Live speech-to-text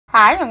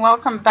Hi, and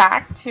welcome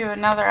back to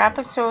another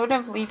episode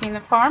of Leaving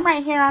the Farm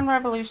right here on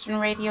Revolution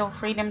Radio,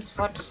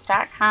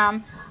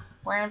 freedomslips.com,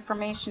 where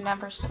information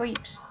never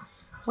sleeps.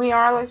 We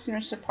are a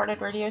listener-supported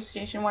radio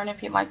station, where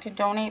if you'd like to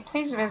donate,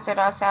 please visit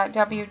us at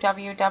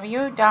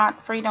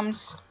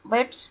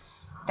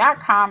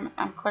www.freedomslips.com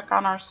and click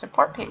on our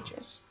support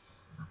pages.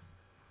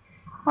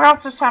 We're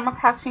also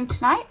simulcasting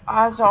tonight,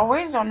 as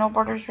always, on No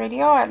Borders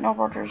Radio at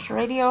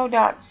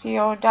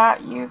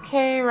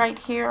nobordersradio.co.uk, right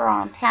here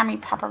on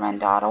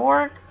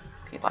tammypepperman.org.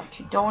 If you'd like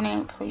to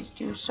donate, please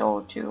do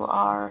so to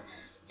our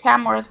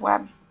Tamworth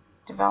Web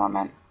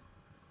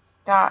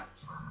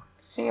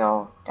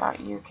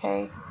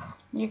Development.co.uk.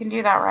 You can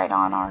do that right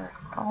on our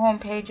home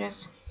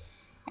pages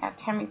at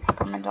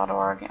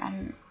tammypepperman.org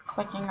and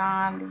clicking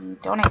on the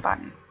donate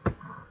button.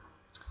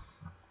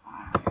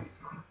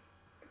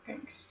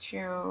 Thanks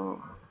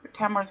to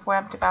Tamworth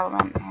Web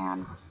Development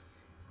and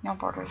No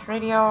Borders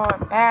Radio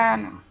and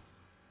Ben and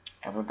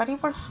everybody,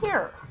 we're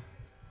here.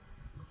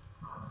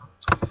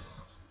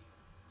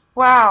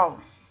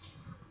 Wow.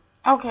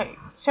 Okay,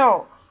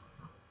 so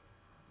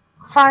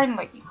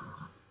finally,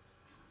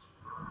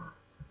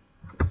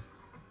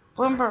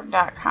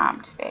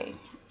 Bloomberg.com today.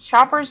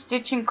 Shoppers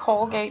ditching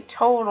Colgate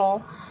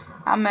Total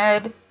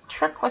amid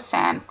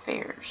triclosan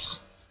fears.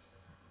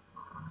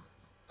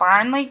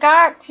 Finally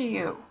got to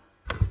you.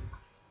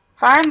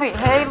 Finally,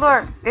 hey,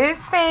 look,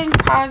 this thing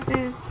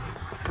causes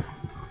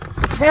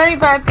very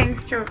bad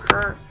things to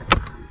occur.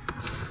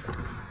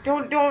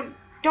 Don't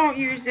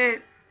use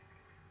it.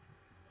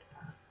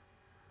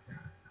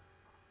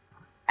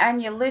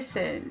 And you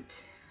listened.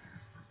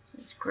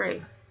 This is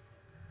great.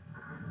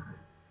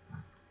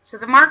 So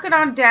the market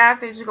on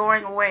death is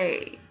going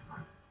away.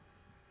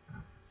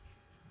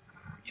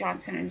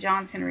 Johnson &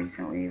 Johnson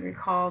recently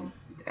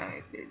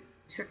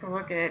took a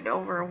look at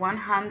over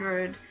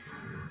 100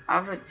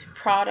 of its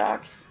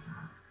products.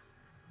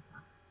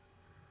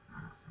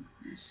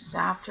 This is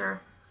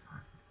after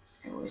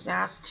it was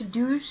asked to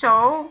do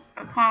so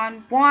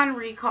upon one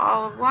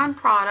recall of one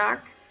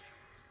product.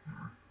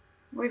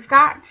 We've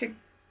got to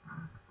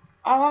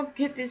all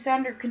get this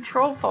under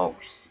control,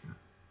 folks.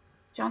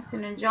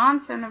 Johnson &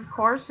 Johnson, of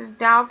course, is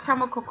Dow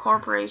Chemical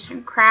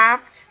Corporation,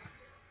 Kraft,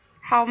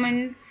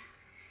 Hellmann's.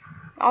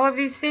 All of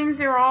these things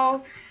are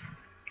all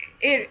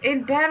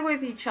in bed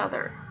with each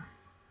other.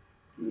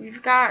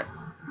 You've got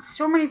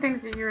so many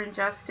things that you're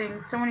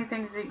ingesting, so many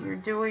things that you're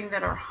doing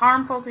that are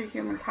harmful to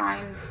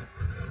humankind.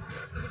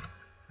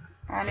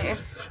 And if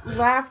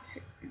left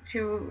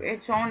to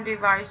its own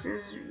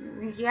devices,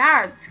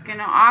 yeah, it's going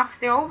to off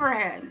the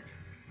overhead.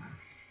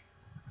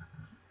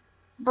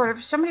 But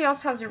if somebody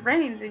else has the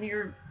reins and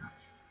you're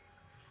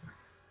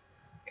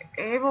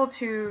able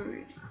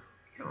to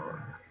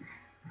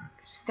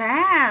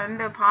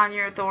stand upon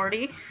your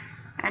authority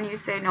and you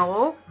say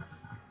no,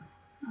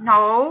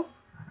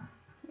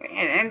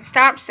 and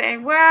stop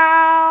saying,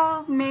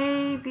 well,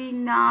 maybe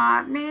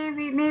not,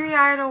 maybe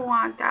I don't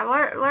want that.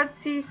 Let's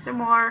see some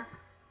more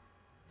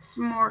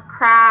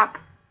crap.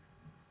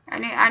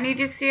 I need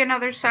to see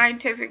another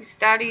scientific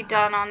study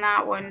done on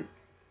that one.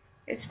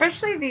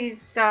 Especially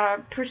these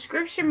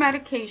prescription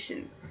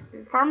medications.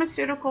 The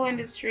pharmaceutical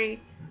industry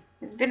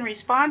has been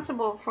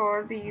responsible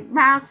for the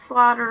mass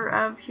slaughter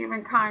of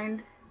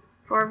humankind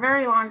for a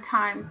very long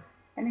time.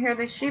 And here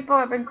the sheeple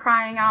have been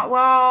crying out,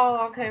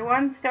 well, okay,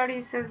 one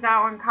study says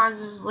that one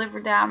causes liver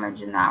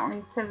damage and that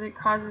one says it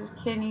causes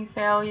kidney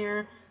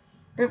failure.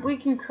 But we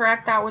can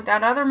correct that with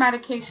that other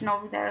medication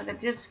over there that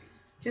just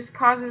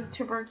causes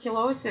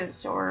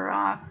tuberculosis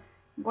or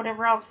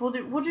whatever else.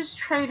 We'll just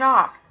trade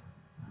off.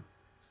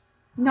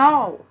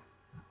 No.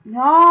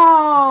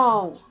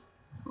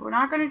 We're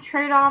not going to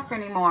trade off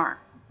anymore.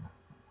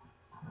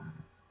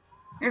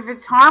 If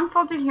it's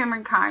harmful to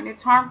humankind,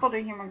 it's harmful to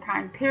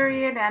humankind,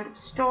 period, end of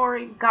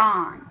story,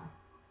 gone.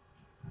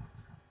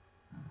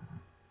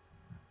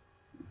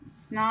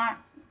 It's not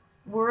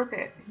worth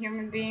it.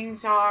 Human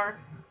beings are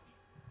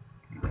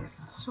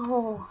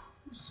so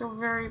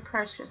very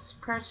precious.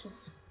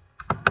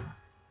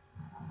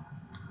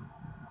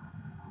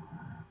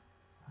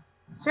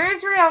 So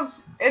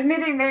Israel's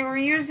admitting they were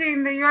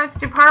using the U.S.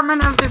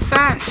 Department of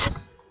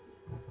Defense.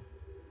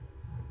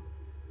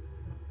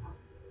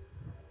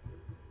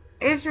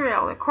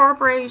 Israel, the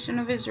Corporation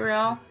of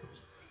Israel.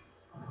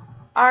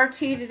 RT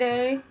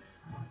today.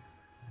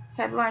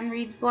 Headline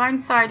reads,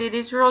 blindsided.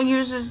 Israel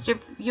uses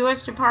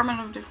U.S.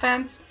 Department of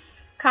Defense.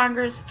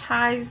 Congress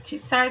ties to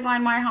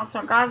sideline White House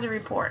on Gaza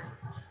report.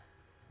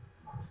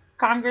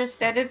 Congress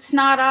said it's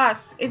not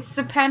us. It's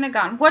the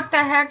Pentagon. What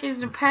the heck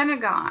is the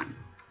Pentagon?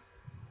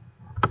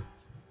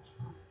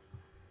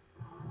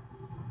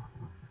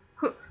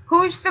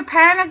 Who's the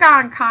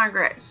Pentagon,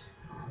 Congress?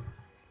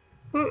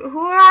 Who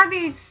are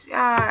these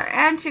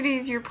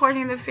entities you're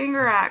pointing the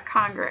finger at,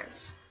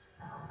 Congress?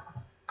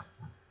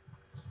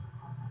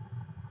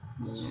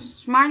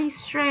 It's mighty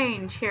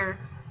strange here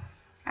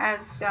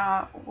as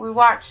we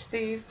watch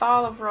the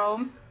fall of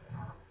Rome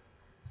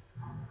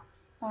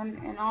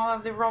and all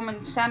of the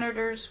Roman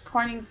senators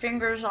pointing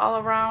fingers all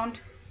around.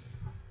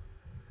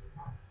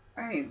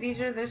 These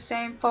are the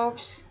same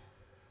folks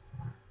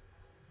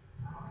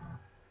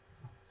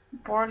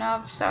born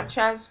of, such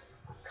as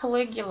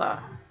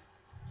Caligula,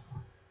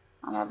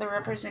 and other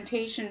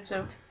representations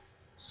of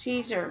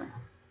Caesar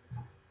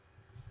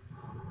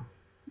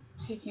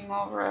taking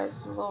over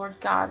as the Lord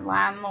God,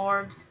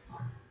 landlord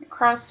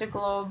across the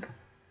globe.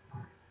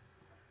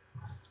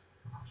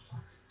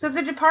 So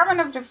the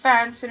Department of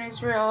Defense and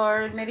Israel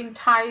are admitting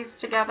ties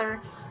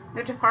together.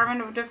 The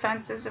Department of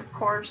Defense is, of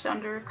course,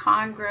 under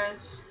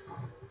Congress.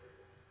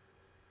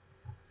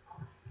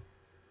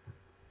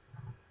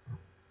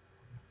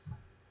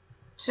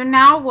 So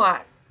now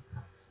what?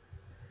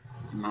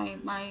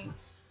 My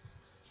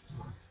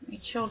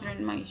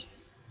children, my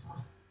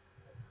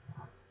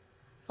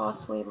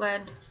falsely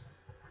led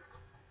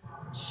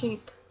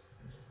sheep.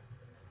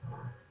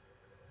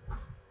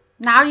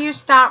 Now you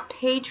stop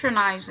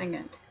patronizing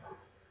it.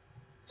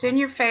 It's in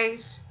your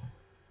face.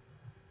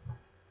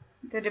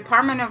 The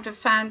Department of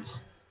Defense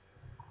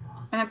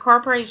and the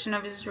Corporation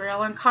of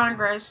Israel and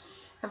Congress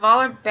have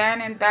all been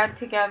in bed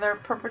together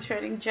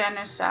perpetrating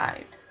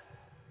genocide.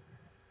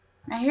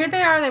 Now here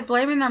they are, they're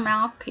blaming their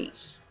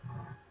mouthpiece.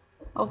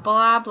 Oh,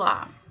 blah,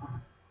 blah.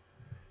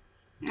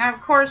 Now,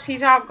 of course,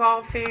 he's out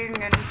golfing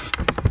and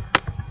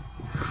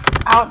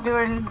out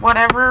doing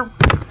whatever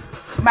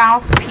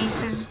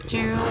mouthpieces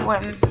do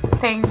when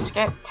things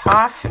get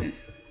tough and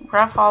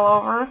rough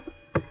all over.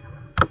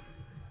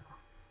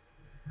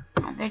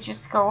 They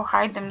just go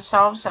hide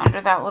themselves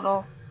under that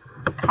little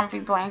comfy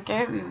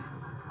blanket and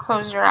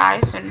close their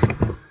eyes and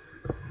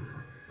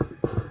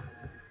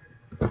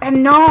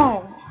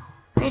know.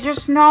 They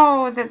just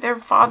know that their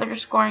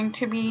Father's going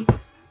to be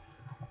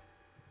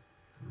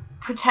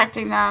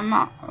protecting them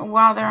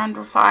while they're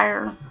under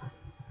fire.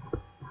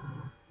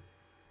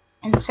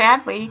 And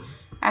sadly,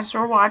 as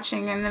we're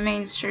watching in the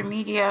mainstream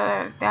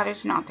media, that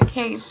is not the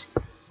case.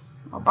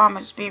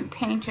 Obama's being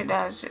painted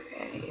as an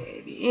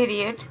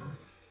idiot,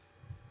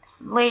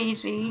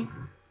 lazy,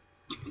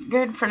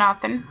 good for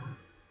nothing.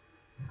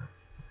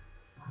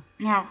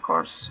 Yeah, of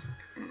course,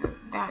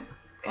 that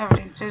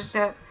evidence is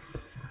that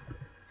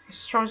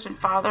his chosen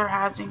father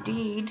has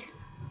indeed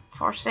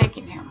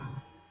forsaken him.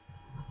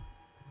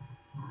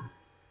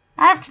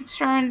 I have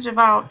concerns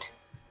about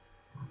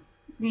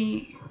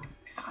the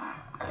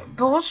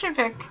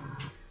Bolshevik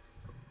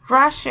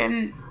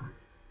Russian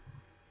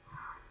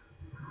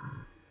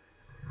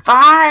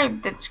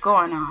vibe that's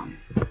going on.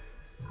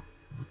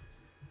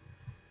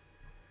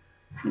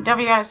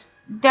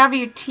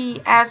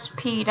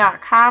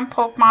 WTSP.com,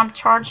 Polk Mom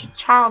charged with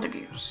child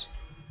abuse.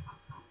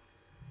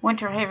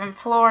 Winter Haven,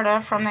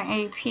 Florida, from the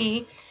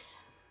AP.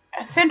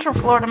 A Central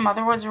Florida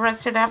mother was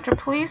arrested after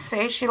police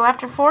say she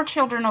left her 4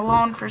 children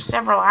alone for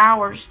several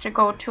hours to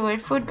go to a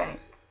food bank.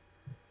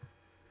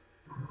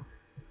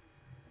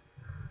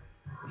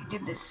 They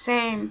did the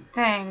same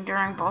thing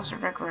during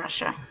Bolshevik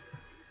Russia.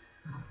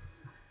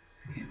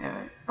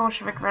 The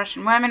Bolshevik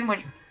Russian women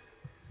would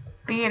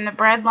be in the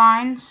bread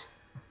lines.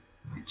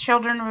 The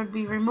children would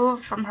be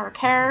removed from her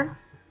care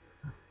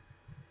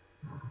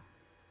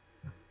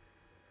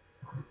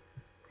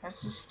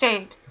because the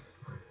state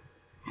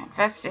had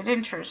vested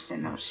interests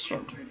in those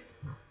children.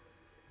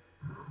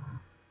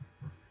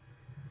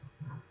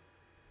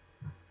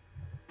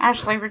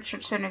 Ashley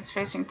Richardson is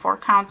facing 4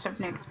 counts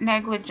of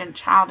negligent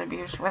child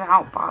abuse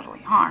without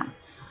bodily harm.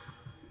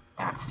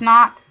 That's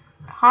not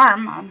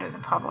harm under the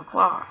public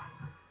law.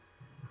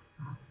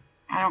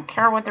 I don't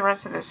care what the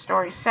rest of this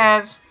story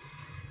says.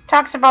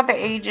 Talks about the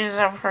ages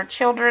of her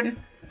children.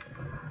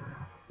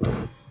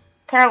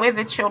 Apparently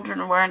the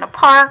children were in a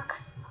park.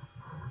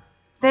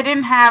 They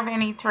didn't have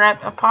any threat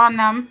upon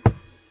them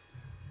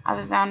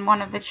other than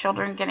one of the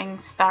children getting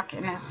stuck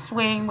in a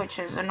swing, which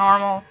is a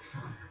normal,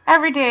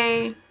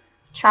 everyday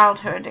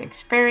childhood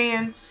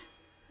experience.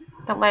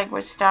 The leg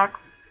was stuck.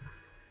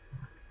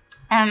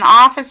 And an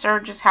officer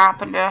just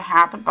happened to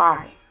happen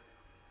by.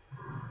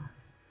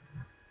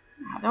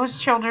 Now, those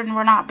children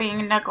were not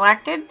being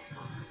neglected.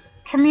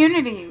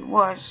 Community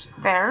was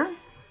there.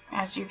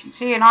 As you can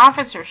see, an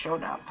officer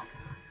showed up.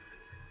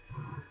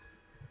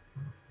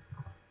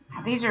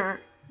 Now, these are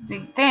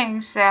the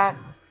things that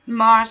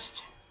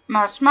must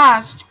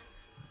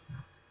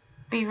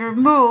be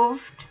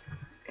removed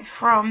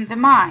from the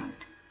mind.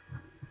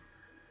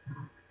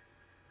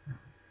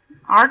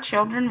 Our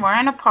children were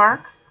in a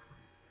park.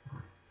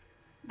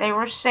 They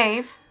were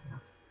safe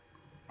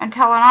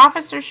until an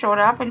officer showed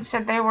up and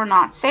said they were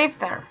not safe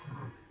there.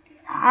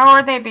 How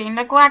are they being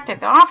neglected?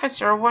 The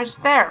officer was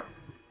there.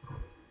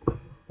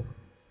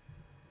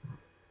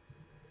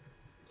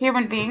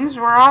 Human beings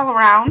were all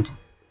around.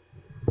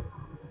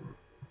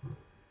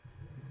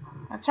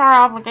 That's our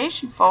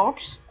obligation,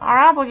 folks. Our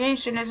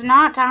obligation is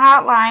not to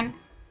hotline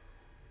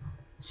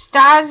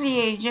Stasi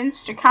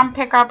agents to come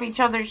pick up each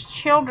other's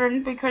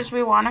children because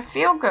we want to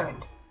feel good.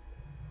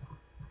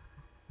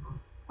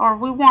 Or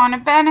we want to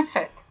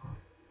benefit.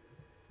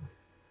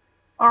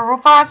 Or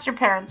we're foster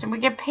parents and we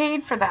get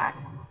paid for that.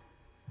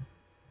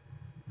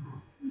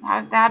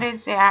 That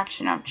is the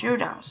action of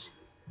Judas.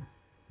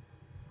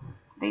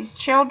 These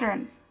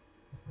children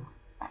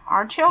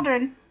our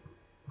children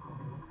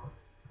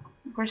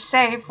were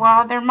safe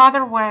while their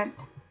mother went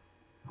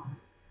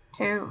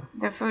to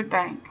the food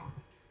bank.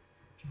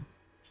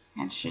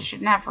 And she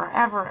should never,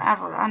 ever,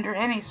 ever, under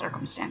any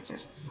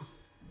circumstances,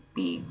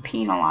 be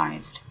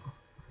penalized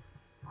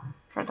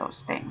for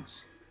those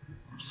things.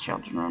 Those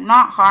children were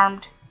not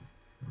harmed.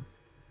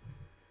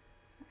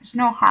 There's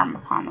no harm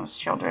upon those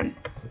children.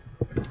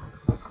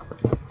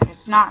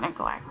 There's not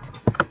neglect.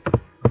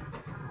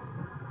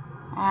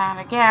 And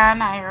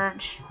again, I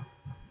urge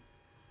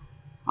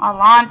all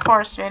law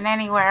enforcement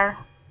anywhere,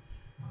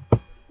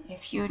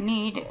 if you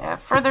need a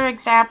further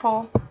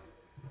example,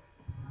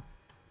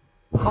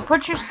 go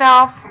put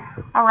yourself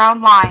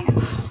around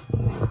lions.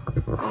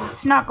 Go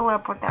snuggle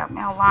up with that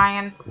male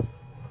lion.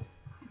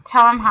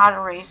 Tell them how to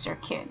raise their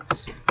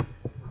kids.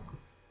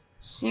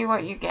 See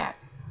what you get.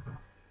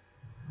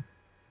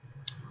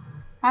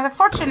 Now, the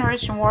fourth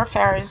generation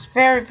warfare is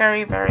very,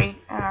 very, very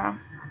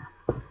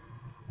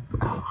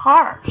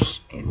harsh.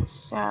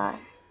 It's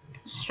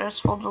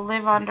stressful to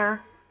live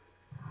under.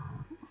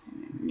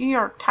 New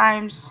York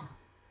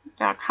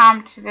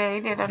Times.com today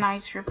did a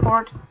nice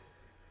report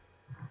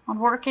on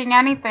working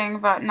anything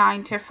but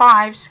 9 to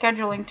 5.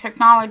 Scheduling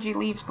technology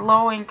leaves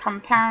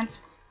low-income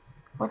parents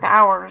with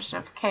hours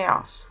of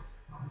chaos.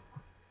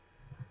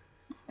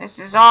 This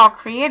is all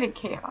created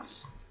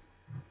chaos.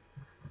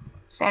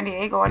 San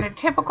Diego, in a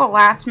typical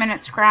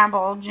last-minute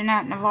scramble,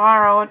 Jeanette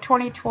Navarro, a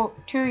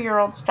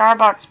 22-year-old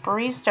Starbucks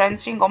barista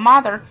and single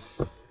mother,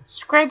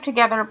 scraped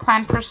together a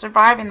plan for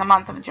surviving the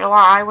month of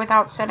July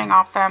without setting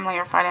off family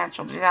or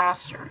financial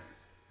disaster.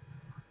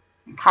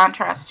 In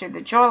contrast to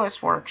the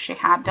joyless work she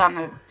had done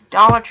at the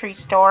Dollar Tree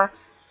store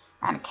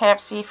and a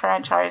KFC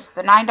franchise,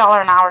 the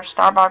 $9 an hour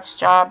Starbucks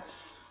job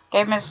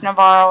gave Miss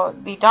Navarro,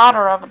 the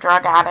daughter of a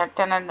drug addict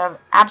and an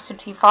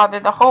absentee father,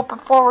 the hope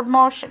of forward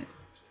motion.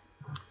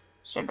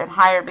 She had been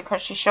hired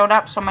because she showed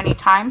up so many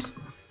times,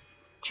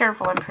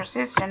 cheerful and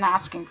persistent,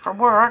 asking for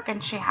work,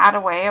 and she had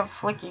a way of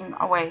flicking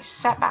away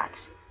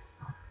setbacks,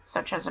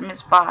 such as a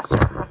missed bus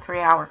or a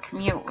 3-hour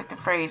commute, with the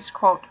phrase,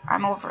 quote,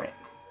 "I'm over it."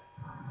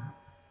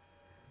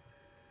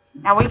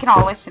 Now, we can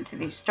all listen to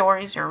these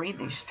stories or read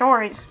these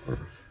stories,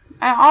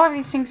 and all of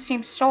these things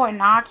seem so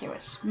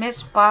innocuous.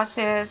 Missed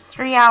buses,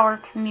 3-hour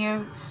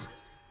commutes,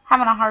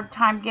 having a hard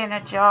time getting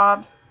a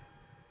job,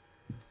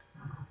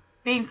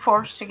 being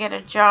forced to get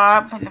a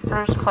job in the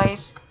first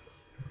place.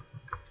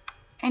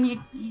 And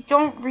you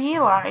don't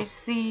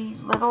realize the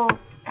little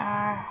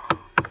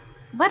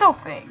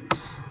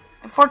things.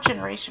 The fourth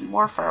generation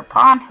warfare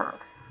upon her.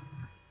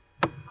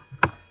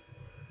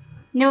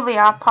 Newly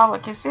off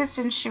public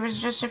assistance, she was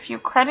just a few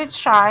credits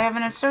shy of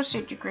an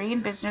associate degree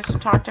in business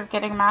and talked of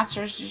getting a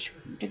master's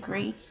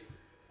degree,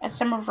 as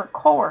some of her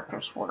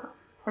co-workers were.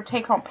 Her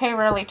take-home pay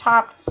rarely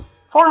topped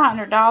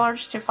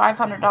 $400 to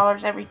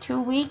 $500 every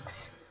 2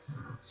 weeks.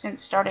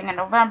 Since starting in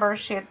November,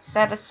 she had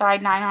set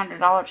aside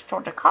 $900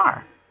 toward a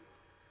car.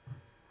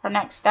 Her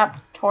next step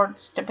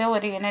towards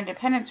stability and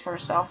independence for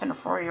herself and her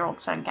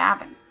 4-year-old son,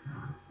 Gavin.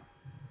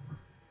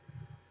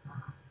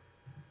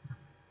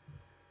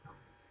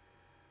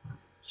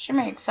 She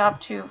makes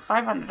up to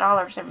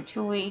 $500 every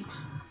 2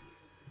 weeks.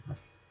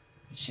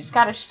 She's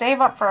got to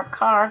save up for a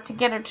car to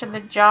get her to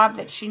the job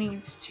that she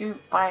needs to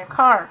buy a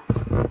car,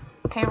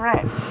 pay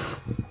rent,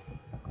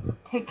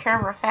 take care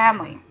of her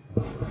family.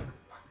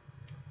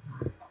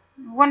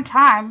 One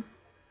time,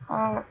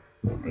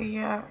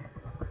 the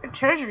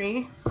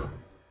Treasury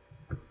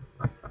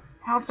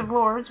House of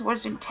Lords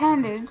was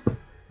intended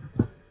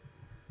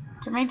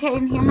to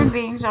maintain human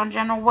beings on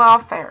general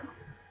welfare.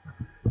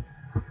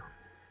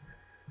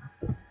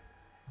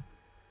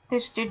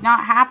 This did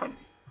not happen.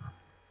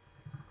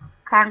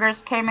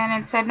 Congress came in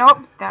and said, nope,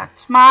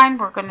 that's mine,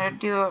 we're going to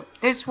do it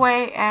this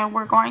way, and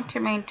we're going to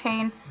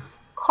maintain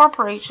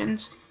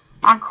corporations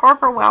on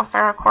corporate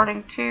welfare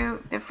according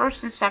to the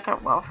first and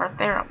second welfare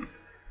theorem.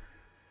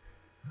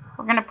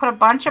 We're going to put a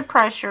bunch of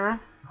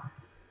pressure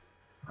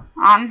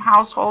on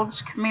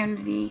households,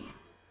 community,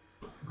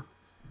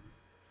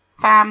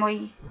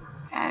 family,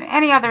 and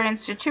any other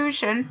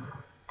institution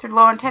through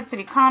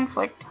low-intensity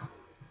conflict.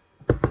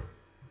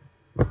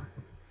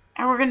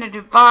 And we're going to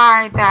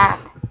divide that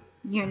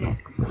unit.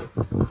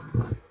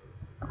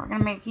 We're going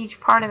to make each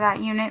part of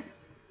that unit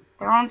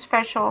their own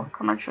special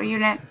commercial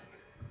unit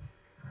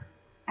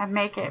and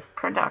make it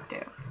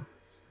productive.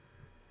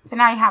 So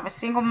now you have a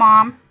single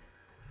mom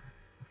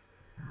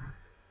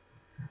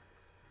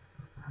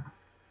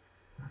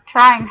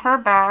trying her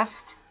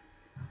best,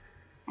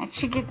 and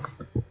she gets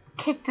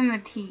kicked in the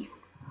teeth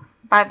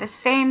by the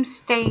same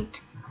state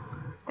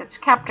that's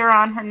kept her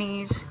on her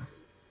knees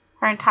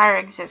her entire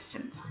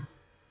existence.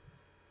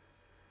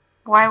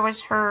 Why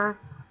was her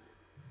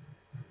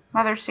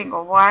mother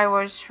single? Why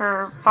was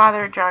her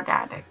father a drug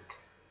addict?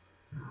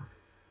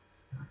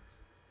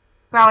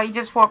 Well, he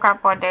just woke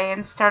up one day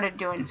and started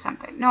doing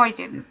something. No, he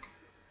didn't.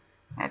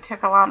 It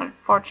took a lot of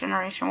fourth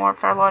generation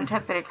warfare, low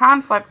intensity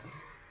conflict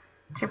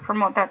to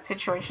promote that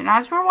situation.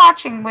 As we're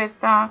watching with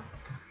the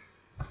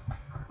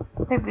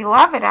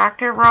beloved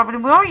actor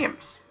Robin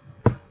Williams.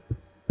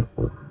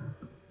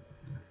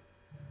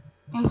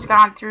 He's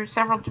gone through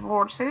several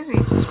divorces.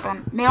 He's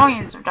spent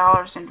millions of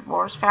dollars in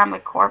divorce, family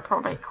court,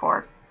 probate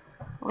court,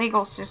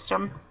 legal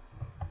system,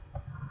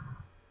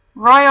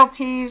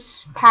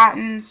 royalties,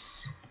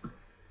 patents,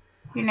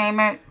 you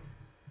name it.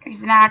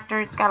 He's an actor.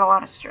 He's got a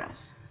lot of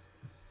stress.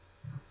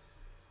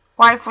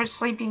 Wife was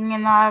sleeping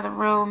in the other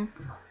room.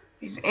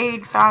 His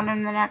aide found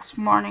him the next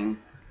morning.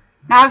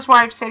 Now his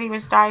wife said he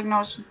was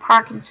diagnosed with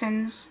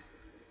Parkinson's,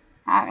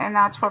 and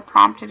that's what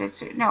prompted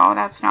his... No,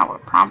 that's not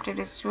what prompted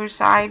his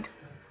suicide.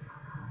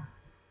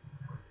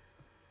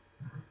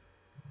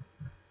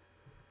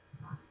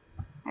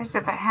 These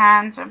are the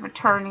hands of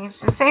attorneys,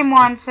 the same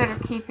ones that are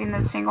keeping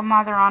the single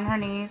mother on her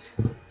knees,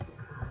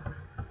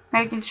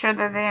 making sure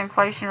that the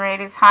inflation rate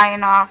is high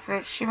enough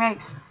that she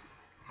makes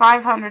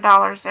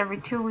 $500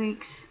 every 2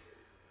 weeks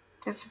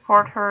to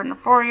support her and a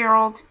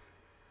 4-year-old.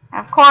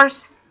 Of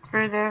course,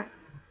 through the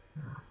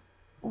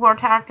war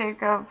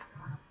tactic of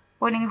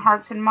winning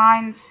hearts and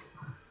minds,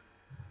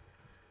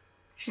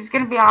 she's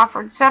going to be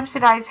offered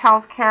subsidized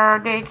health care,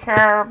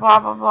 daycare, blah,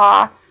 blah,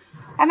 blah.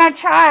 And that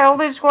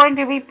child is going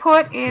to be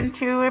put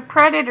into a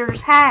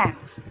predator's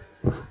hands.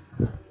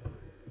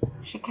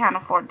 She can't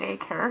afford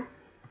daycare.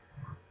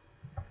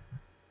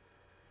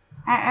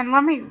 And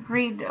let me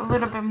read a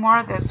little bit more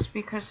of this,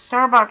 because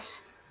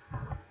Starbucks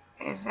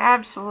is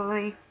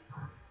absolutely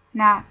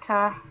not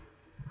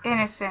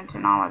innocent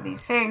in all of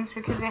these things,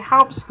 because it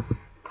helps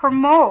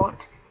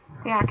promote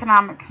the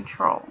economic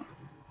control.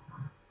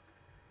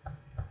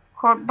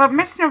 Quote, but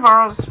Miss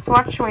Navarro's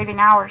fluctuating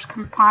hours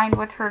combined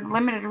with her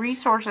limited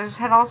resources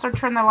had also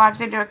turned their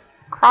lives into a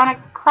chronic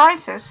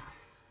crisis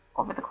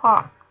over the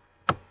clock.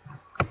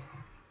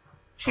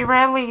 She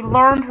rarely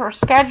learned her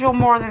schedule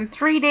more than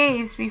 3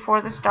 days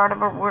before the start of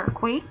her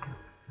work week.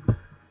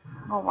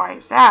 Well, why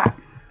is that?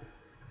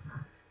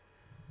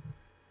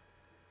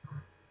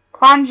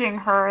 Plunging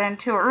her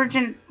into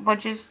urgent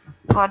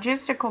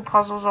logistical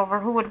puzzles over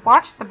who would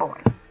watch the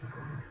boy.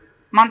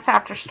 Months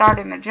after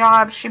starting the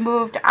job, she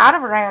moved out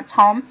of her aunt's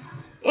home,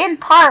 in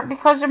part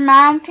because of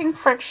mounting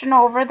friction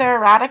over their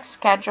erratic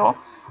schedule,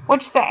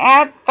 which the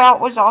aunt felt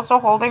was also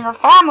holding her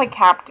family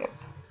captive.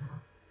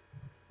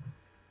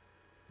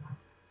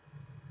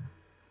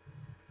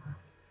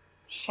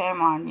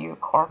 Shame on you,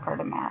 corporate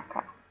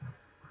America.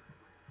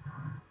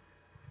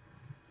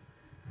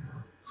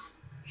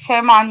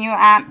 Shame on you,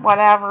 Aunt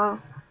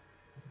whatever,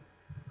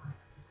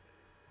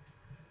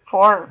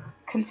 for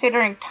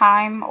considering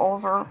time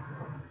over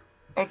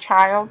a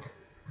child,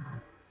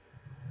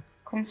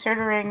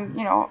 considering,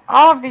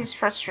 all of these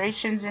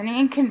frustrations and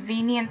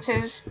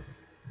inconveniences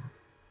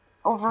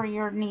over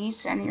your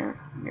niece and your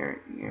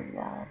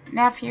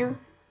nephew.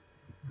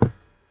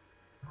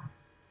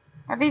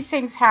 Now, these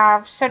things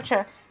have such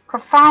a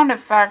profound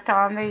effect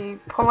on the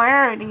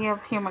polarity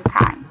of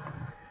humankind.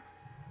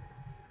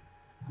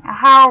 Now,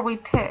 how are we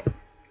pit?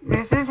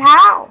 This is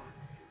how.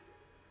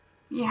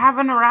 You have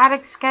an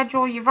erratic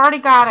schedule. You've already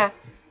got a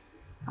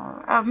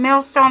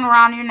millstone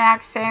around your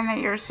neck saying that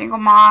you're a single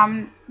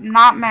mom,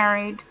 not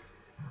married,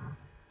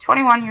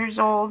 21 years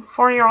old,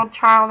 4-year-old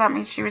child. That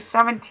means she was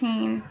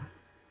 17.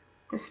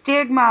 The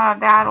stigma of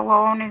that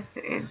alone is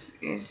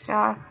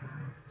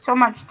so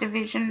much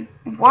division.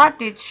 What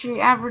did she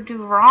ever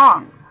do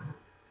wrong?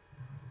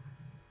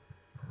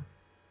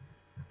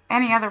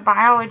 Any other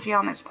biology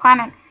on this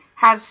planet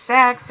has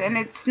sex, and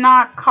it's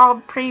not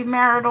called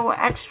premarital,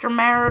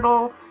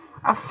 extramarital,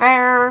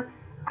 affair,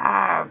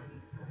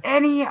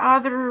 any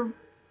other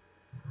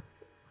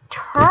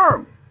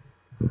term.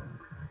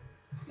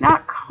 It's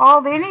not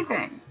called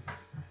anything.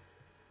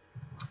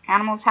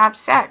 Animals have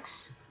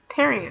sex,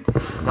 period.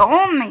 The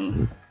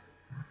only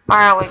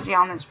biology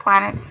on this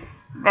planet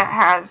that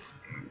has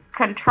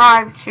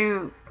contrived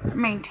to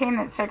maintain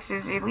that sex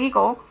is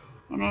illegal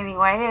in any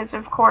way is,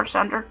 of course,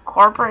 under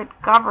corporate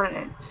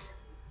governance.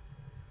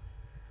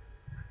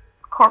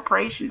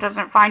 Corporation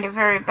doesn't find it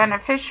very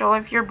beneficial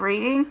if you're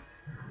breeding.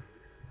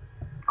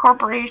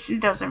 Corporation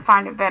doesn't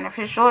find it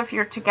beneficial if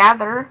you're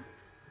together.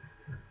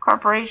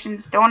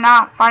 Corporations do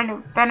not find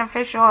it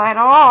beneficial at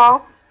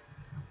all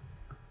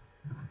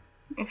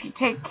if you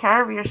take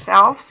care of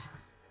yourselves.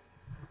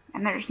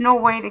 And there's no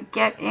way to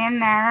get in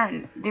there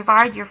and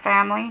divide your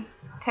family,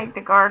 take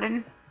the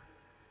garden.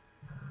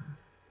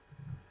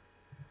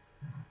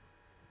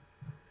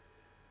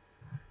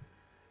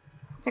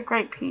 It's a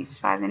great piece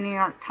by the New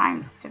York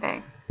Times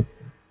today.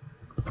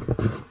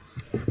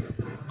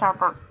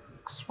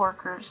 Starbucks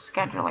workers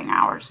scheduling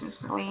hours is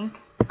the link.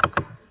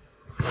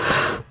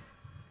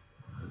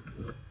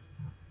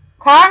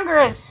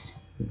 Congress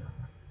is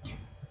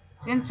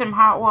in some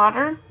hot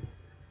water.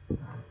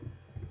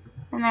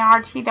 In the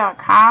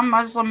RT.com,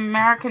 Muslim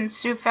Americans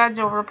sue feds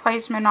over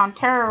placement on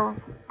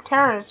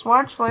terrorist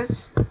watch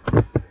lists.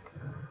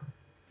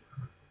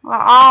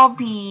 Well, I'll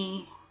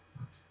be.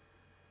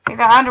 See,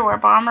 the underwear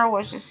bomber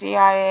was the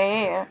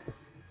CIA.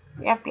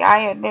 The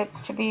FBI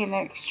admits to being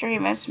an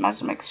extremist,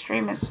 Muslim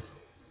extremist.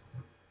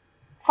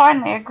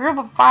 Finally, a group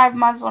of 5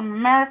 Muslim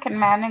American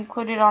men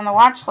included on the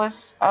watch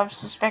list of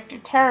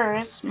suspected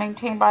terrorists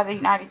maintained by the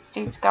United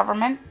States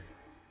government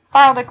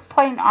filed a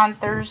complaint on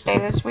Thursday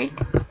this week,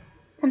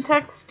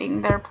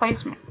 contesting their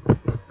placement.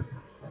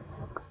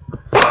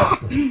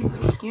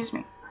 Excuse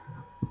me.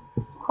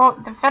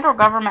 Quote, the federal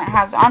government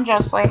has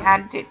unjustly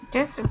and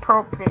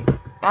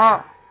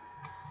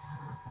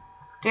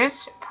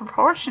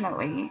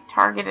disproportionately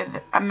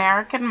targeted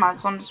American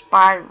Muslims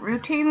by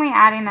routinely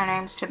adding their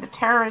names to the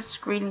terrorist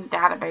screening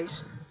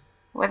database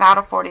without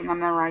affording them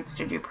the rights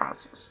to due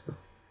process.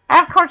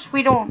 And of course,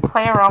 we don't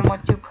play around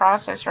with due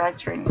process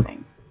rights or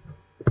anything.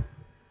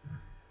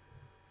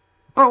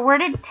 But where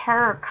did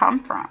terror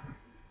come from?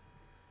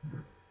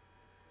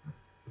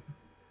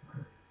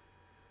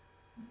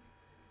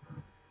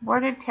 Where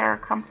did terror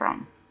come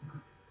from?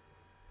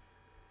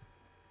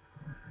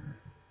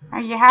 Now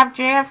you have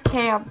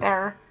JFK up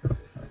there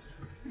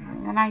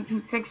in the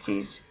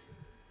 1960s,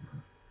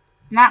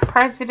 and that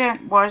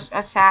president was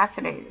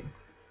assassinated.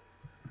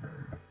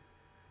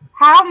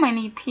 How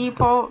many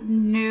people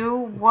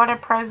knew what a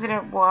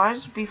president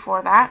was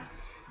before that?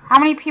 How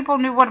many people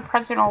knew what a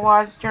president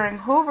was during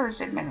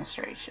Hoover's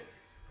administration,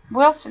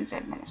 Wilson's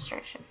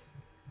administration,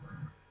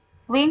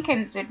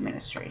 Lincoln's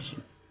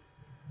administration?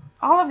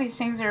 All of these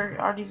things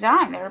are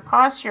designed. They're a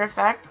posture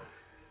effect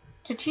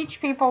to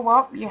teach people,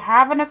 well, you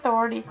have an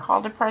authority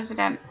called a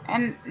president,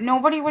 and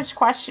nobody was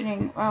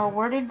questioning, oh,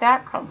 where did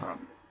that come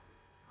from?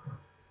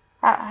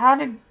 How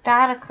did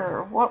that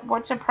occur?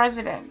 What's a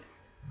president?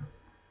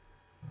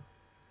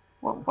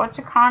 What's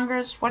a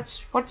Congress?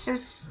 What's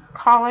this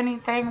colony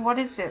thing? What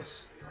is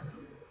this?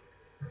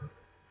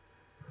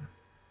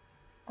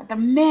 But the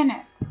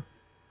minute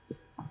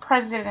a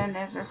president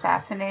is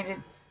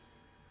assassinated,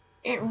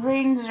 it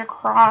rings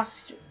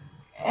across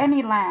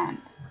any land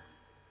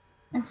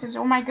and says,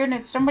 oh my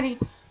goodness, somebody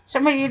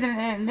in the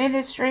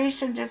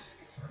administration just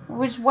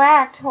was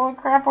whacked. Holy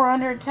crap, we're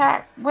under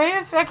attack. Wait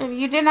a second,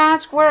 you didn't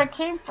ask where it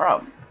came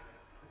from.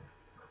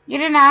 You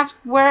didn't ask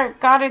where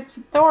it got its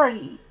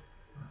authority.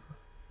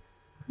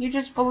 You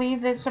just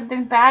believed that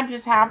something bad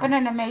just happened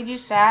and it made you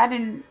sad,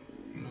 and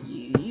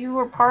you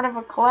were part of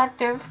a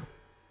collective.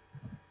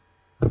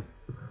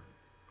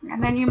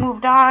 And then you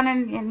moved on,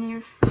 and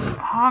you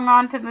hung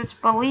on to this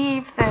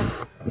belief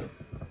that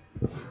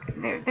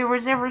there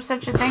was ever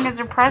such a thing as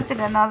a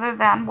president other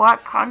than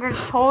what Congress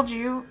told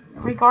you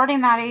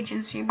regarding that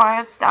agency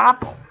by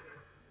estoppel.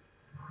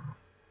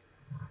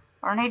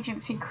 Or an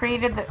agency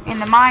created in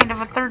the mind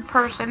of a third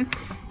person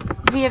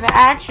via the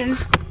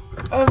actions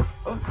of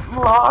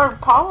law or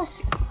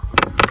policy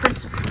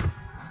principle.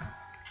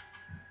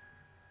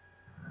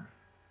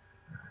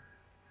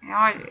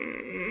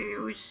 It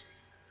was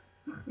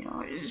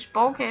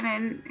spoken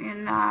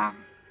in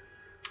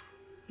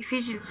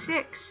Ephesians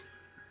 6.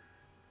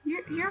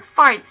 Your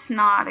fight's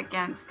not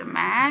against a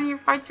man. Your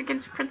fight's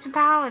against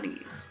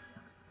principalities,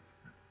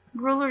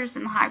 rulers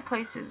in high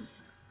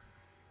places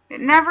that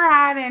never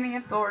had any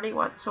authority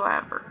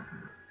whatsoever.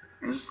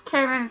 They just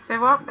came in and said,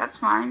 well, that's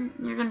fine.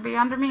 You're going to be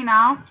under me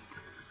now.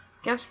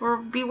 Guess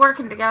we'll be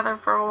working together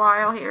for a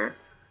while here.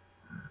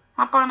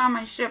 Hop on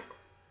my ship.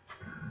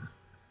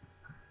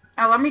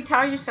 Now, let me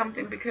tell you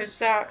something,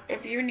 because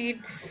if you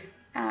need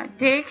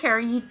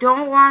daycare, you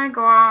don't want to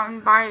go out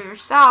and buy it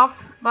yourself.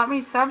 Let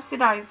me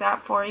subsidize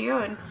that for you,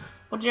 and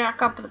we'll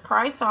jack up the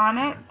price on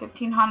it,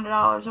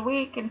 $1,500 a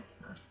week, and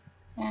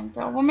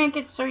we'll make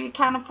it so you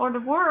can't afford to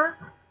work.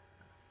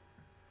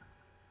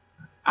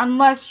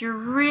 Unless you're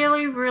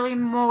really, really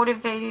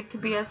motivated to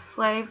be a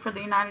slave for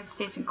the United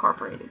States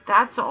Incorporated.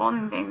 That's the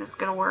only thing that's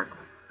going to work.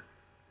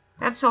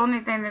 That's the only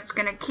thing that's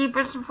going to keep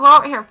us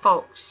afloat here,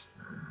 folks.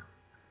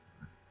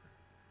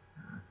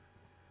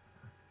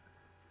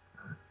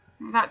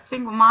 That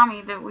single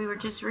mommy that we were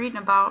just reading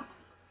about,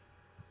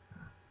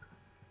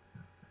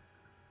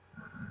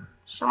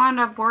 she'll end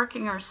up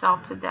working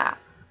herself to death.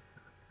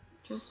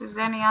 Just as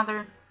any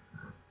other,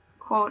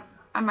 quote,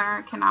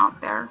 American out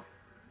there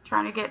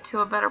trying to get to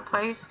a better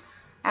place,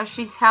 as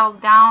she's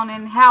held down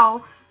in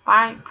hell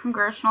by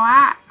congressional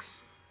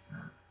acts.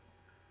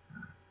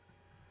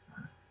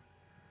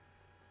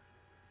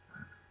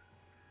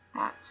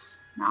 That's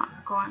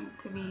not going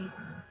to be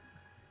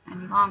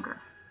any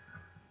longer.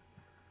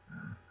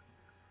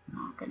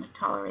 I'm not going to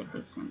tolerate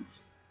these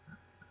things.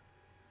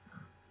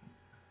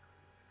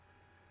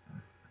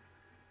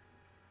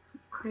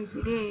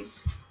 Crazy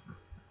days.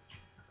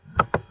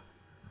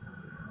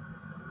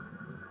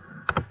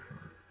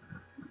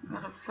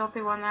 Got a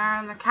filthy one there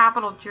in the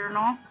Capital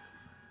Journal.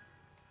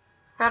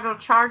 Federal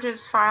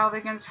charges filed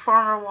against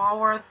former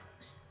Walworth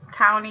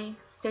County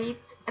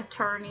State's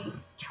attorney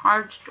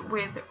charged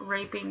with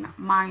raping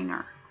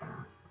minor.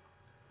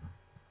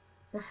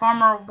 The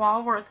former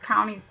Walworth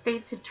County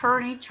State's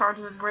attorney charged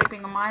with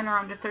raping a minor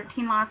under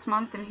 13 last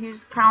month in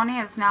Hughes County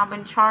has now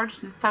been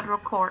charged in federal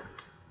court.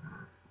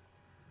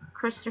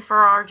 Christopher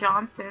R.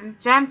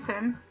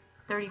 Jensen,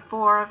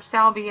 34, of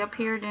Selby,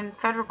 appeared in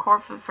federal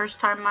court for the first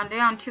time Monday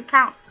on 2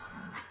 counts.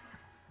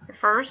 The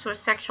first was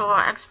sexual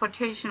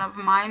exploitation of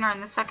a minor,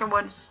 and the second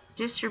was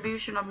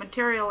distribution of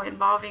material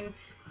involving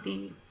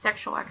the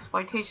sexual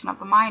exploitation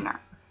of a minor.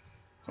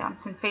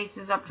 Johnson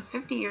faces up to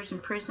 50 years in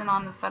prison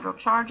on the federal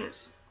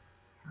charges.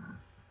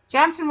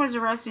 Jansen was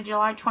arrested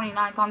July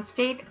 29th on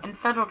state and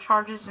federal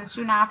charges, and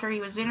soon after he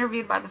was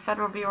interviewed by the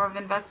Federal Bureau of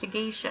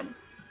Investigation.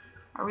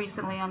 A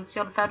recently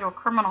unsealed federal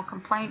criminal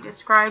complaint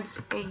describes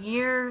a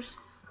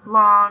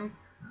years-long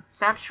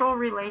sexual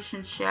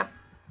relationship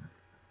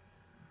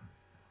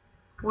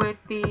with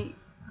the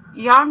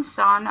young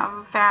son of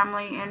a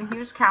family in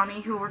Hughes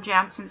County who were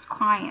Jansen's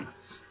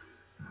clients.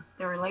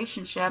 The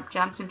relationship,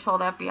 Jansen told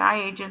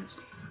FBI agents,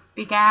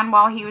 began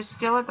while he was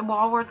still at the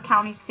Walworth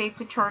County State's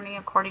Attorney,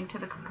 according to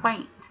the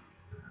complaint.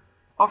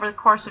 Over the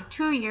course of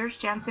 2 years,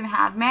 Jansen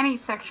had many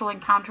sexual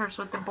encounters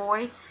with the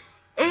boy,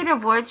 8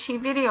 of which he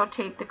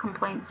videotaped, the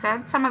complaint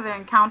said. Some of the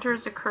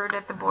encounters occurred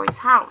at the boy's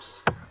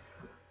house.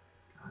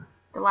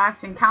 The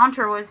last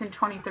encounter was in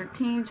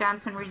 2013.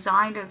 Jansen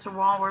resigned as the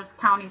Walworth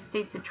County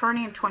State's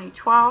Attorney in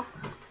 2012.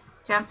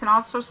 Jansen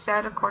also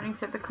said, according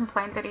to the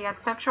complaint, that he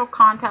had sexual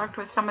contact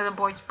with some of the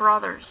boy's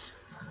brothers.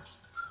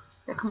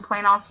 The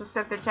complaint also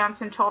said that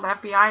Jansen told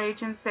FBI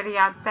agents that he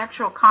had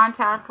sexual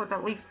contact with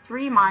at least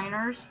 3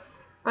 minors,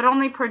 but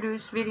only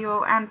produced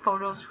video and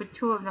photos with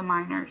 2 of the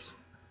minors.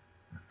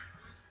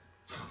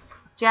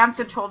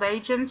 Jansen told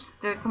agents,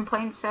 the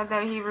complaint said,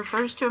 that he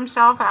refers to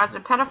himself as a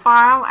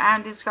pedophile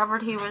and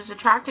discovered he was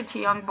attracted to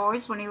young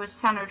boys when he was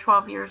 10 or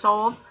 12 years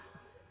old.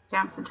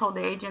 Jansen told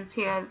the agents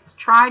he has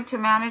tried to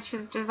manage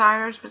his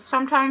desires, but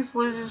sometimes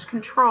loses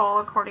control,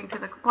 according to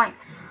the complaint.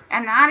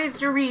 And that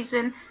is the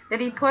reason that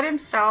he put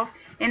himself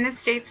in the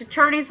state's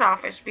attorney's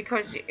office,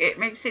 because it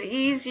makes it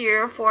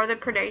easier for the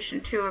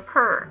predation to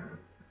occur.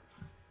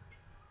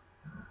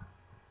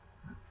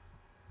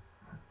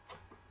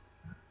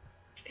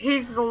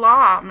 He's the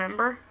law,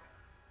 remember?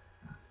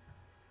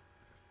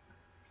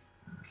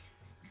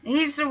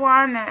 He's the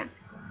one that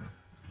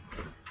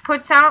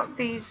puts out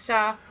these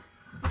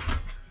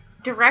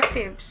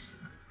directives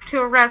to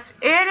arrest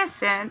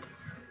innocent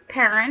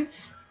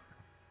parents,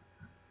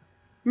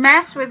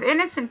 mess with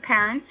innocent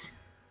parents,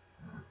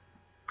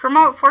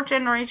 promote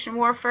 4th-generation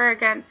warfare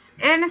against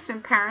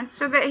innocent parents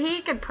so that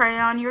he can prey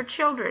on your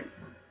children.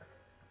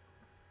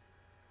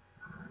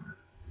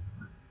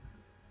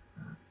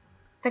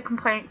 The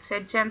complaint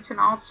said Jansen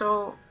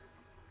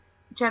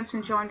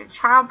joined a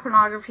child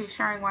pornography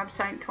sharing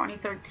website in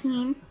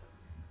 2013.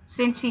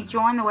 Since he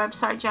joined the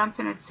website,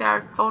 Jansen had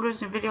shared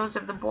photos and videos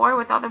of the boy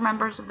with other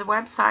members of the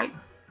website.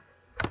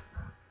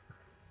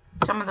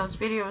 Some of those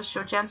videos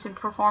show Jansen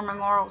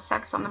performing oral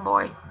sex on the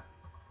boy.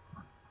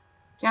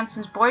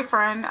 Jansen's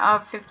boyfriend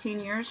of 15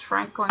 years,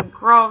 Franklin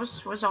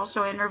Gross, was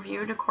also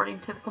interviewed,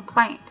 according to the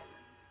complaint.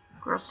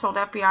 Gross told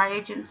FBI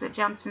agents that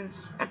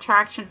Jansen's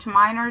attraction to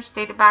minors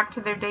dated back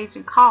to their days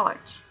in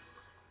college,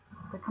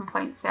 the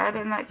complaint said,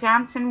 and that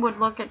Jansen would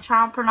look at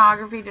child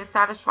pornography to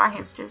satisfy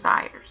his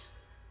desires.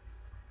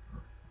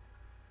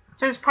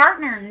 So his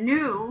partner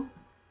knew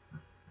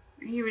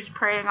he was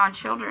preying on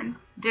children,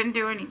 didn't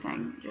do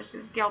anything, just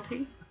as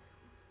guilty.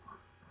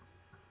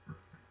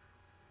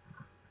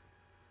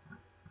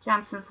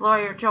 Jansen's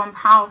lawyer, Joan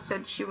Powell,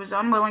 said she was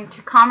unwilling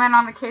to comment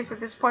on the case at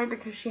this point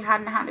because she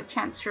hadn't had a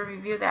chance to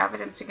review the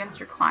evidence against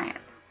her client.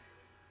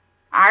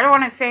 I don't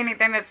want to say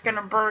anything that's going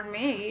to burn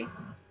me.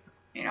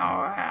 You know,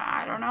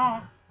 I don't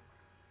know.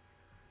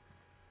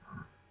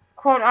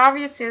 Quote,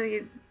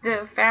 obviously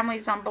the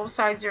families on both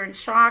sides are in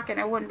shock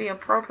and it wouldn't be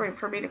appropriate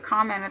for me to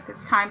comment at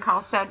this time,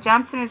 Powell said.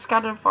 Jansen is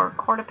scheduled for a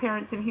court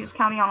appearance in Hughes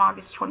County on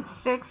August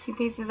 26th. He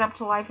faces up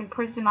to life in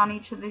prison on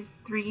each of these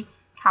 3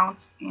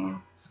 counts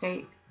in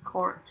state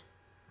court.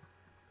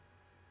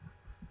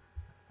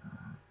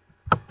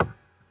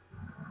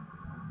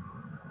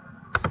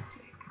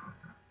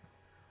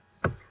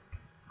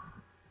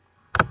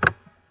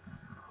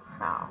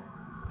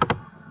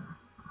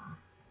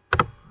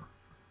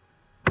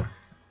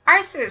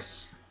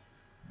 ISIS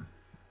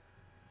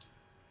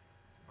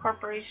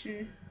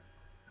Corporation,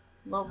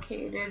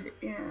 located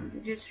in the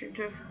District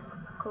of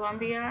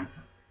Columbia.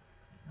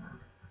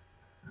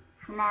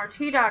 From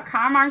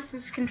RT.com,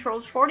 ISIS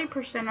controls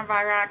 40% of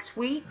Iraq's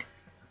wheat,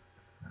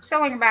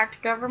 selling it back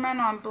to government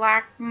on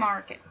black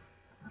market.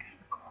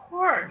 Of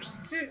course,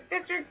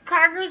 that's what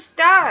Congress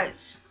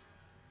does.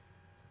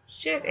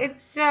 Shit,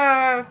 it's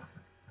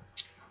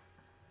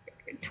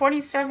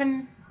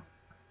 27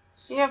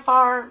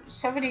 CFR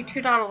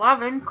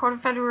 72.11, Code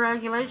of Federal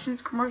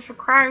Regulations, Commercial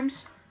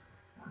Crimes.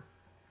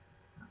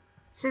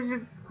 It says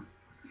the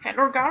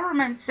federal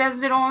government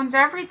says it owns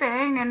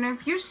everything, and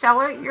if you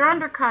sell it, you're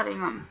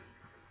undercutting them.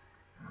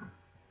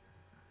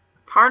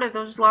 Part of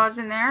those laws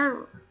in there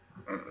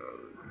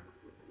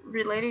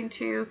relating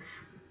to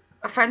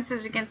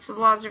offenses against the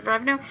laws of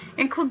revenue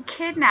include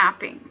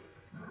kidnapping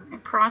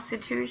and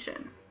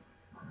prostitution.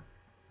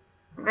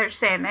 They're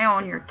saying they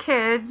own your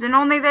kids and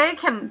only they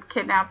can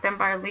kidnap them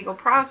by a legal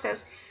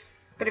process.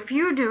 But if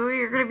you do,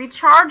 you're going to be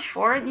charged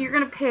for it and you're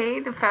going to pay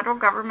the federal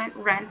government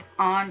rent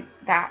on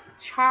that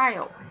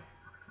child.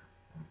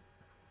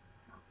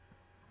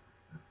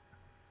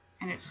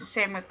 And it's the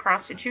same with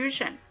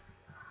prostitution.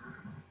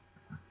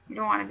 You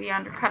don't want to be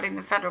undercutting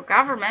the federal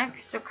government,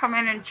 because they'll come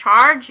in and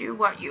charge you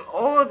what you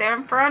owe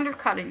them for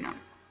undercutting them.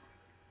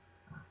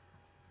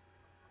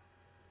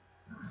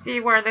 See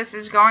where this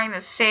is going?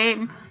 The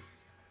same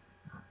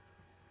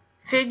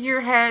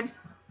figurehead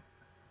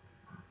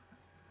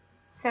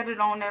said it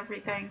owned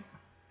everything.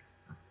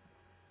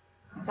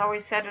 It's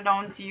always said it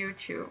owns you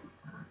too.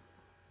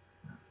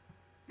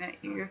 That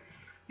you're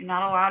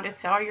not allowed to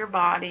sell your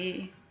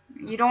body.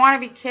 You don't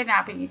want to be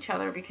kidnapping each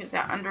other because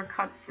that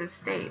undercuts the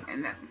state.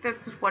 And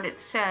that's what it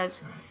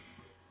says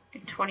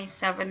in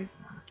 27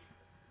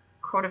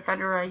 Code of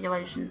Federal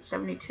Regulations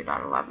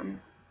 72.11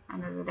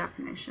 under the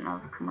definition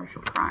of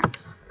commercial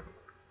crimes.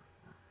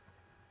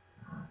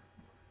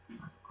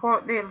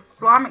 Quote, the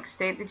Islamic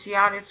State, the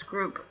jihadist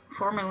group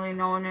formerly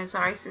known as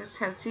ISIS,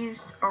 has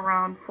seized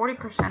around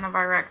 40% of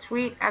Iraq's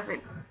wheat as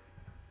it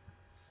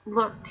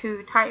looked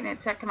to tighten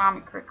its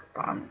economic grip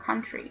on the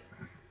country.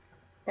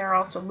 They're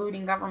also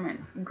looting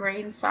government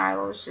grain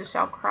silos to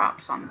sell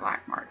crops on the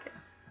black market.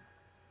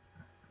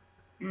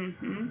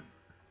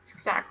 It's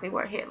exactly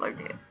what Hitler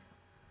did.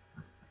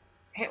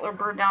 Hitler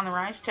burned down the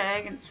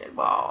Reichstag and said,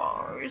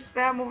 well, there's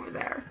them over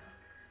there.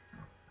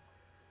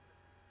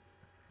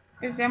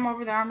 There's them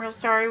over there. I'm real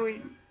sorry.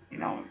 We,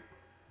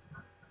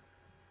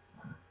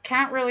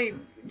 can't really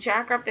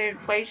jack up the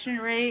inflation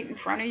rate in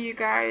front of you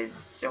guys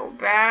so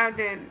bad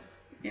that,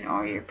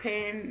 you're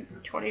paying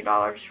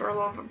 $20 for a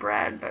loaf of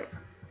bread, but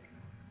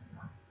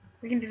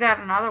we can do that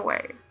another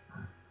way.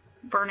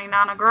 Burning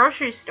down a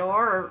grocery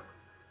store or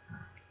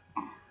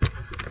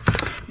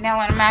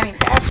nailing a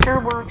manufacturer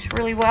works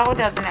really well,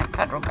 doesn't it,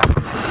 federal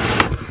government?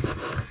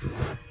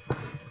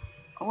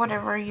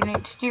 Whatever you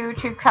need to do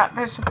to cut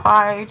the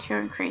supply to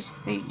increase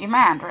the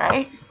demand,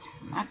 right?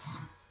 That's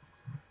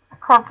what a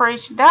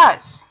corporation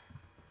does.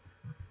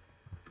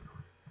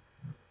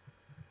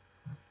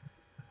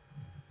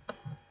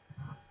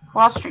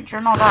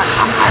 WallStreetJournal.com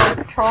hired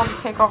patrol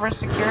to take over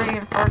security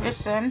in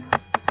Ferguson.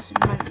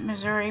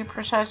 Missouri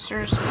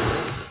protesters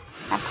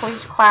and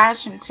police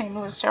clash in St.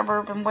 Louis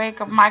suburb in wake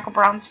of Michael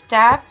Brown's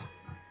death.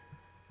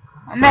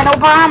 And then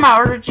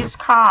Obama urges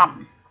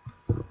calm.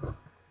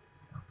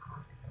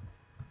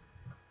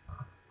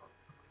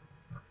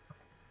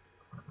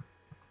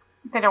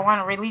 They don't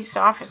want to release the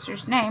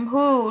officer's name.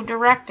 Who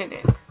directed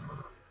it? It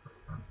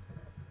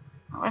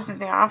wasn't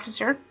the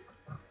officer.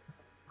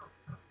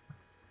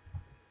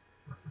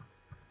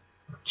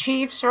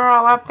 Chiefs are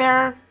all up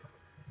there,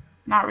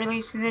 not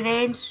releasing the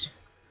names.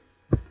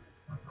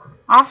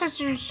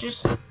 Officer's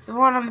just the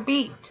one on the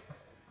beat.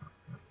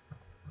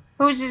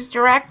 Who's his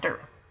director?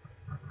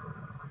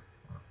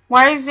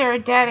 Why is there a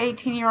dead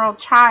 18-year-old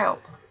child?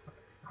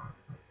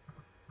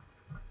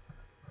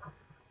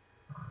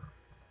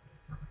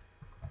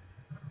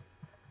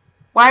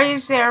 Why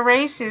is there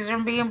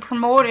racism being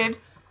promoted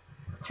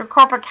through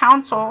corporate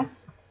counsel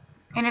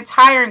in its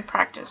hiring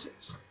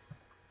practices?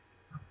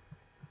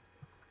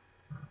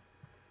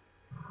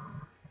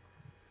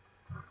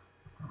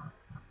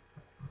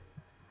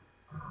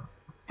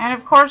 And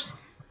of course,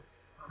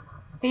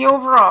 the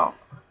overall.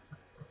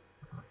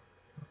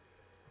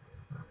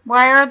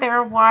 Why are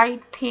there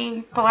white,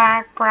 pink,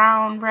 black,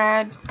 brown,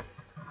 red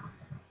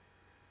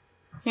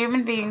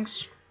human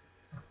beings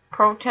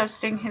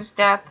protesting his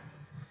death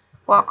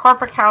while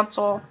corporate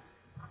counsel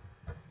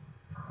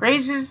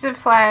raises the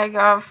flag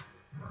of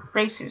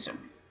racism?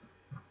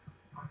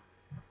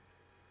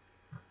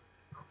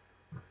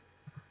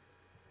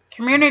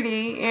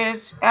 Community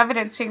is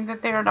evidencing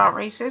that they are not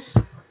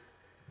racist.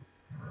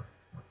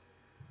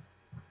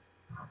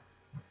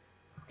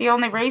 The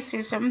only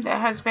racism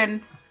that has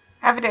been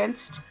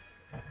evidenced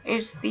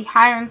is the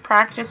hiring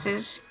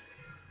practices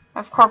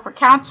of corporate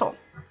counsel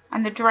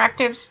and the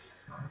directives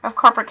of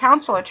corporate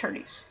counsel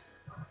attorneys.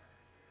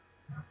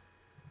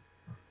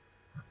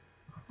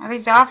 Now,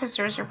 these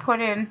officers are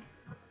put in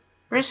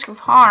risk of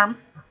harm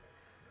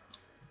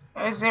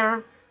as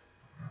they're,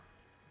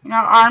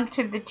 armed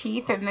to the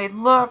teeth, and they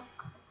look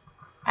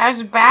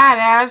as bad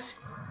as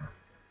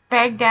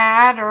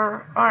Baghdad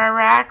or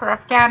Iraq or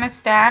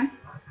Afghanistan.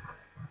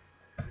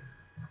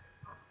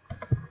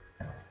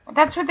 But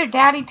that's what their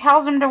daddy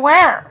tells them to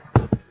wear.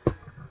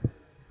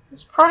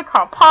 It's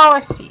protocol,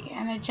 policy,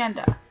 and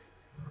agenda.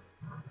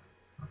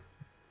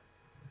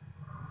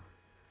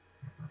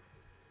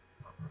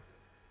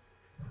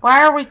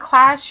 Why are we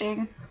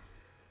clashing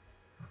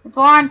with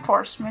law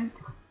enforcement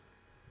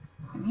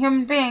and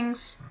human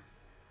beings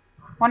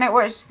when it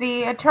was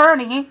the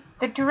attorney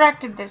that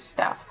directed this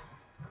stuff?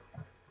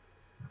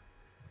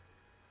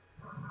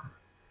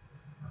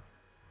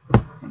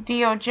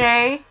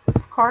 DOJ,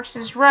 of course,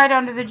 is right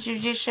under the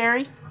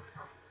judiciary,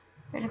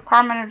 the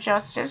Department of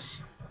Justice.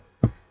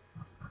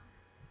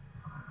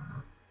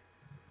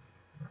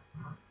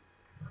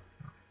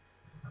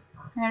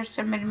 There's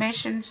some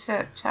admissions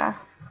that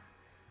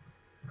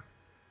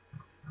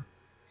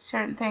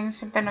certain things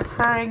have been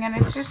occurring, and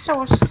it's just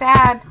so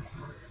sad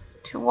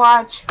to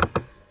watch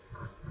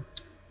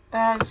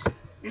as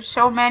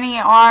so many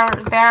are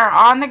there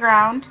on the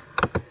ground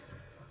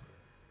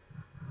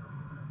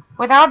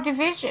without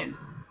division.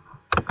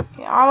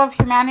 All of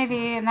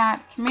humanity in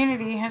that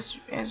community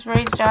has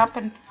raised up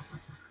and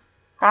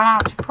gone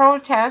out to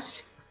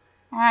protest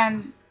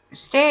and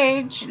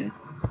stage, and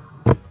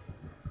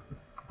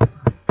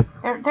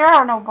There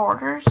are no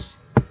borders.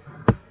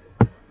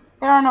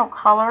 There are no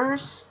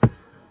colors.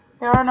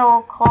 There are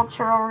no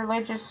cultural or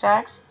religious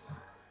sects,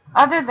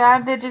 other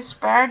than the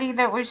disparity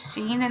that was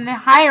seen in the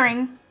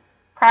hiring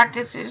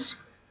practices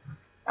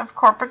of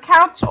corporate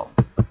counsel.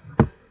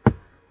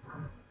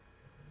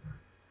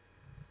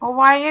 Well,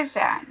 why is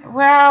that?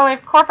 Well,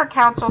 if corporate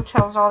counsel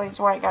tells all these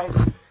white guys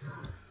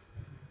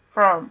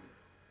from,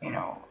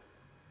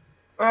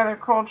 other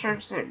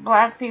cultures that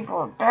black people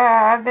are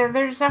bad, then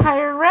there's a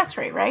higher arrest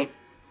rate, right?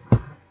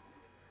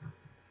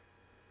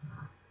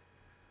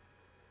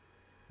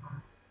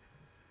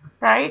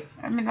 Right?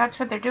 I mean, that's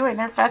what they're doing.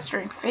 They're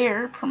festering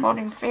fear,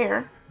 promoting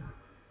fear,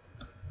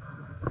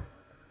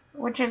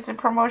 which is the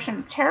promotion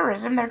of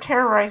terrorism. They're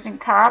terrorizing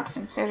cops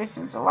and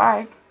citizens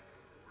alike.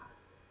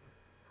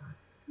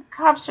 The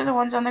cops are the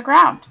ones on the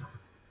ground.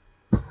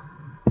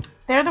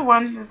 They're the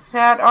ones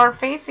that are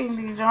facing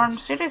these armed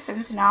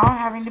citizens now,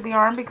 having to be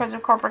armed because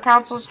of corporate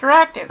counsel's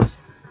directives.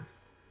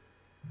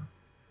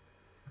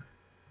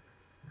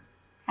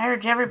 I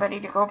urge everybody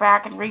to go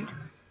back and read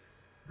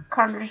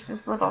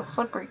Congress's little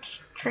slippery,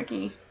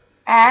 tricky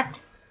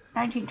act,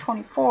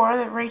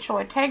 1924, the Racial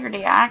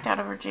Integrity Act out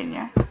of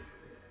Virginia.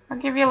 I'll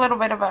give you a little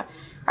bit of a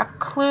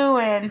clue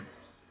in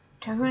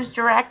to who's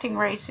directing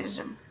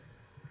racism.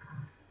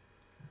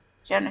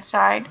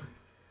 Genocide.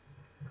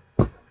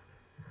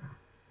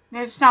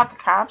 It's not the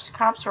cops.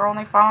 Cops are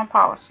only following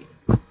policy.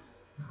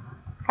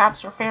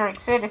 Cops are fearing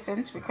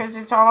citizens because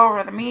it's all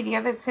over the media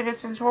that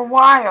citizens were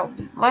wild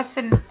less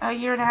than a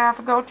year and a half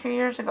ago, 2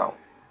 years ago.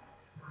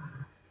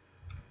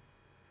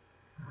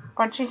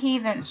 Bunch of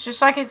heathens, just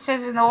like it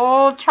says in the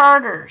old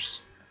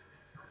charters.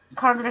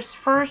 Congress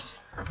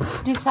first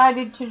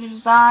decided to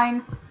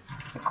design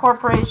a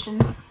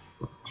corporation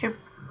to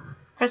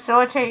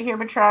facilitate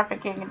human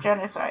trafficking and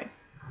genocide.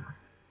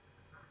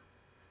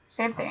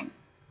 Same thing.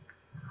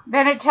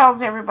 Then it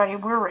tells everybody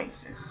we're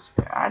racist.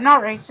 I'm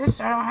not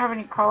racist. I don't have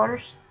any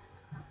colors.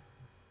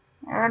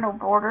 There are no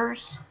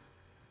borders.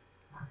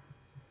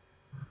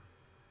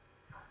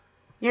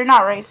 You're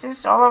not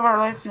racist. All of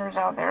our listeners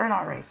out there are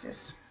not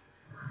racist.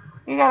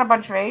 You got a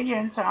bunch of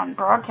agents on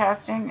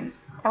broadcasting and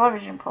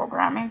television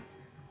programming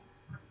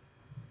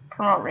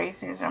promote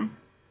racism,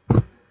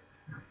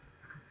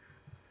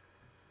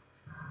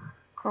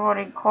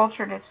 promoting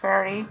culture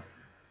disparity.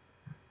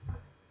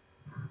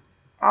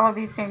 All of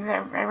these things. I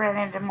ran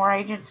into more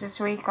agents this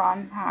week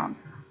on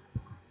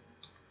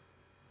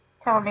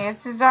telling me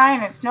it's a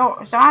Zionist. No,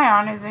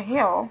 Zion is a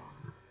hill.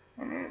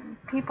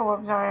 People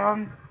of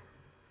Zion,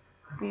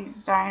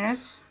 these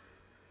Zionists.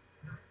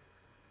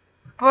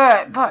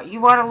 But you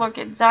want to look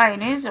at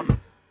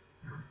Zionism,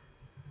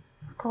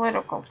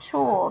 political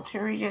tool to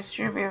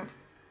redistribute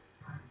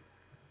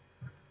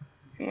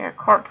via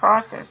court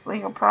process,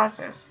 legal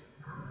process.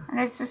 And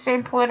it's the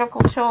same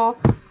political tool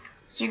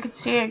as you can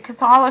see in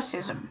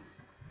Catholicism,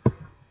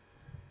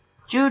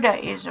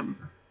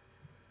 Judaism,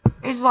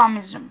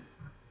 Islamism,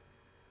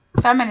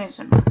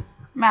 feminism,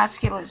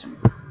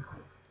 masculism,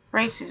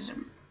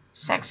 racism,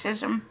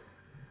 sexism,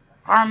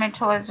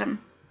 environmentalism,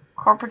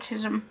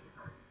 corporatism,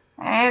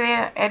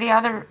 and any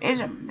other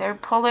ism. They're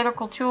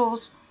political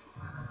tools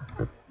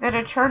that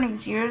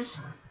attorneys use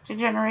to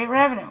generate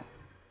revenue.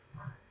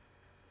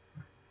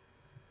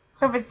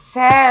 So if it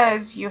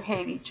says you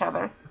hate each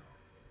other,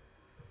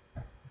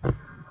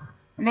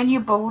 and then you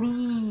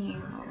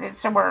believe that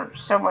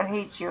someone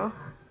hates you,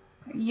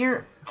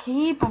 you're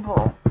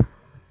capable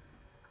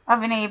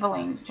of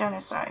enabling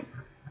genocide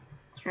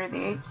through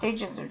the 8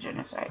 stages of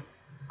genocide.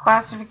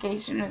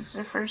 Classification is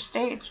the first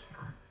stage.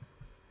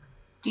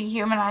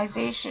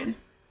 Dehumanization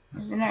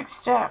is the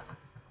next step.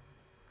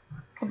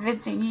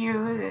 Convincing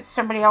you that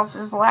somebody else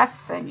is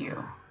less than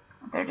you.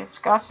 They're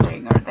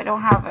disgusting, or they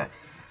don't have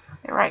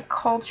the right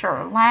culture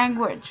or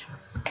language,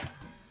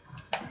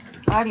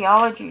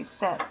 ideology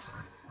sets.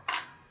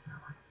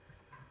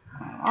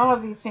 All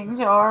of these things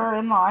are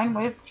in line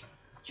with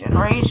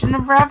generation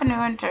of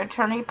revenue into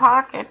attorney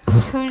pockets.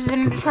 Who's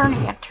an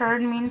attorney? A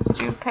turn means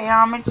to pay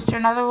homage to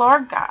another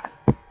Lord God.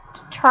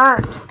 To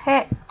turn, to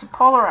pit, to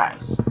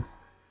polarize.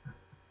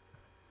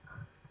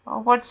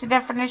 Well, what's the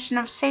definition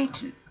of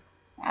Satan?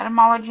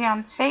 Etymology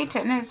on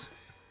Satan is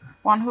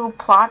one who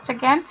plots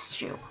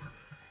against you.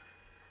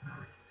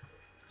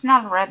 It's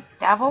not a red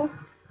devil.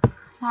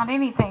 It's not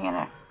anything in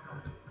a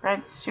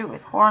red suit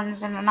with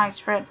horns and a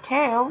nice red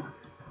tail.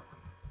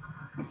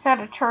 It's that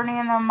attorney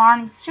in the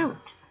Marnie suit,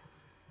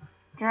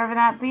 driving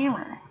that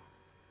Beamer.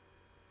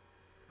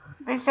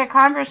 There's a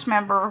Congress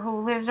member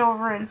who lives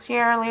over in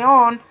Sierra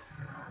Leone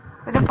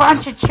with a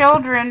bunch of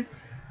children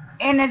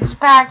in its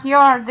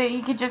backyard that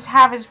he could just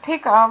have his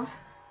pick of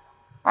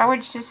by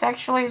which to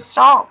sexually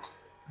assault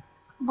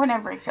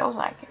whenever he feels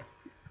like it.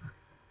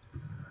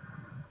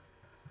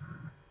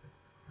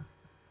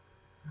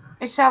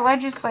 It's that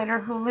legislator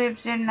who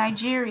lives in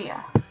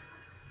Nigeria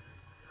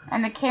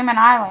and the Cayman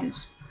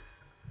Islands,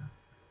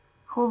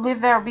 who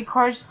live there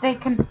because they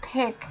can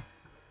pick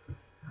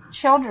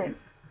children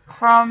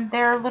from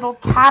their little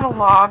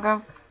catalog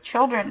of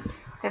children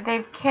that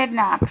they've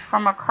kidnapped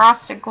from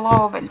across the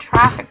globe and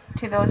trafficked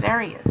to those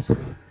areas.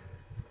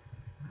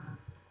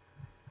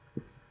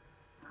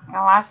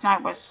 Last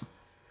night was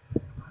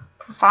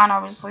profound.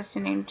 I was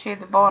listening to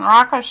the Bo and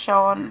Rocco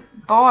show, and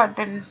Bo had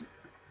been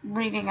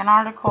reading an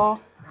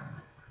article.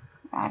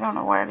 I don't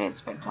know where it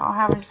is, but I'll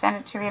have him send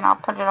it to me, and I'll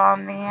put it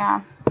on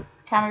the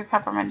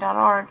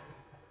TammyPepperman.org.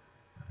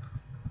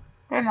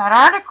 In that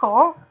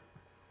article,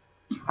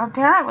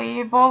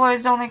 apparently Ebola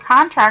is only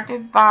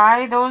contracted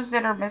by those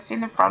that are missing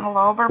the frontal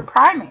lobe or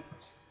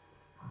primates.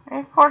 And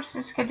of course,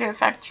 this could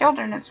affect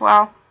children as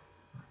well,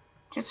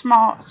 to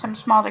some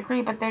small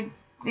degree, but they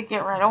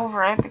get right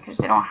over it because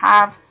they don't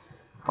have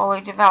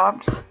fully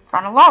developed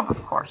frontal lobe,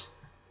 of course.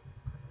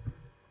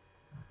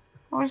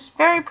 It was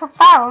very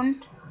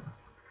profound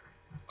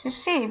to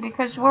see,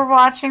 because we're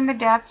watching the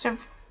deaths of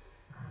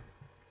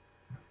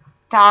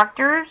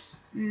doctors,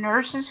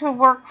 nurses who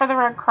work for the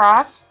Red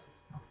Cross.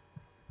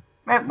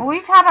 But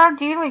we've had our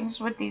dealings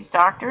with these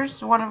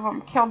doctors. One of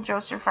them killed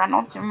Joseph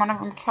Reynolds, and one of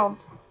them killed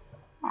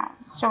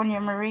Sonia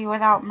Marie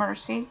without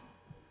mercy.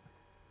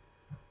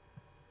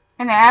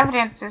 And the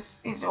evidence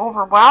is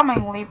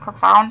overwhelmingly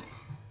profound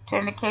to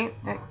indicate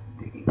that,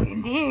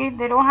 indeed,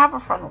 they don't have a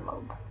frontal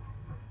lobe.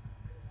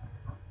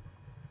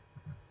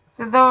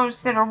 So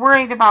those that are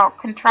worried about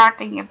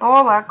contracting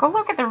Ebola, go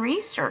look at the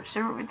research.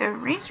 The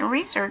recent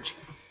research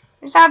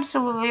is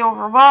absolutely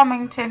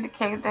overwhelming to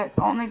indicate that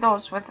only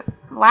those with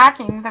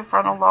lacking the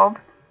frontal lobe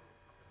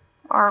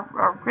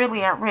are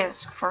really at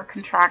risk for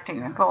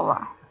contracting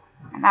Ebola.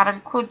 And that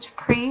includes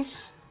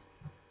priests,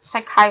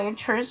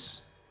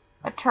 psychiatrists,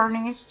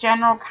 attorneys,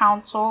 general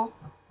counsel,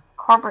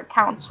 corporate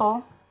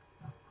counsel,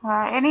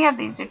 any of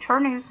these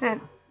attorneys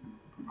that,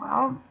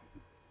 well,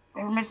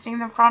 they're missing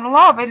the frontal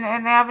lobe,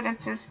 and the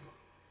evidence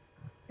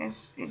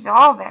is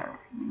all there.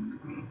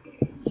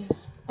 You've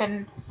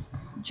been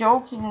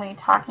jokingly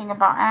talking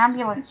about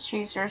ambulance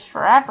chasers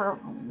forever,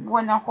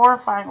 when the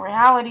horrifying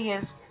reality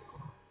is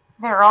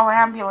they're all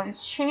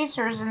ambulance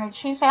chasers, and they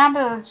chase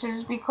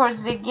ambulances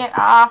because they get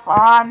off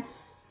on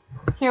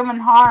human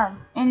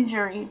harm,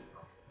 injury,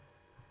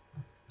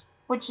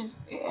 which is,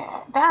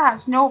 that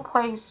has no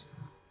place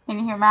in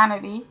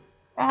humanity.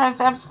 It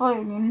has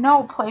absolutely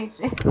no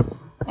place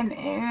in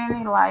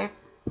any life.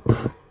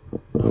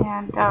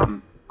 And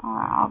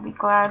I'll be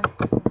glad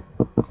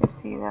to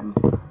see them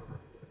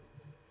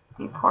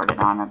deported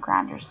on a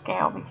grander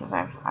scale, because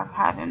I've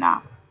had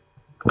enough.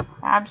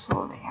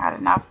 Absolutely had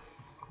enough.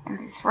 And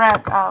the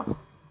threat of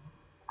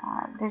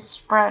this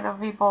spread of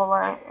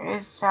Ebola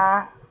is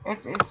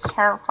it's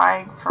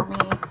terrifying for me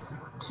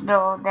to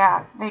know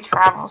that they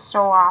travel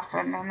so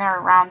often and they're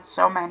around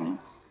so many,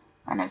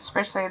 and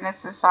especially in this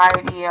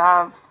society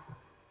of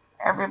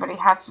everybody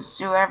has to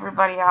sue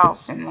everybody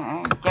else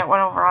and get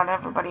one over on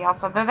everybody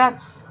else. Although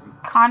that's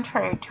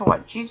contrary to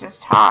what Jesus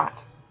taught,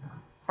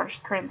 1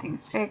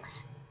 Corinthians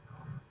 6.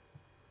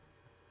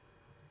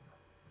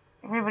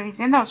 Everybody's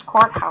in those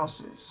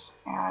courthouses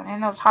and in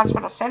those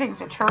hospital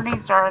settings.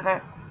 Attorneys are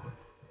the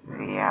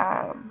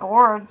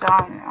boards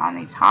on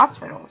these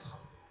hospitals,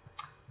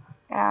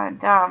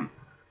 and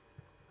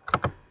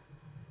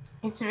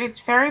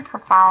it's very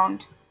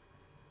profound,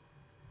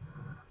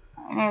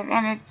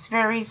 and it's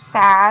very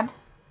sad.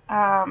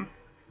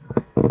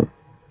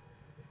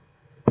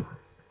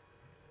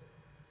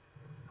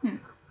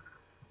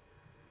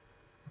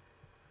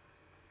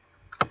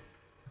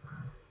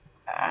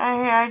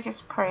 I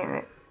just pray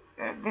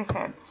that this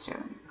ends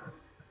soon.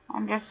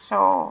 I'm just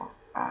so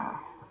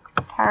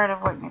tired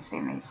of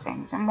witnessing these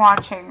things and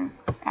watching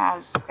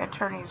as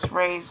attorneys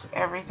raise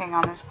everything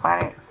on this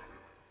planet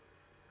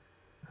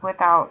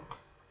without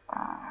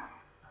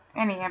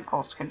any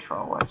impulse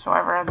control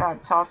whatsoever. And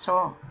that's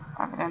also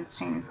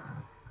evidencing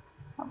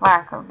a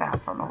lack of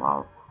that from the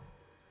lobe.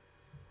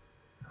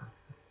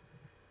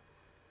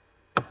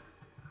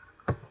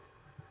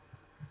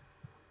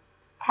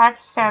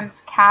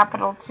 Pakistan's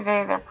capital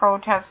today, they're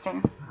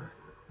protesting,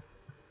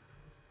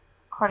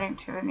 according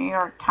to the New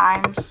York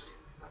Times.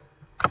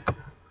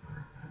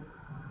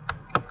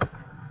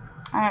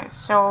 And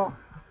it's so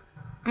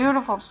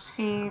beautiful to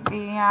see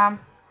the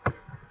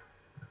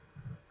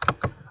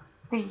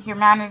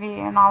humanity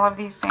and all of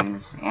these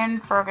things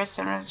in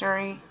Ferguson,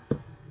 Missouri,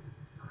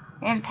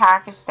 in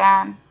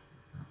Pakistan.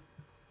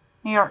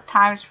 New York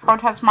Times,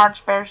 protest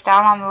march bears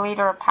down on the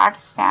leader of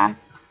Pakistan.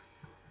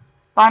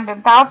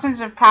 London, thousands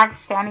of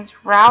Pakistanis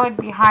rallied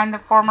behind the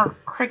former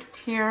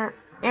cricketer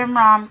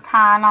Imran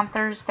Khan on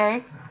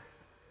Thursday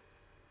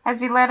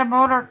as he led a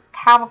motor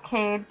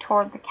cavalcade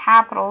toward the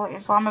capital,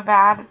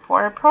 Islamabad,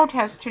 for a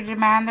protest to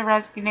demand the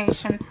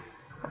resignation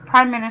of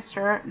Prime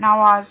Minister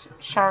Nawaz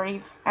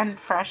Sharif and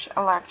fresh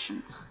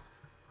elections.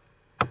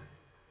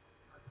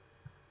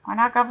 Why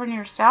not govern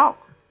yourself?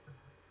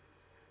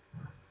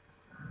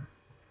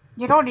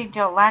 You don't need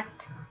to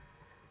elect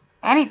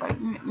anybody.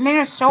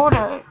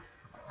 Minnesota,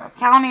 a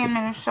county in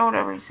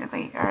Minnesota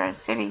recently, or a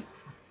city,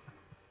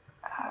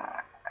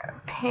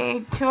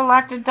 paid to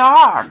elect a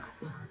dog,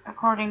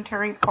 according to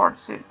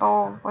reports that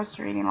Bo was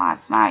reading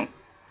last night.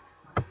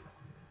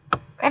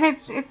 And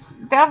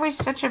that was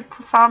such a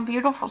profound,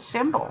 beautiful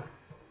symbol.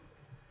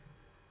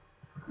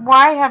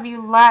 Why have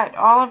you let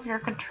all of your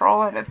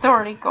control and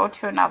authority go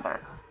to another?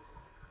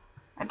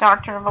 A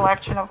doctrine of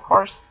election, of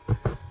course,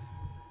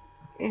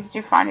 is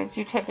defined as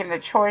you taking the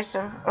choice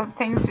of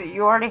things that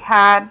you already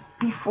had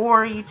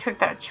before you took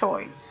that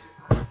choice.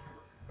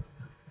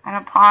 And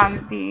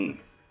upon the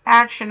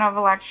action of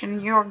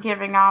election, you're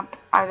giving up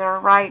either a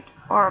right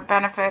or a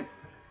benefit,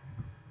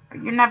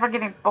 but you're never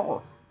getting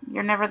both.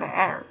 You're never the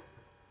heir.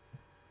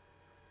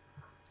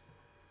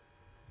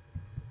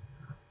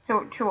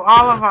 So to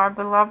all of our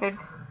beloved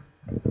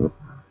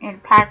in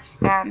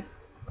Pakistan,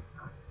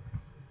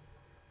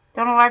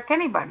 don't elect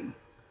anybody.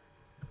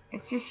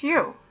 It's just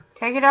you.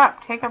 Take it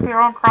up. Take up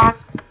your own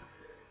cross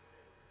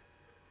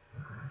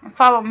and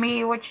follow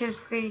me, which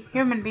is the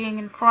human being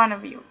in front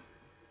of you.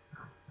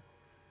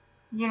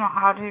 You know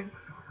how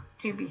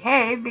to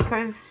behave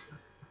because,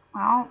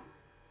 well,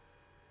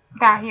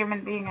 that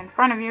human being in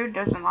front of you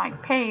doesn't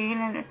like pain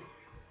and it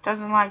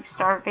doesn't like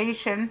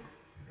starvation,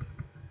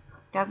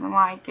 doesn't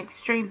like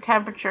extreme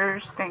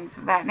temperatures, things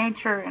of that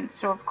nature. And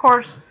so, of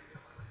course,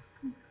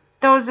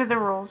 those are the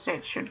rules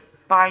that should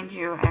bind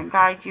you and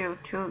guide you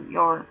to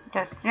your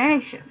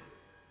destination.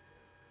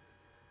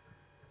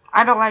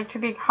 I don't like to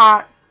be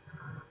hot.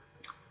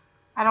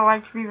 I don't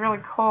like to be really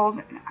cold.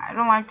 I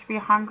don't like to be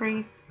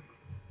hungry.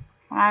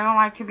 And I don't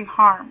like to be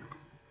harmed.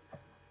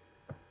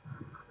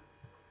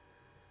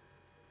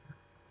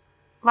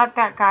 Let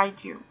that guide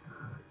you.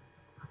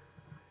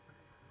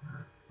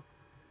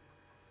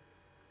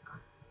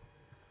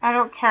 I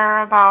don't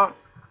care about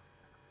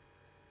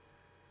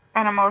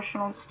an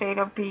emotional state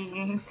of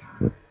being.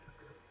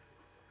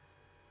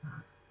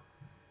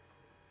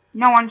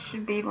 No one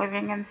should be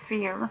living in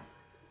fear.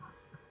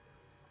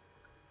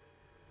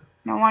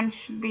 No one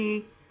should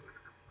be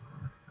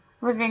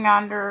living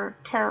under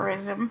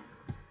terrorism.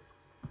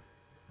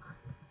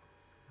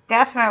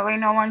 Definitely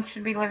no one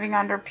should be living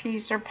under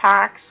peace or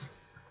pacts.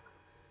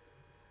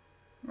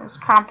 Those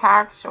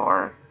compacts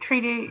or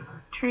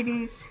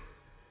treaties,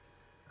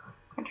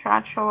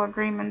 contractual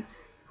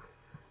agreements.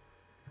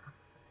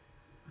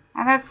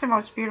 And that's the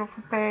most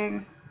beautiful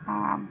thing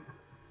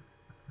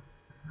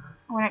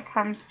when it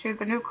comes to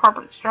the new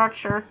corporate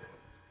structure.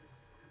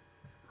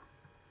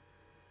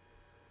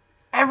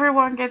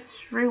 Everyone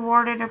gets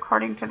rewarded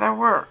according to their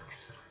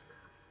works.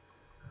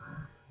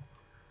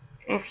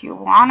 If you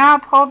want to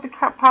uphold the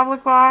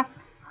public law,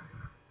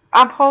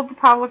 uphold the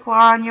public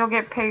law and you'll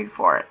get paid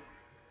for it.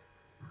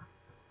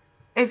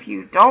 If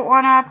you don't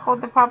want to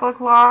uphold the public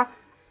law,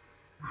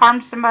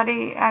 harm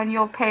somebody and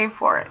you'll pay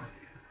for it.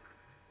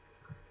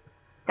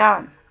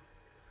 Done.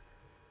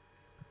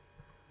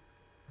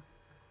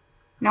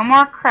 No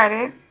more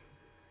credit.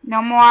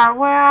 No more,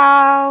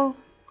 well,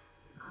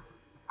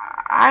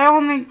 I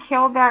only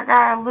killed that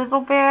guy a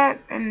little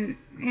bit, and,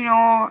 you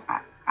know,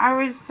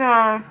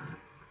 I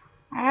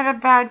had a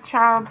bad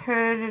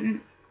childhood,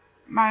 and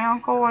my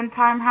uncle one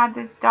time had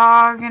this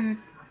dog, and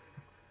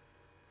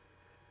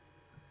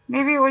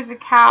maybe it was a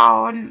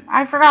cow, and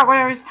I forgot what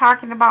I was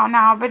talking about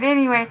now, but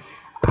anyway,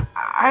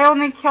 I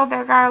only killed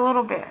that guy a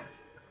little bit.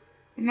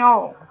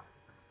 No.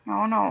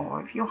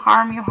 No. If you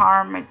harm, you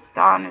harm. It's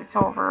done. It's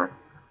over.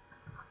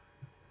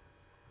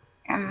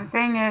 And the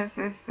thing is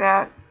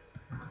that,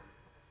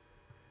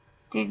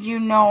 did you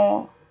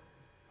know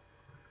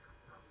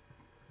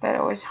that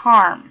it was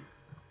harm?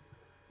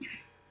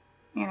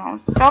 You know,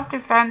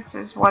 self-defense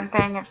is one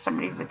thing if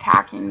somebody's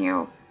attacking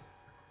you.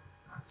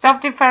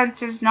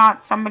 Self-defense is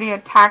not somebody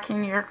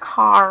attacking your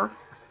car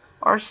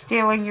or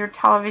stealing your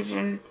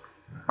television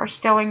or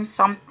stealing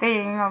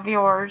something of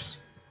yours.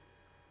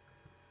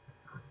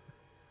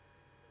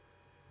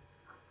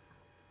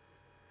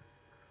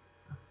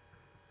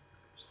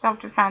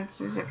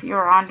 Self-defense is if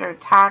you're under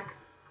attack,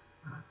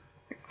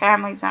 your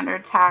family's under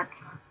attack.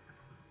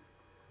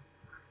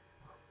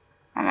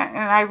 And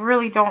I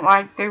really don't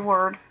like the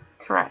word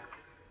threat,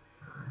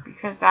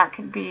 because that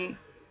could be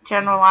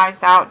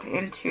generalized out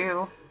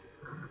into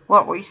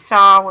what we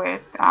saw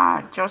with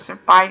Joseph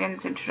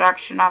Biden's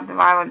introduction of the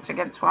Violence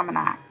Against Women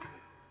Act.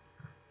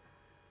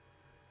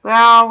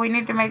 Well, we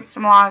need to make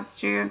some laws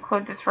to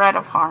include the threat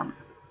of harm.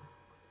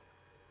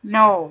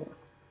 No.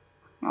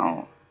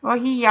 Well,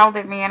 he yelled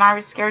at me and I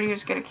was scared he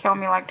was going to kill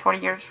me like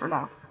 20 years from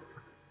now.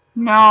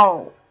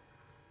 No,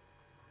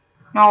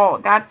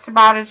 that's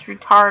about as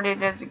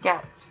retarded as it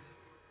gets.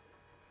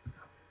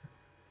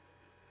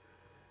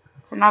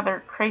 It's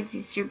another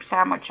crazy soup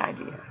sandwich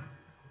idea.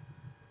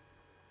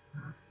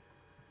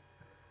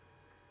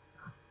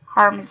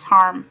 Harm is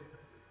harm.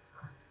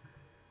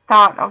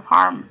 Thought of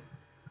harm,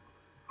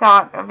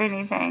 thought of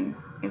anything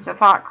is a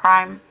thought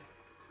crime,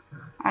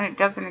 and it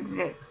doesn't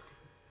exist.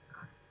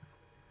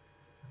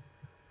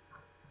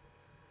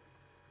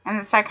 And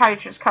the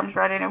psychiatrist comes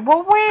right in and,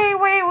 well, wait,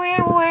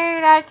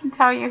 I can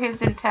tell you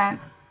his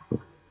intent.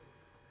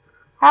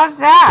 How's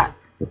that?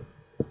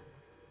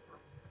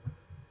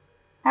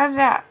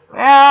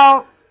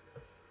 Well,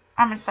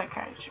 I'm a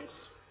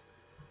psychiatrist.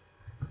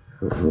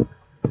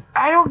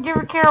 I don't give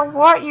a care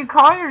what you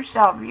call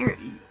yourself.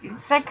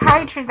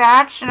 Psychiatry, the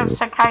action of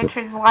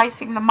psychiatry is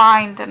licensing the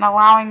mind and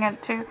allowing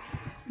it to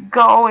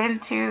go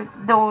into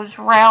those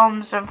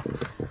realms of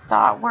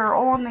thought where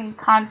only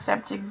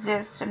concept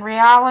exists and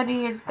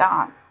reality is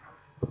gone.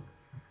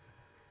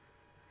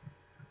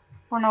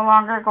 We're no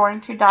longer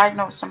going to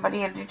diagnose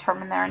somebody and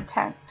determine their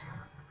intent.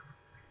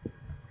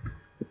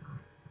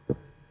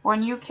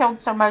 When you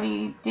killed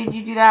somebody, did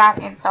you do that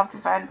in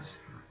self-defense?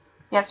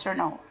 Yes or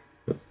no?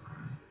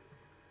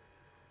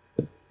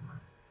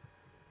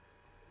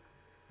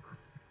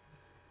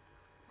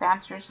 The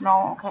answer is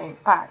no. Okay,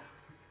 bye.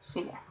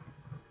 See ya.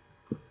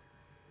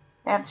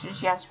 The answer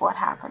is yes. What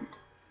happened?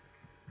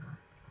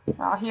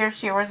 Well, he or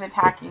she was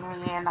attacking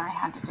me and I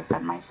had to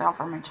defend myself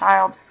or my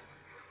child.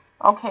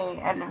 Okay,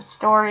 end of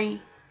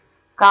story.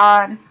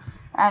 Gone.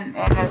 And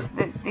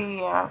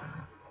the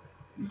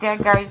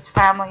dead guy's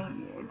family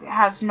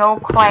has no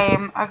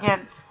claim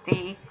against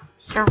the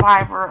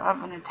survivor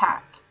of an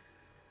attack.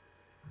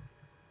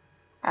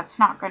 That's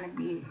not going to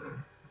be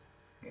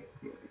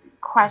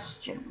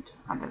questioned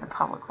under the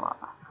public law.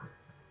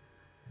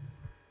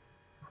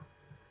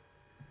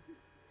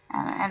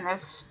 And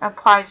this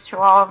applies to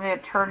all of the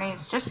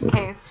attorneys, just in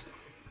case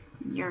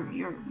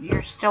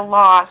you're still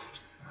lost.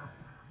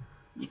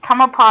 You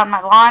come upon my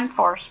law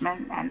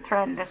enforcement and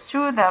threaten to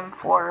sue them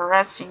for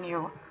arresting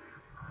you,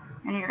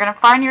 and you're going to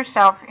find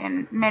yourself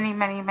in many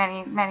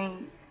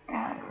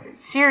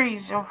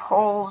series of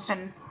holes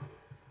and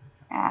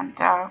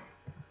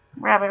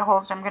rabbit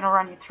holes I'm going to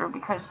run you through,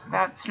 because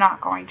that's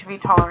not going to be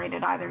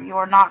tolerated either. You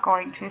are not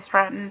going to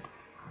threaten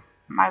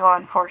my law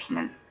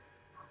enforcement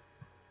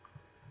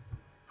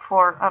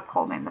for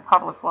upholding the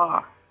public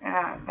law.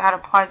 That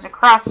applies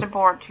across the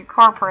board to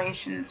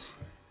corporations,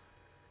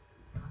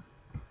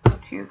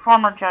 to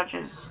former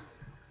judges,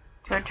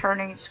 to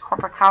attorneys,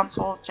 corporate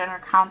counsel, general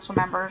counsel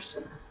members,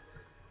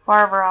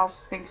 whoever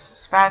else thinks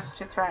it's best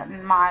to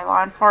threaten my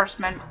law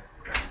enforcement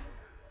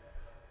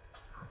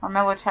or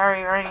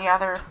military or any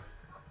other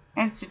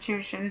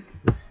institution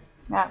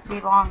that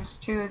belongs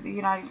to the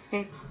United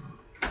States.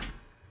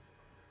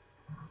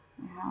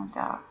 And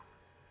of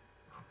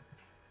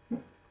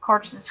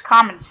course, it's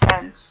common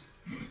sense.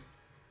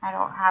 I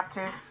don't have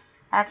to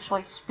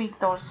actually speak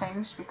those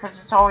things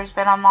because it's always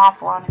been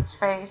unlawful on its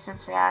face.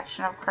 It's the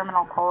action of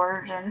criminal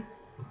coercion.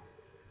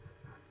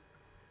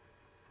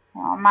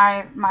 You know,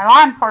 my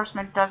law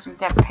enforcement doesn't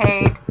get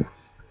paid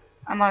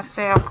unless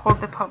they uphold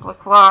the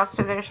public law,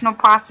 so there's no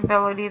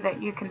possibility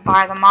that you can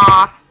buy them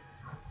off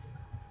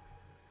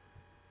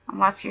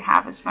unless you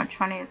have as much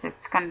money as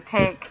it's going to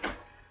take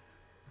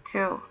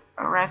to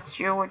arrest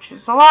you, which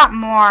is a lot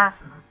more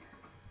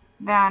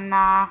than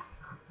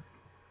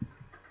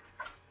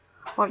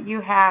what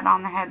you had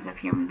on the heads of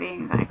human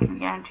beings. I can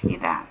guarantee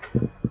that.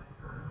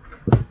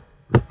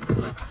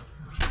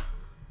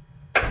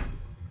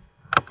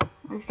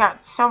 We've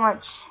got so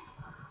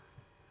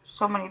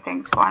many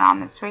things going on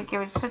this week. It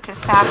was such a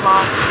sad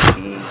loss to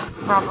see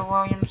Robert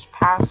Williams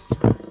passed.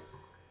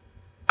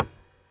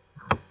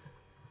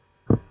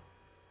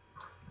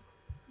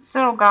 This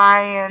little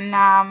guy, and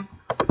yeah,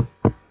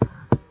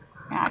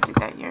 I did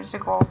that years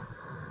ago.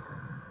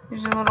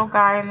 There's a little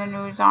guy in the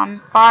news on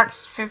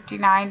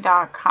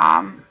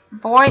Fox59.com.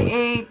 Boy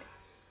 8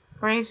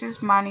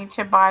 raises money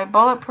to buy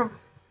bulletproof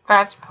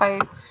vest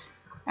plates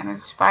and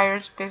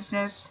inspires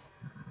business.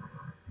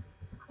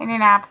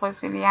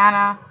 Indianapolis,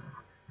 Indiana.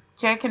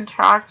 Jake and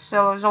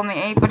Troxell is only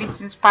 8, but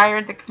he's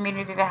inspired the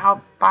community to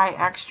help buy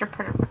extra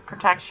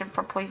protection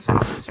for police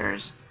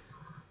officers.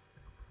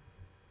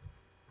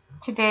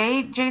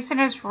 Today, Jason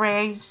has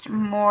raised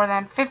more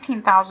than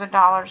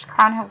 $15,000.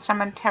 Crown Hill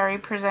Cemetery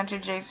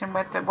presented Jason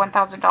with a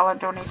 $1,000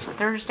 donation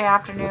Thursday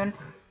afternoon.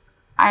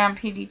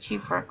 IMPD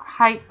Chief Rick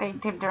Height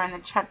thanked him during the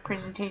check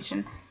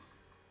presentation.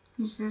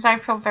 He says, "I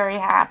feel very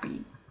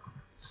happy."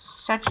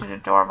 Such an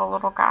adorable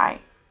little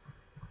guy.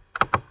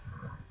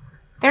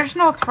 There's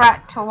no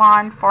threat to law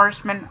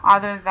enforcement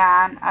other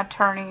than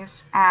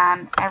attorneys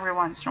and every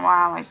once in a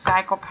while a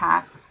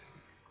psychopath.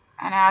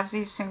 And as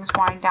these things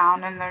wind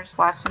down and there's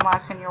less and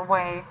less in your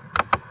way,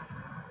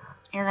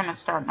 you're going to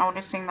start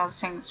noticing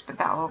those things. But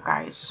that little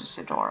guy is just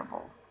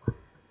adorable.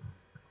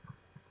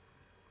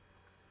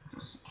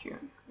 Just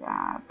cute.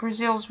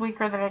 Brazil's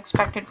weaker than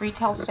expected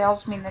retail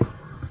sales mean that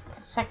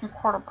second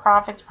quarter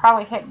profits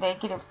probably hit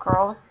negative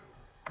growth.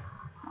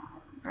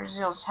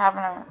 Brazil's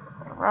having a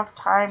rough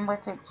time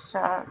with its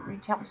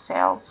retail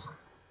sales.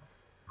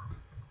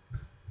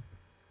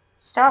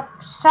 Stop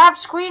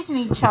squeezing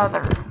each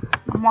other.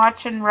 I'm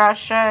watching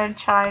Russia and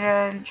China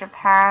and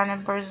Japan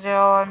and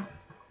Brazil and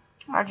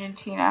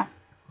Argentina.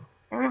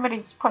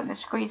 Everybody's putting the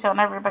squeeze on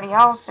everybody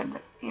else, and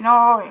you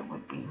know, it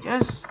would be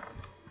just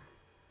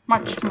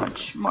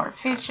much more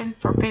efficient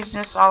for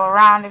business all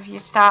around if you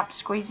stop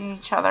squeezing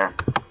each other.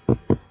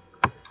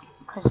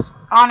 Because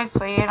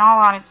honestly, in all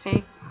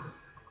honesty,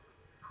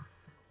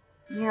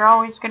 you're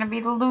always going to be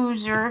the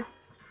loser.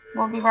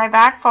 We'll be right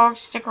back,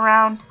 folks. Stick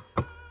around.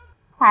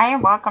 Hi,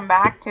 and welcome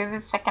back to the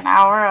second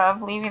hour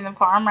of Leaving the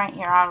Farm right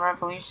here on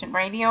Revolution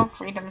Radio,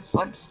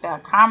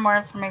 freedomslips.com, where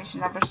information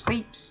never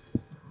sleeps.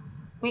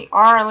 We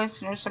are a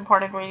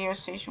listener-supported radio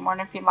station,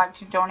 and if you'd like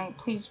to donate,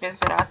 please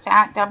visit us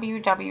at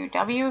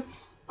www.freedomslips.com.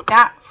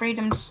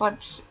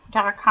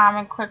 www.freedomslips.com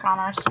and click on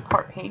our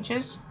support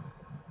pages.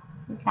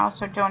 You can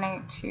also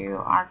donate to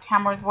our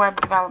Tamworth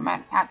web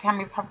development at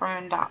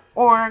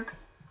tammypepperman.org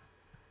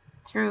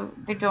through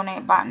the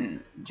donate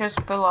button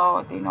just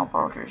below the No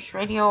Borders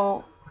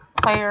radio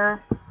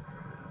player.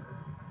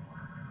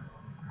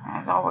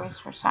 As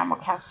always, we're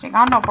simulcasting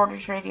on No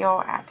Borders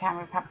Radio at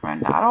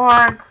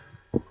tammypepperman.org.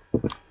 You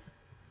can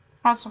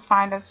also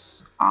find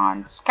us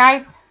on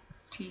Skype,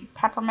 T.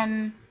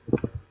 Pepperman,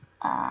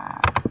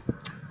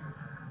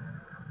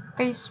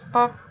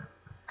 Facebook.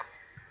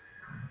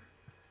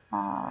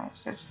 It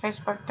says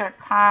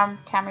facebook.com,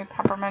 Tammy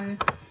Pepperman.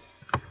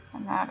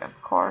 And that, of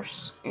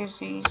course, is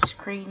the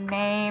screen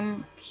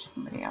name.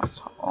 Somebody else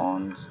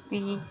owns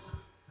the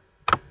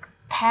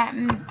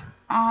patent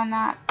on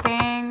that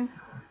thing.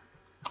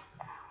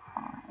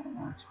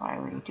 That's why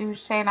we do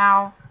say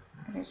now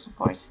it is a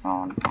voice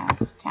known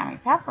as Tammy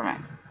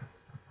Pepperman.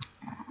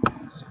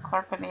 As a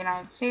clerk of the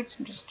United States,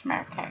 I'm just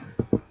American.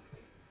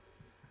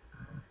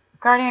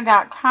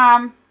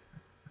 Guardian.com.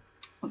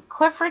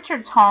 Cliff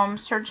Richard's home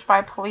searched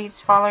by police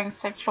following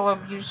sexual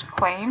abuse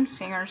claims.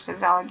 Singer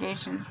says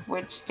allegations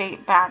which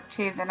date back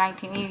to the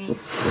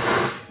 1980s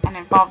and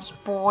involves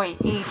boy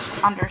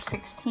aged under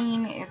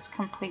 16 is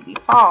completely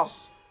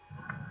false.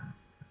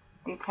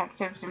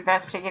 Detectives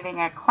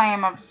investigating a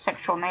claim of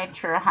sexual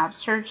nature have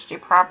searched a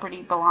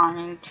property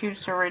belonging to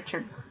Sir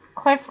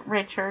Cliff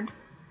Richard.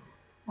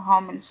 The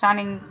home in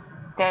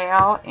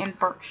Sunningdale in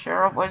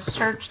Berkshire was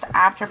searched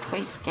after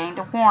police gained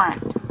a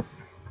warrant.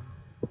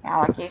 The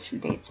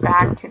allegation dates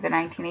back to the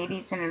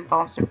 1980s and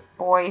involves a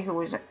boy who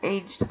was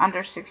aged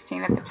under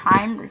 16 at the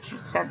time.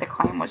 Richard said the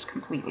claim was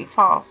completely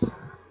false.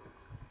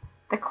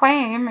 The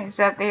claim is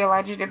that the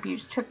alleged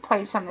abuse took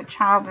place on the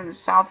child in the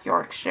South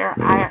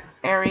Yorkshire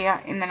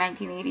area in the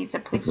 1980s, a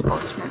police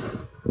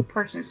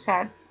spokesperson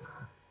said.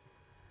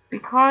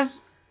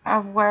 Because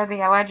of where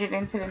the alleged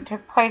incident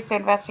took place, the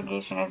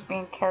investigation is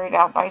being carried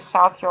out by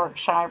South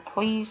Yorkshire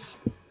Police.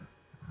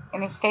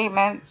 In a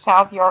statement,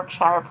 South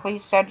Yorkshire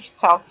Police said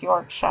South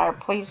Yorkshire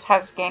Police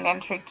has gained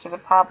entry to the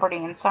property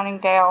in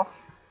Sunningdale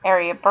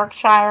area,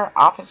 Berkshire.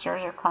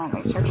 Officers are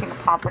currently searching the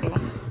property.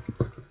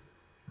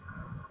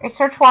 A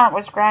search warrant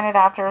was granted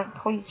after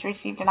police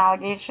received an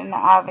allegation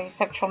of a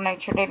sexual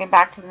nature dating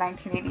back to the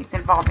 1980s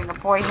involving a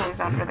boy who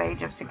was under the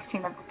age of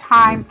 16 at the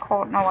time.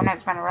 Quote, no one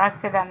has been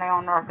arrested and the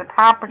owner of the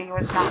property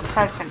was not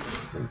present.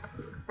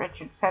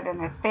 Richard said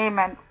in a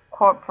statement,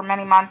 quote, for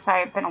many months I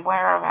have been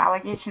aware of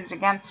allegations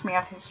against me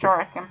of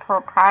historic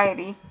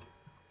impropriety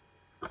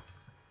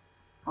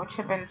which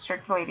have been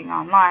circulating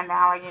online. The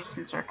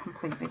allegations are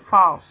completely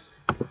false.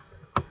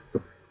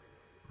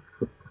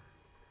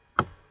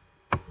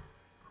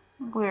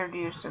 Weird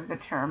use of the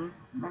term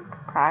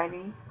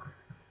impropriety.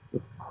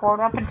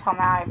 Quote, up until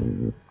now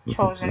I've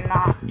chosen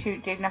not to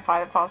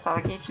dignify the false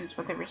allegations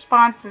with a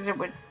response as it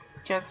would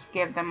just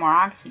give them more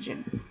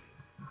oxygen.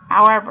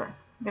 However,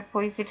 the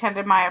police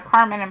attended my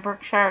apartment in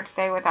Berkshire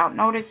today without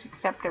notice,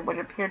 except it would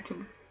appear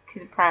to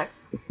the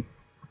press.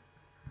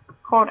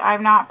 Quote,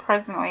 I'm not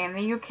presently in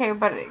the UK,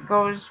 but it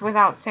goes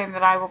without saying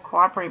that I will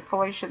cooperate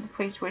fully should the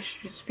police wish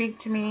to speak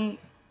to me.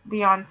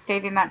 Beyond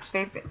stating that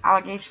today's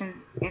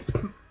allegation is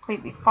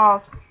completely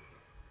false,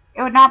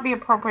 it would not be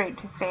appropriate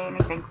to say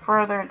anything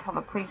further until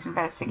the police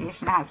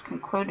investigation has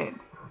concluded.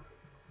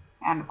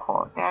 End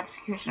quote. The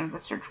execution of the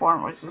search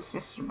warrant was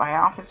assisted by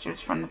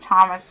officers from the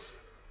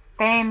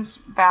Thames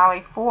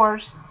Valley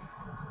Force,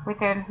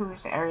 within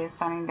whose area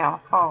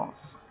Sunningdale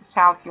falls.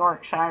 South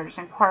Yorkshire's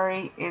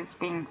inquiry is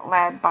being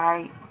led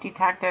by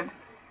Detective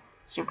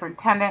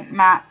Superintendent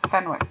Matt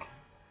Fenwick.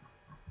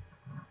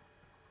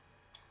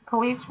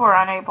 Police were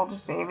unable to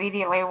say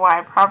immediately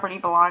why property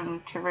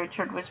belonging to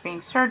Richard was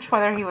being searched,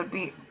 whether he would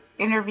be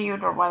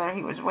interviewed or whether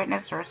he was a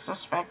witness or a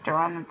suspect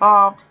or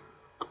uninvolved.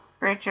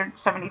 Richard,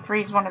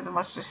 73, is one of the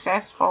most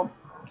successful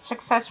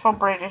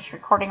British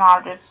recording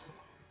artists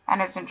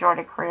and has enjoyed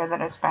a career that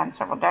has spanned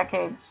several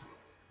decades.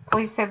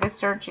 Police say the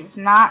search is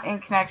not in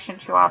connection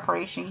to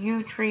Operation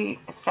U-Tree,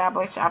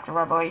 established after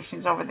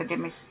revelations over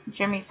the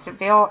Jimmy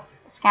Savile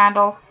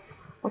scandal,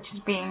 which is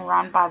being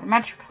run by the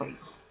Metro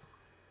Police.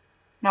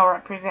 No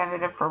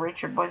representative for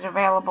Richard was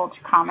available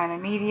to comment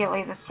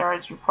immediately. The star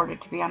is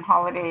reported to be on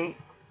holiday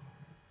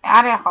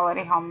at a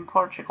holiday home in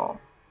Portugal.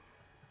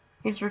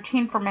 His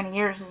routine for many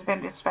years has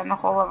been to spend the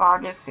whole of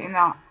August in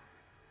the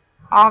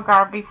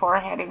Algarve before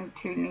heading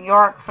to New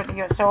York for the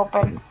U.S.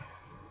 Open.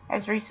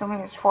 As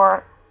recently as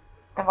 4th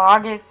of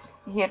August,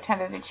 he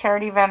attended a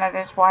charity event at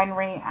his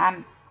winery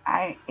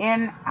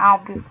in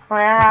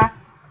Albufeira.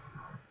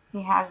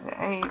 He has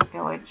a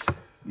village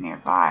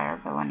nearby,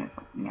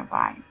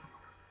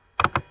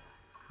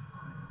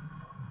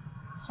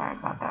 Sorry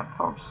about that,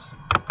 folks.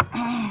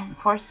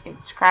 Voice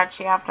gets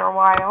scratchy after a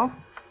while.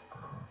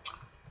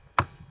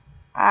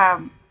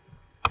 I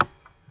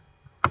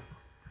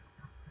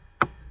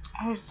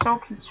was so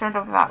concerned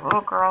over that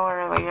little girl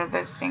earlier,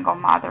 the single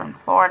mother in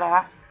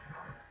Florida.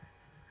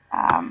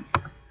 I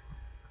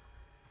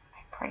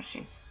pray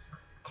she's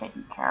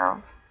taken care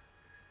of.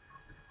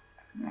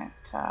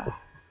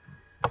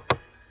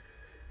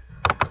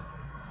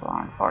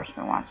 law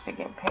enforcement wants to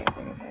get paid,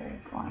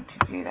 they're going to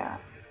do that.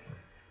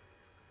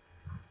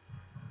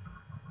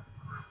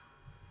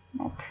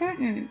 Now,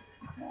 Putin,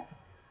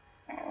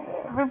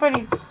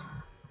 everybody's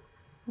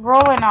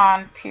rolling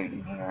on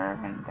Putin here,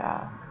 and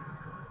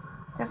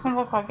doesn't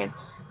look like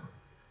it's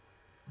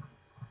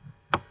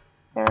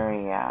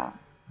very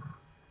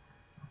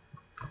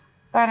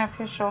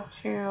beneficial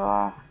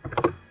to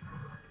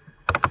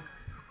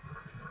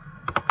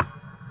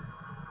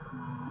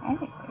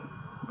anything,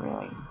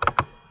 really.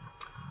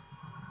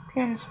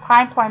 Putin's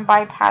pipeline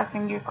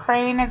bypassing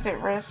Ukraine is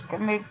at risk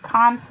amid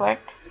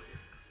conflict.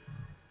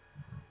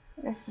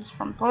 This is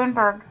from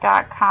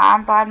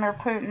Bloomberg.com. Vladimir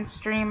Putin's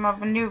dream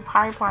of a new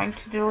pipeline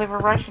to deliver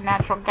Russian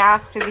natural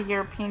gas to the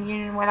European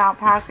Union without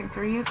passing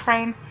through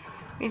Ukraine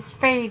is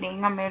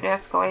fading amid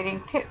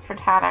escalating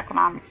tit-for-tat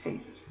economic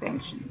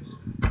sanctions.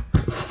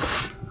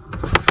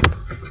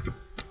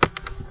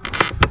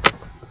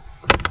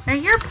 Now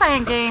you're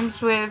playing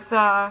games with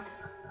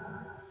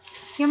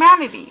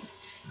humanity.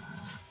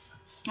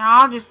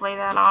 Now I'll just lay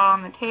that all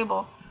on the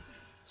table.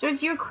 So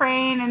it's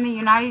Ukraine and the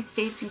United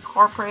States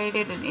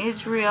Incorporated and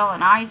Israel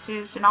and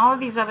ISIS and all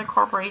of these other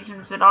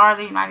corporations that are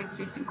the United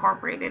States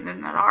Incorporated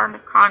and that are in the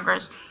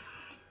Congress.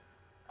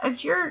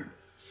 As you're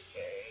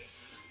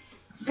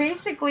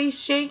basically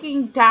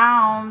shaking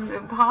down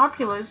the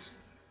populace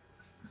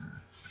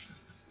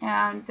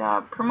and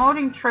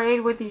promoting trade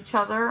with each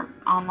other,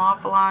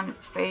 unlawful on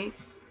its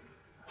face,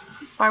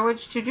 by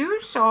which to do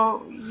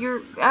so,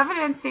 you're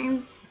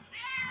evidencing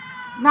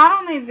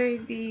not only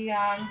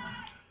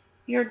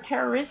your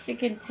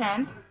terroristic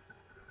intent,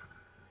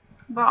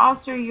 but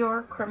also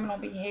your criminal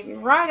behavior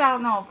right out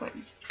in the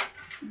open.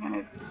 And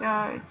it's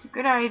a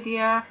good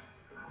idea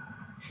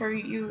for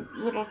you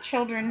little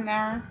children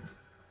there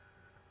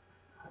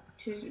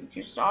to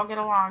just all get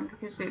along,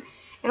 because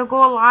it'll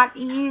go a lot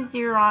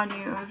easier on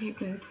you if you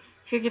can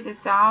figure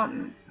this out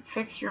and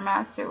fix your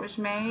mess that was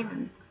made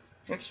and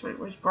fix what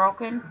was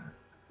broken.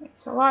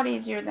 It's a lot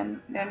easier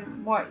than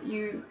what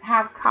you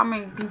have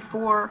coming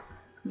before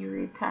you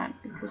repent,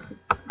 because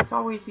it's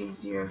always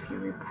easier if you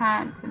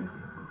repent and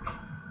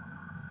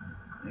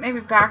maybe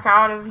back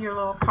out of your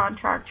little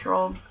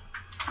contractual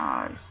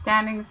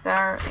standings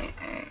there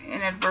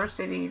in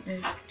adversity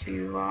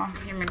to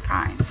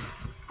humankind.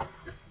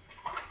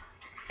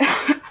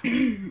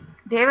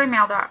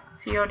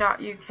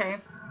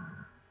 dailymail.co.uk.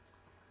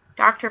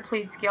 Doctor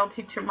pleads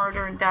guilty to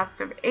murder and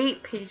deaths of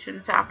 8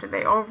 patients after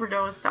they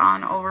overdosed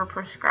on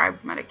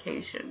overprescribed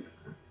medication.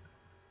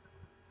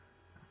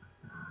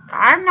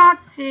 I'm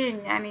not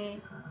seeing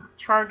any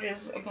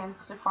charges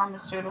against the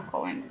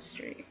pharmaceutical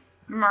industry.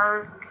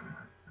 Merck,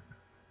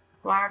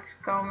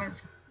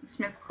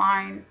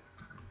 GlaxoSmithKline,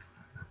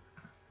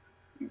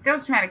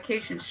 those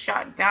medications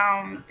shut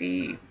down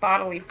the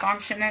bodily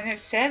function, and it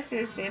says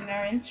this in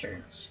their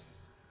inserts.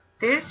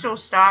 This will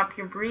stop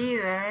your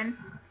breathing.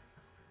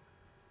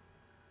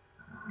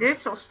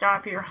 This will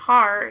stop your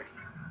heart.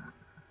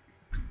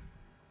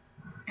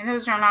 And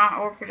those are not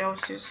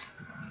overdoses.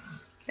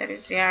 That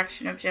is the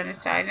action of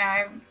genocide.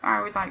 And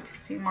I would like to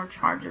see more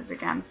charges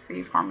against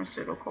the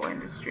pharmaceutical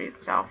industry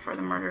itself for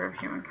the murder of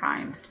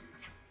humankind.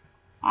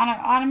 On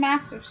a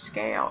massive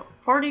scale,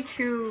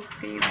 42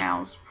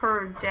 females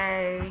per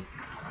day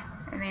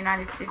in the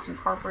United States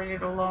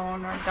Incorporated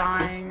alone are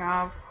dying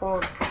of,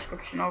 quote,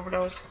 prescription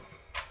overdose.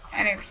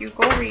 And if you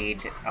go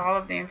read all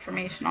of the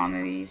information on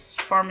these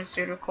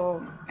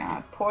pharmaceutical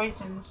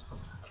poisons,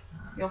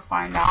 you'll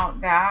find out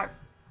that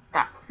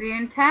that's the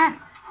intent.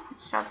 It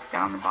shuts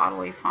down the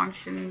bodily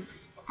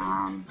functions.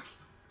 And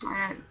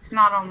it's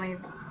not only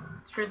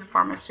through the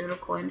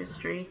pharmaceutical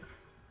industry.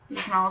 You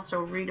can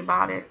also read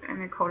about it in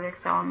the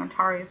Codex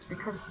Alimentarius,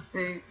 because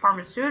the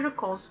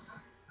pharmaceuticals,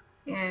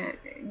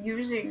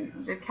 using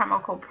the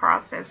chemical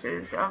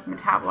processes of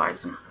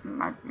metabolism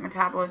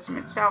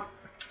itself,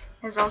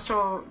 has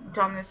also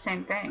done the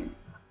same thing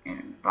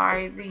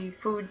by the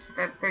foods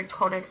that the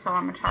Codex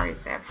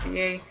Alimentarius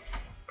FDA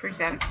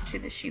presents to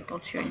the sheeple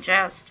to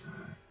ingest.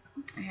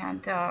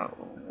 And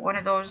one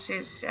of those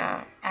is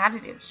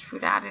additives.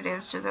 Food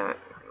additives are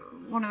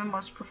one of the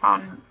most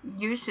profound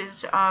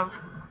uses of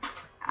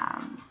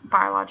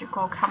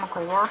biological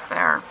chemical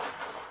warfare,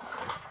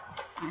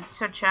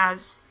 such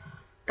as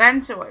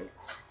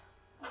benzoates,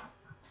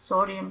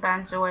 sodium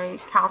benzoate,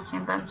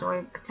 calcium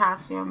benzoate,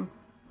 potassium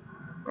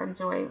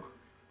benzoate.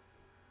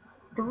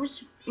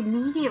 Those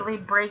immediately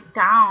break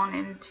down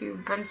into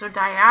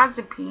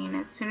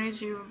benzodiazepine as soon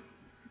as you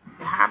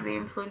have the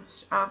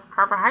influence of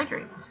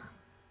carbohydrates.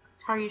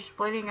 That's how you're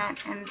splitting it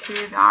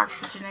into the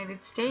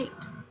oxygenated state.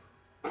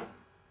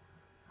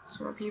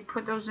 So if you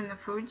put those in the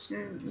foods,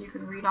 and you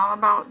can read all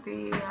about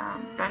the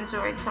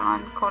benzoates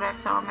on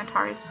Codex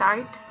Alimentarius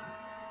site.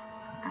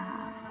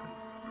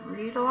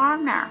 Read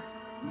along there.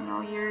 You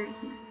know,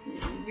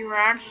 you're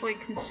actually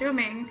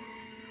consuming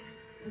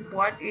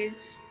what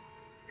is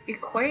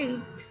equate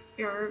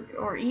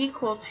or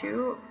equal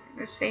to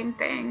the same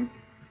thing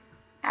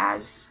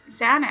as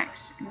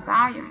Xanax and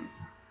Valium.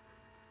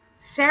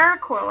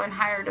 Seroquel in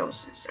higher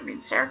doses. I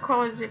mean,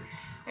 Seroquel is a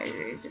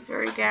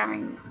very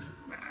damning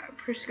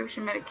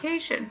prescription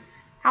medication.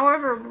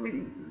 However,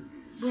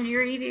 when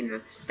you're eating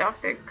the stuff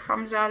that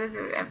comes out of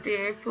the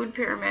FDA food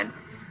pyramid,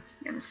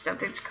 and the stuff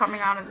that's coming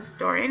out of the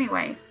store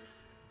anyway,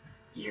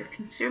 you're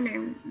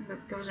consuming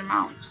those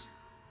amounts.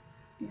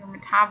 You're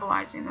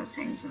metabolizing those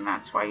things, and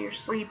that's why you're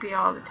sleepy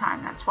all the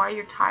time. That's why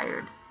you're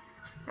tired.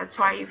 That's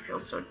why you feel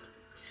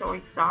so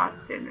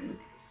exhausted, and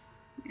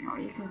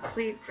you can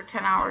sleep for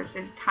 10 hours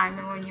at a time,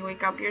 and when you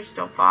wake up, you're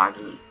still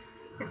foggy.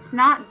 It's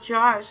not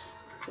just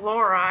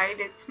fluoride.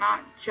 It's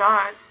not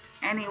just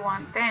any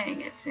one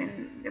thing. It's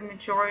in the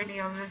majority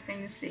of the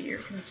things that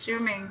you're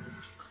consuming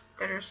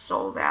that are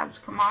sold as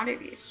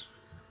commodities.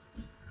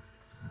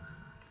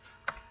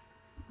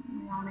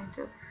 We all need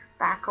to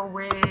back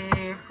away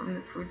from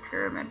the food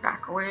pyramid,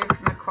 back away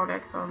from the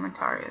Codex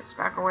Alimentarius,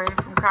 back away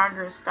from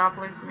Congress. Stop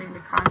listening to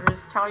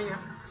Congress tell you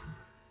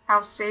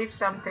how safe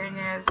something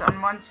is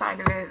on one side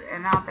of it,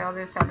 and out the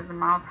other side of the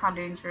mouth how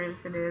dangerous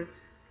it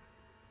is.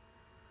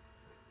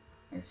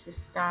 It's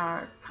just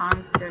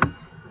constant.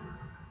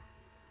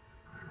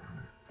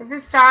 So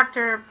this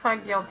doctor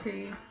pled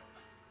guilty.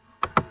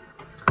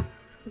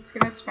 He's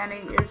going to spend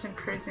 8 years in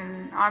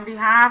prison. On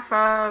behalf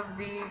of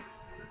the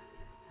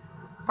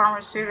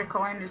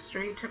pharmaceutical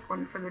industry, took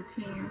one for the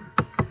team.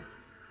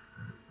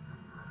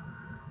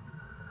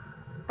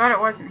 But it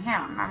wasn't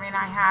him. I mean,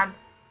 I had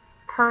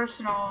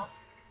personal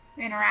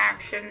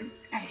interaction.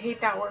 I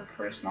hate that word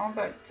personal,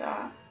 but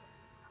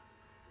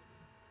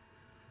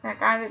that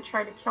guy that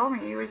tried to kill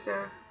me, he was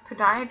a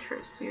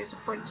podiatrist. He was a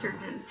foot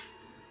surgeon.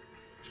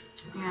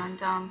 And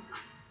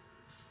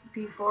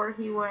before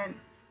he went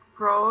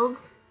rogue,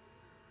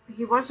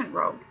 he wasn't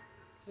rogue.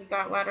 He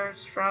got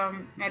letters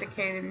from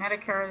Medicaid and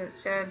Medicare that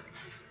said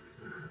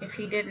if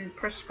he didn't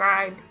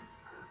prescribe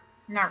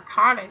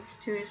narcotics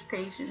to his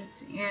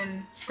patients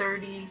in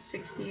 30,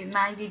 60, and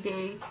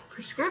 90-day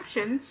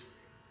prescriptions,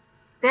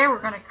 they were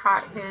going to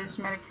cut his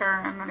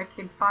Medicare and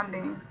Medicaid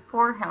funding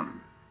for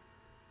him.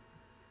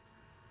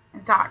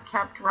 And Doc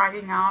kept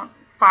writing out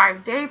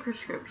 5-day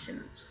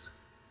prescriptions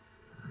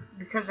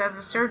because as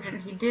a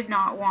surgeon, he did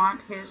not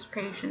want his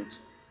patients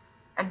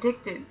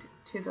addicted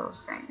to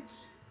those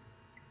things.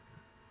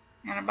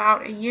 And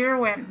about a year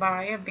went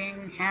by of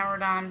being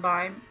hammered on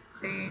by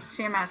the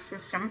CMS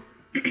system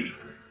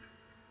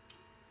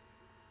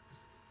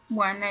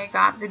when they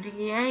got the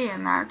DEA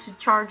in there to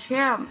charge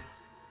him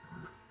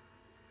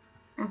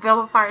and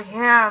vilify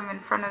him in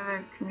front of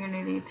the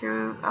community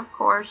through, of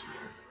course,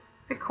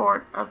 the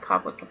court of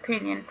public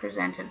opinion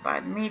presented by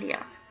the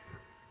media.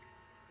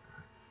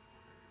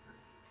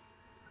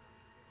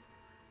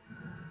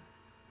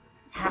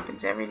 It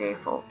happens every day,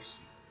 folks.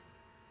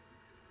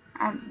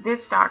 And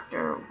this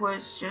doctor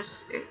was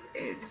just,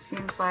 it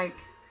seems like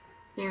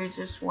he was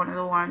just one of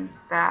the ones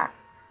that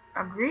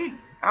agreed.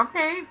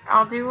 Okay,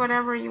 I'll do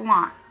whatever you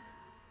want.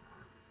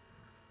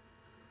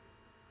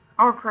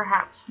 Or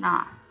perhaps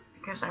not,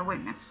 because I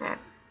witnessed it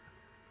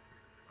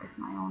with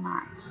my own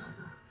eyes.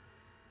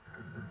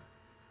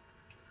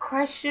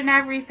 Question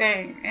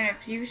everything. And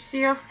if you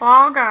see a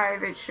fall guy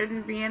that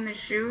shouldn't be in the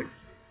chute,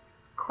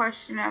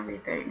 question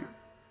everything.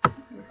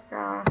 These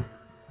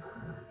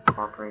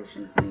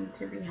corporations need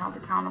to be held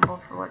accountable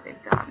for what they've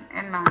done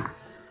en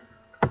masse.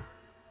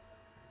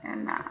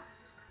 En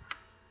masse.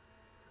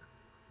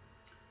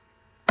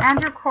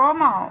 Andrew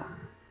Cuomo.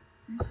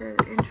 He's an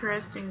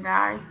interesting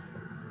guy.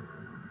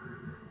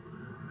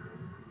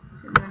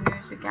 He's in the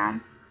news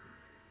again.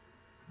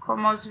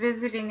 Cuomo's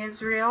visiting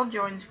Israel,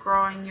 joins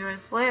growing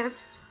U.S.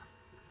 list.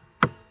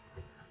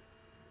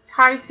 It's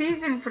high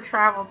season for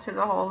travel to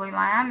the Holy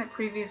Land. The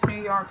previous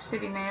New York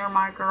City Mayor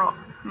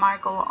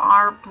Michael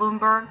R.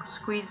 Bloomberg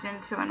squeezed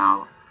into an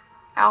El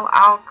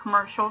Al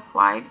commercial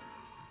flight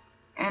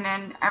in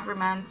an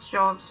everyman's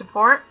show of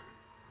support.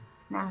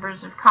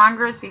 Members of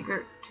Congress,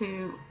 eager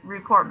to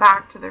report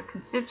back to their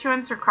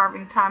constituents, are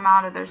carving time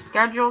out of their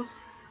schedules.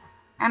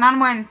 And on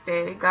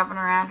Wednesday,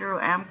 Governor Andrew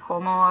M.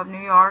 Cuomo of New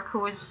York, who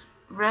was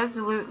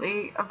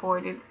resolutely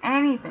avoided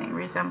anything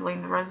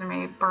resembling the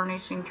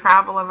resume-burnishing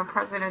travel of a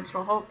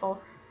presidential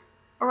hopeful,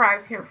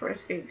 arrived here for a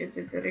state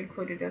visit that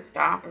included a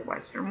stop at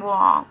Western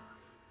Wall.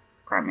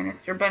 Prime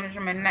Minister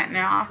Benjamin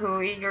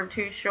Netanyahu, eager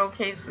to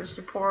showcase the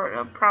support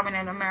of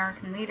prominent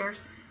American leaders,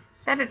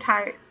 set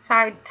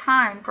aside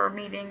time for a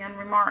meeting and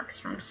remarks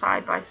from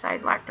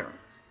side-by-side lecterns.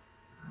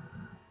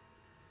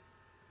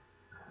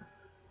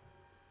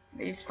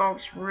 These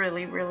folks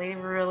really, really,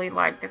 really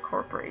like the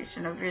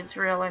Corporation of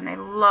Israel, and they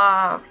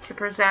love to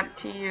present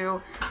to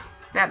you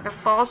that the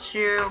false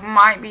Jew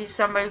might be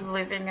somebody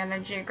living in a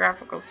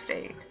geographical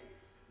state.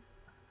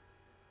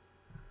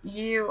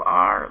 You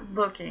are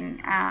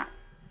looking at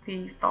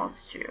the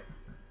false Jew.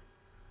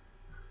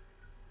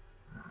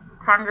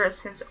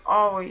 Congress has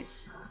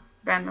always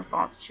been the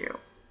false Jew.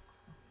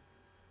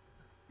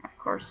 Of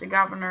course, the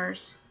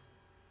governors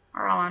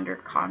are all under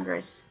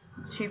Congress,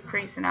 chief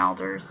priests and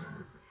elders,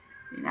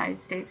 the United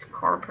States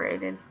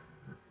Incorporated,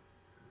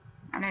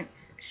 and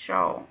its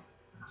show.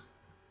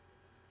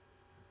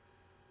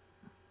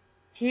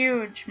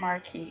 Huge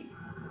marquee.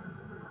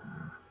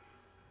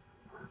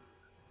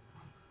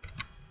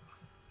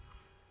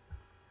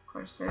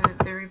 course,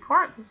 the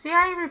report, the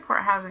CIA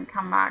report hasn't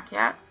come back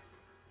yet.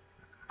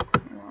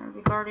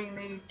 Regarding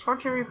the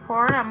torture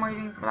report, I'm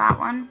waiting for that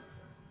one.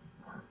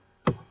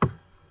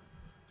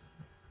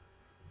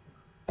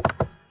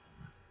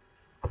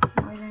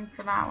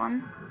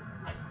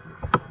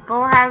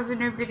 Bo has a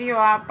new video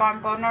up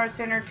on Bo North's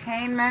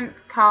Entertainment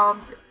called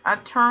A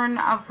Turn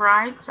of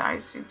Rights. I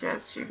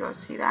suggest you go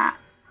see that.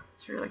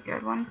 It's a really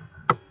good one.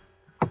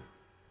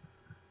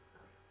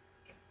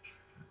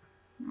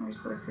 I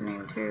was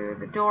listening to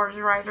the Doors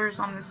writers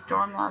on the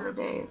storm the other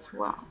day as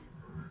well.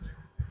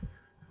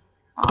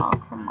 Oh,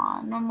 come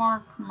on. No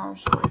more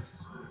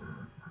commercials.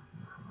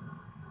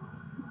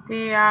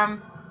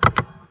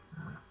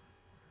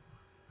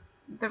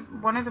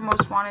 One of the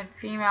most wanted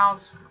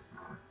females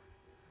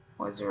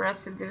was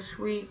arrested this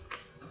week.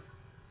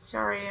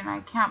 Sorry, and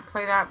I can't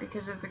play that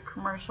because of the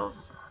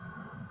commercials.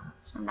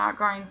 So I'm not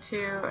going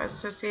to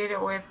associate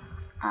it with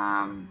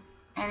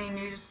any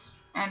news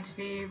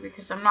entity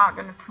because I'm not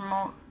going to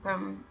promote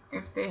them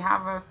if they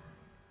have a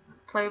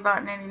play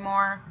button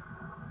anymore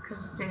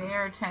because it's an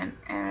irritant.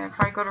 And if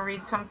I go to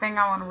read something,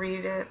 I want to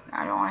read it.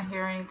 I don't want to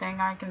hear anything.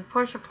 I can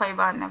push a play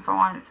button if I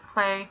want it to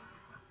play.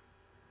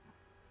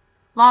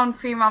 Lone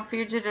female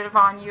fugitive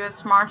on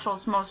U.S.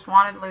 Marshals Most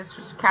Wanted list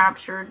was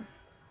captured.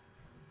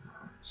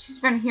 She's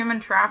been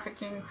human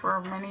trafficking for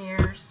many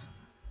years.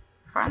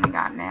 Finally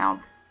got nailed.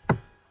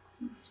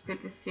 It's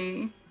good to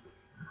see.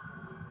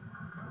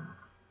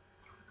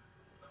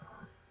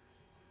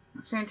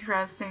 It's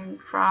interesting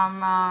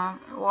from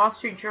Wall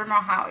Street Journal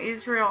how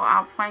Israel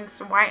outflanks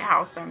the White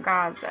House on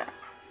Gaza.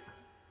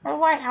 The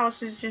White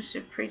House is just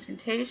a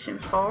presentation,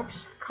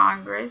 folks.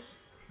 Congress.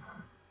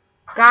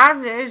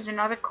 Gaza is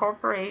another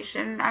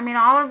corporation. I mean,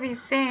 all of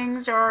these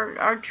things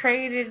are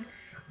traded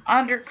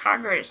under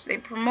Congress. They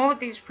promote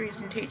these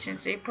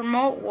presentations. They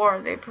promote war.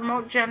 They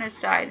promote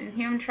genocide and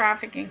human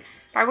trafficking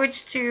by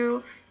which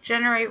to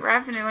generate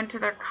revenue into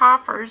their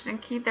coffers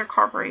and keep their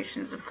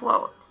corporations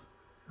afloat.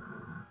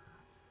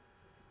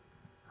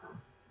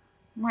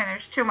 When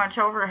there's too much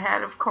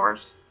overhead, of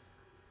course.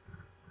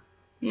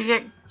 You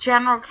get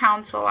general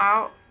counsel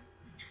out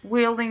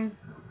wielding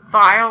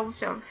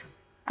vials of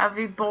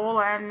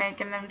Ebola and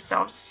making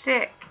themselves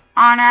sick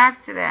on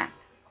accident.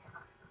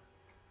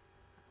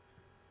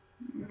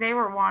 They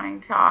were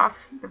wanting to off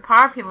the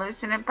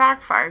populace and it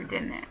backfired,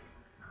 didn't it?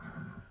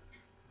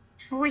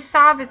 We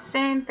saw the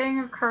same thing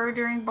occur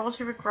during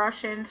Bolshevik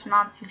Russia and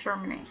Nazi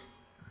Germany.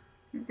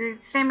 The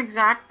same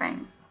exact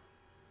thing.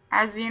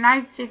 As the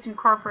United States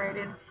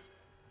Incorporated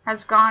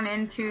has gone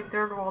into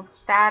third world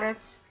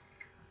status,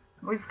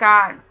 we've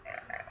got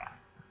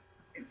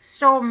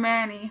so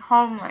many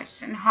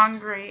homeless and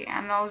hungry,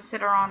 and those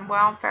that are on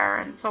welfare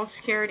and Social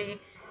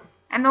Security,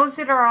 and those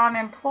that are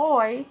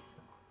unemployed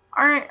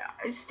are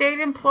state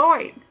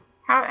employed.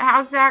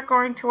 How's that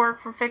going to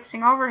work for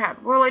fixing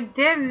overhead? Well, it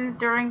didn't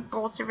during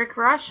Bolshevik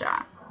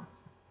Russia.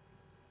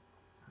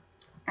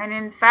 And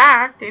in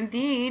fact,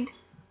 indeed,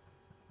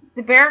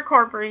 the Bear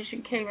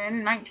Corporation came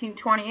in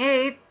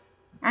 1928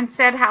 and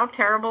said how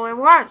terrible it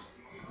was.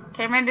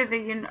 Came into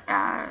the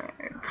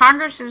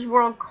Congress's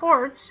world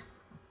courts,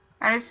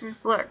 and it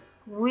says, look,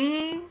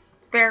 we,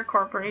 Bear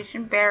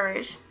Corporation,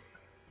 bearish,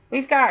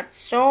 we've got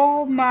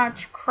so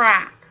much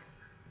crap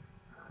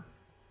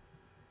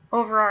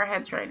over our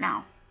heads right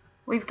now.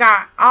 We've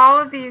got all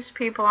of these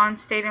people on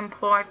state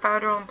employee,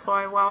 federal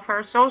employee,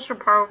 welfare, social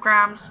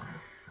programs,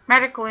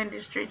 medical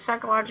industry,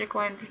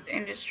 psychological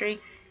industry.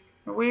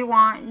 We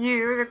want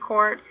you, the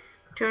court,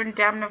 to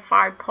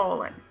indemnify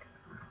Poland.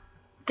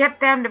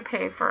 Get them to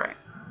pay for it.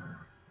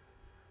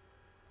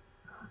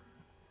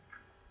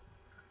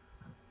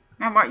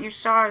 And what you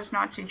saw as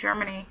Nazi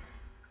Germany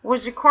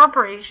was a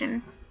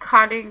corporation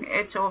cutting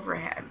its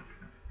overhead.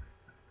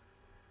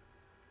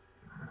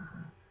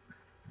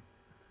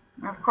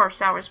 Of course,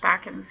 that was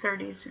back in the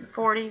 30s and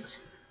 40s.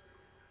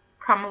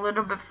 Come a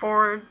little bit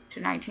forward to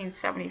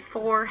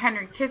 1974.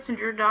 Henry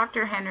Kissinger,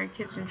 Dr. Henry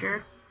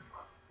Kissinger,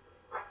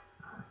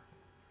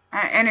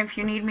 and if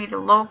you need me to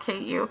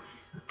locate you,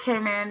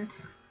 came in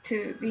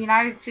to the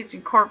United States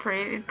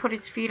Incorporated, put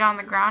his feet on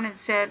the ground and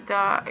said,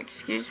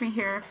 excuse me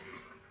here,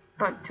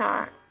 but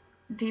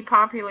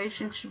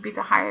depopulation should be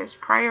the highest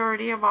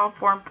priority of all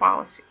foreign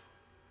policy.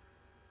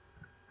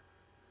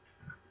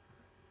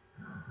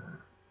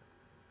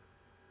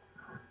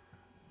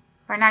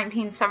 By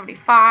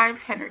 1975,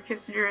 Henry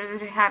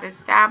Kissinger had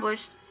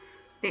established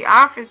the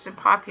Office of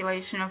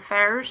Population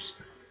Affairs,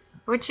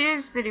 which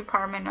is the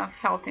Department of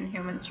Health and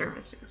Human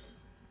Services,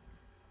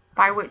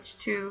 by which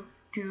to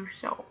do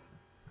so.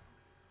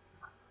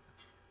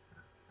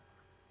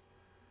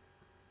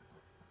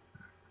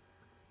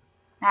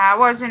 Now, it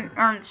wasn't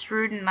Ernst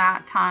Rudin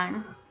that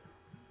time.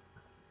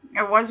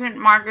 It wasn't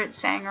Margaret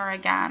Sanger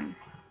again.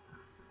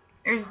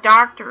 It was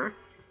Dr.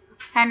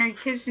 Henry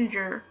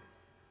Kissinger,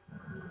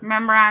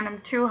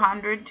 Memorandum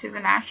 200 to the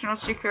National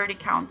Security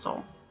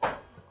Council.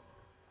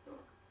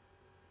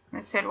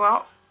 They said,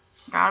 well,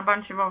 got a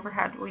bunch of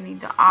overhead. We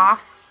need to off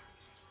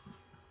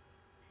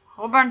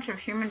a whole bunch of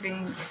human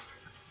beings.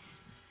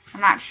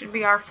 And that should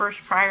be our first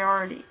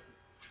priority.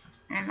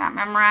 In that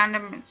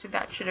memorandum, it said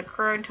that should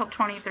occur until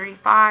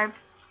 2035.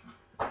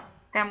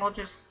 Then we'll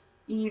just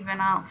even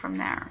out from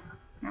there.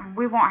 And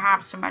we won't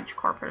have so much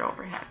corporate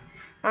overhead.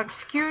 Well,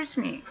 excuse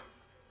me.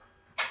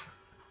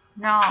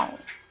 No.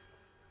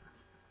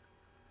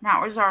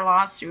 That was our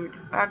lawsuit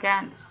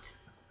against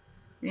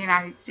the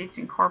United States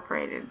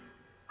Incorporated,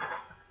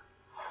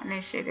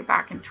 initiated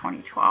back in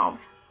 2012,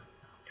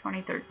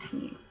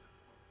 2013.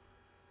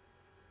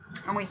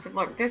 And we said,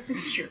 look, this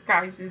is your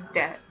guys'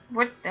 debt.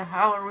 What the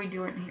hell are we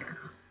doing here?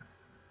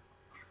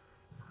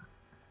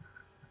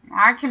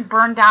 I can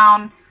burn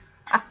down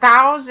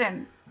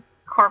 1,000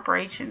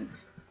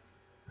 corporations,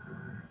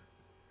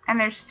 and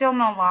there's still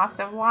no loss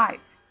of life.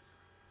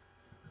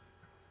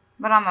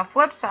 But on the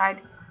flip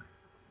side,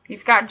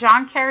 you've got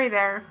John Kerry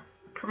there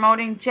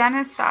promoting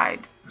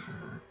genocide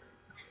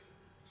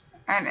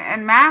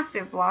and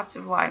massive loss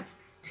of life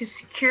to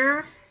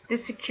secure the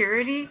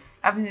security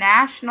of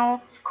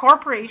national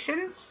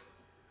corporations,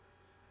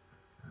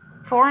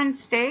 foreign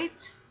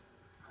states.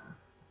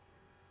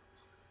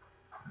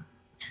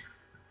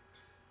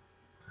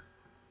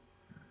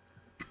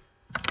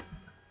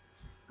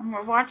 And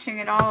we're watching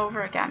it all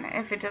over again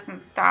if it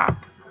doesn't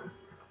stop.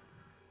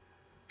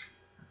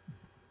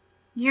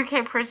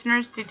 UK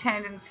prisoners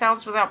detained in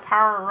cells without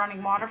power or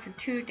running water for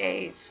 2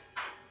 days.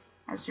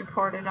 As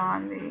reported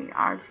on the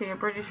RT, a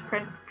British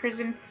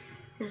prison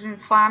has been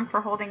slammed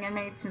for holding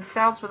inmates in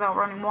cells without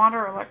running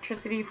water or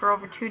electricity for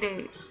over 2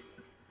 days.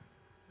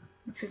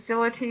 The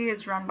facility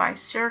is run by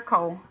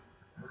Serco,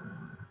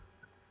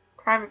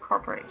 private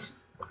corporation.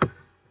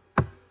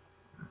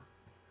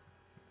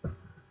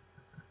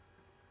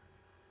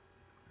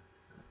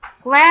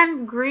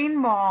 Glenn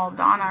Greenwald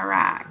on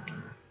Iraq.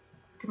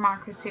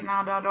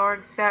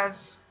 DemocracyNow.org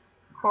says,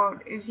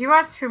 quote, is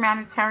U.S.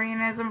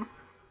 humanitarianism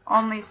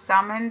only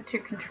summoned to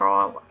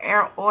control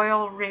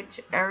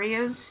oil-rich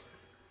areas?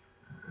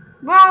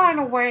 Well, in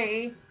a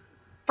way.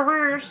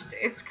 First,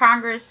 it's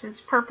Congress that's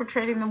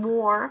perpetrating the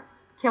war,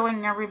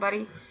 killing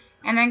everybody,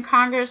 and then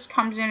Congress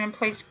comes in and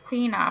plays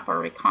cleanup or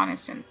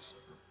reconnaissance.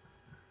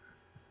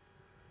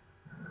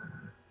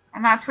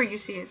 And that's what you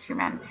see as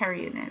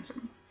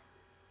humanitarianism.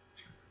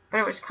 But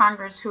it was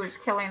Congress who was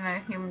killing the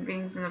human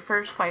beings in the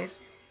first place.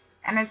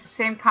 And it's the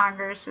same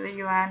Congress or the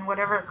UN,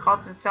 whatever it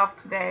calls itself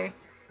today,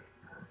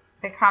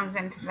 that comes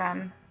in to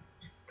then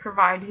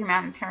provide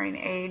humanitarian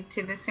aid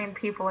to the same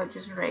people it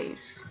just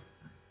raised.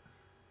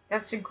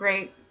 That's a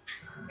great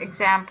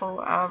example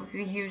of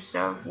the use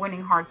of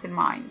winning hearts and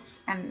minds.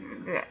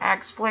 And the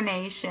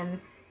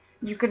explanation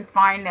you can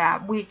find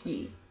at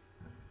Wiki.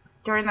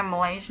 During the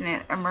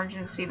Malaysian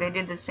emergency, they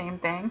did the same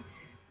thing.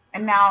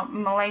 And now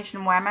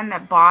Malaysian women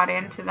that bought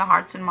into the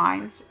hearts and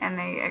minds and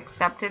they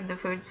accepted the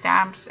food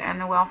stamps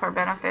and the welfare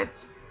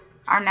benefits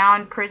are now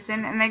in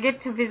prison, and they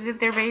get to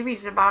visit their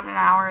babies about an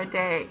hour a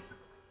day.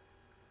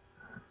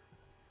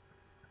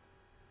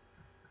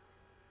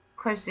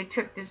 Because they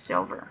took the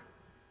silver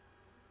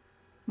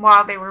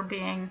while they were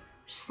being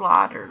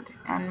slaughtered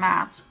en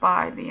masse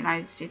by the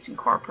United States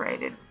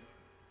Incorporated.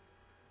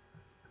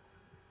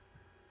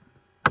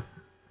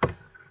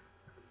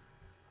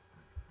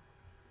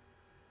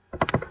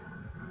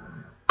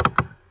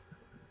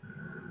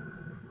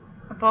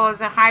 Ebola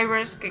is a high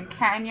risk in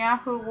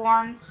Kenya, who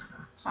warns?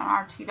 It's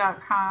on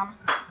RT.com.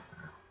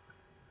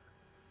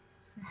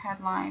 The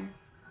headline.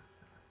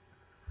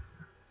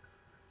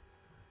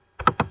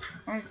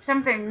 And it's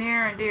something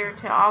near and dear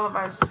to all of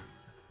us.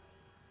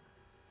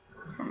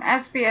 From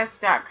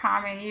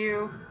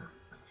SBS.com.au.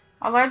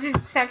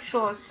 Alleged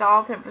sexual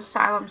assault of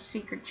asylum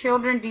seeker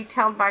children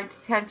detailed by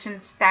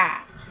detention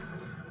staff.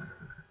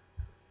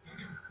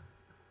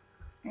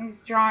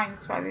 These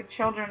drawings by the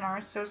children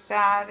are so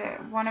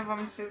sad. One of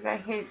them says, I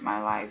hate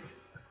my life.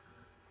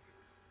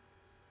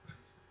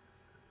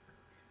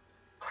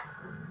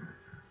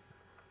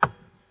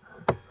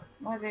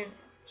 Well, they've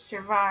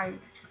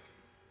survived.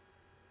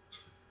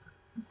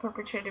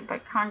 Perpetrated by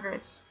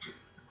Congress.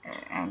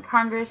 And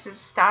Congress is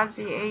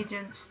Stasi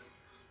agents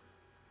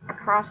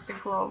across the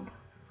globe.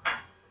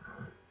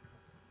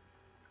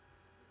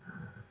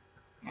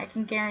 I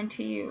can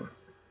guarantee you.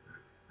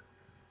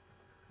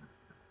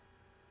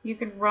 You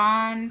can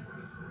run,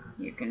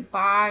 you can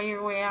buy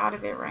your way out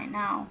of it right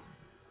now.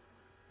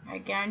 I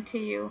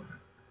guarantee you,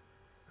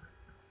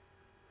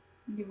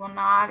 you will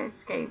not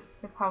escape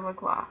the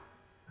public law.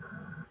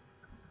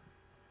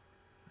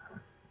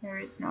 There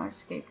is no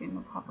escaping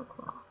the public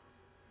law.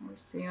 I will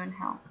see you in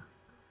hell.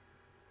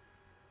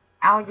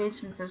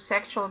 Allegations of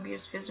sexual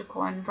abuse,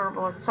 physical and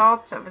verbal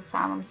assaults of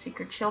asylum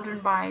seeker children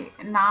by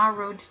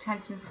Nauru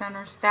Detention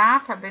Center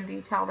staff have been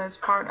detailed as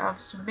part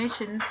of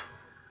submissions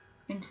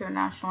into a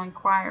national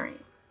inquiry.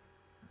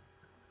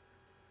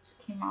 This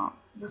came out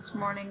this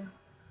morning,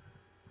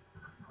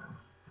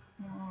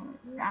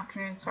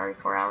 afternoon,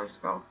 4 hours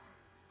ago.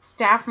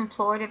 Staff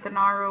employed at the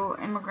Nauru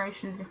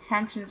Immigration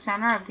Detention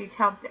Center have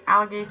detailed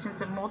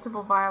allegations of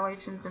multiple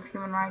violations of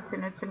human rights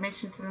in a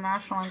submission to the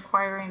National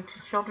Inquiry into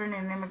Children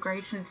in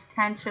Immigration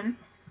Detention.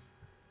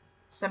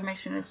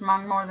 Submission is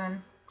among more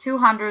than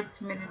 200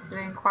 submitted to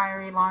the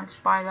inquiry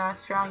launched by the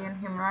Australian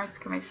Human Rights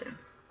Commission.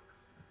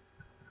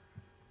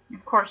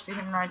 Of course, the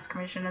Human Rights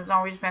Commission has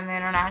always been the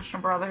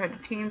International Brotherhood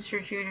of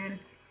Teamsters Union.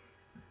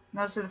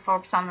 Those are the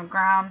folks on the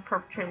ground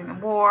perpetrating the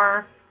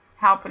war,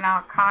 helping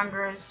out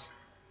Congress.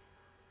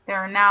 There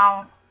are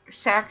now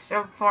sects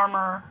of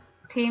former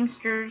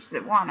Teamsters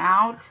that want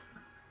out,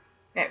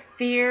 that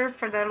fear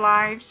for their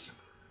lives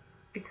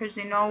because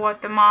they know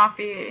what the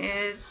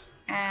mafia is.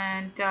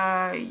 And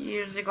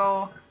years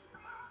ago,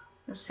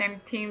 the same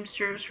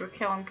Teamsters were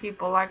killing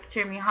people like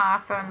Jimmy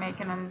Hoffa,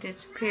 making them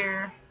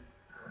disappear.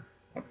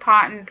 They're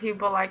potting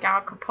people like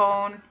Al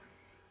Capone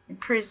in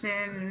prison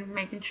and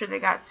making sure they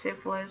got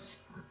syphilis.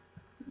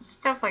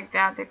 Stuff like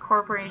that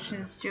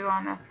corporations do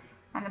on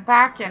the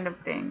back end of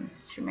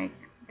things to make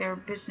their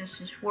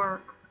businesses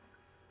work.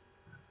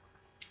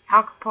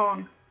 Al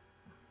Capone,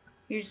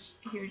 he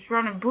was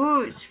running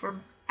booze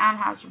for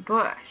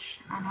Anheuser-Busch.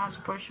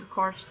 Anheuser-Busch, of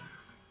course,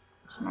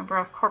 was a member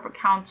of corporate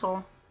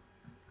council.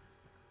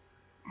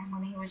 And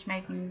when he was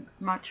making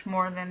much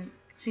more than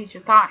Caesar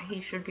thought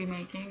he should be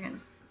making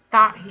and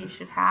thought he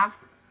should have,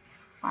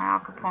 Al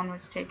Capone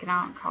was taken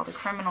out and called a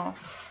criminal.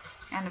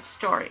 End of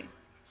story.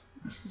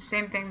 It's the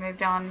same thing they've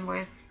done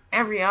with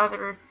every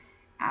other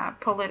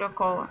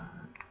political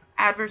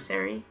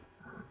adversary.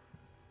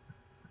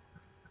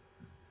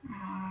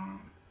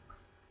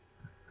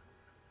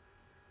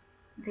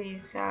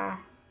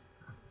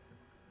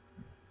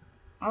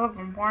 All of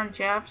them, Warren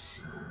Jeffs.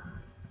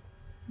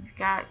 You've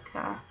got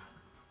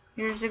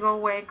years ago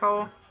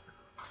Waco,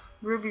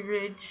 Ruby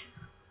Ridge.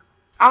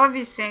 All of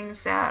these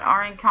things that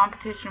are in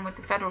competition with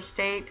the federal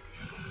state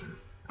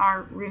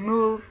are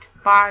removed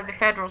by the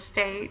federal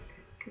state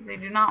because they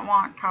do not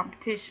want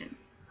competition.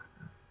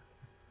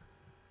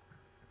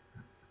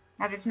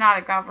 That is not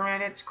a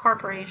government, it's a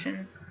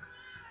corporation.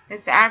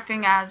 It's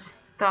acting as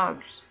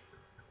thugs.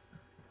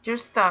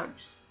 Just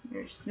thugs.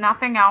 There's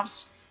nothing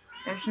else.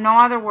 There's no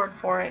other word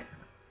for it.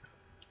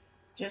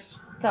 Just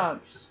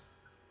thugs.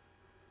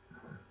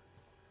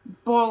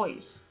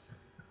 Bullies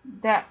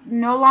that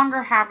no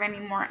longer have any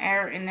more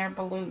air in their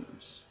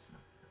balloons.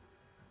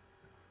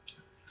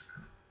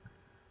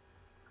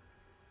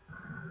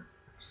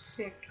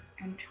 Sick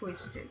and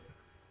twisted.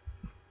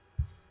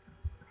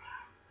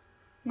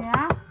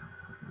 Yeah?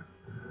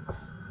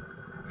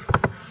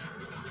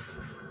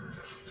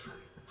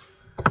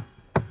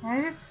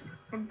 This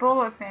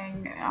Ebola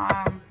thing,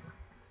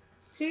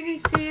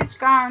 CDC's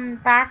gone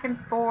back and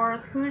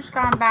forth. Who's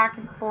gone back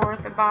and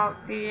forth about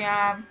the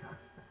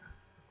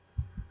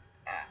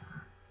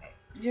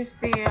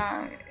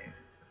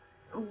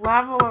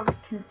level of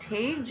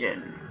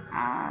contagion,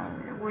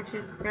 which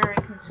is very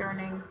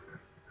concerning.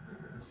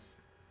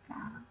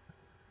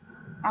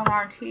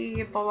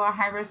 LRT, Ebola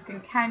high risk in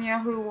Kenya,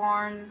 who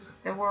warns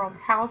the World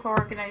Health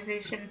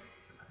Organization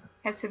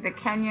has said that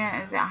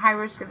Kenya is at high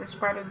risk of the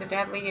spread of the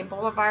deadly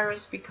Ebola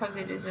virus because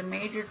it is a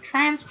major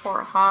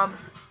transport hub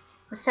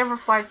with several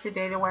flights a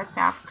day to West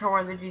Africa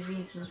where the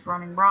disease is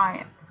running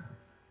riot.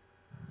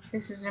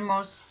 This is the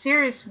most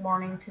serious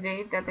warning to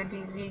date that the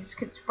disease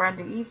could spread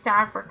to East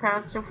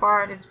Africa. So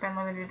far it has been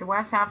limited to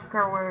West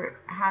Africa where it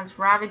has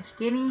ravaged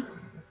Guinea,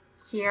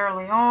 Sierra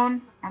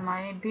Leone, and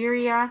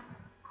Liberia,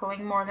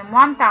 killing more than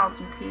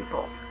 1,000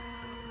 people.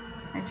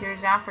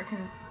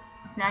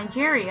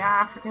 Nigeria,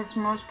 Africa's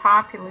most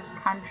populous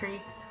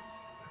country,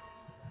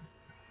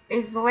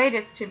 is the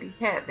latest to be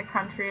hit. The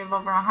country of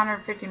over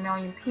 150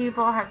 million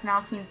people has now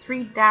seen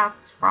 3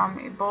 deaths from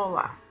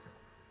Ebola.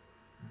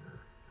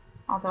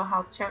 Although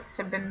health checks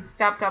have been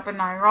stepped up in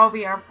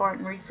Nairobi airport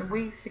in recent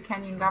weeks, the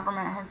Kenyan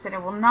government has said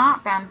it will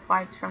not ban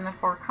flights from the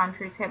 4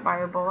 countries hit by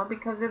Ebola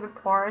because of the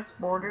porous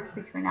borders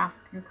between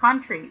African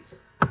countries.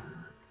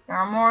 There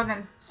are more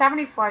than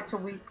 70 flights a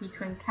week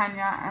between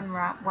Kenya and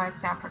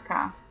West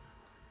Africa.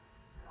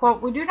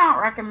 Quote, "We do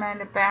not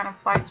recommend a ban of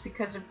flights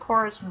because of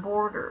porous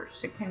borders,"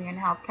 said Kenyan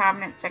Health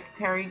Cabinet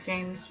Secretary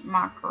James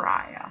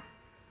Macharia.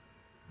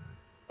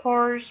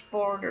 Porous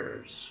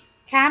borders.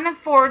 Can't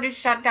afford to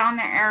shut down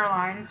the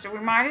airlines, so we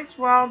might as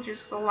well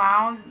just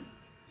allow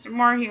some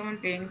more human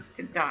beings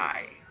to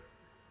die.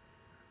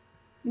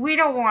 We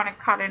don't want to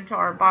cut into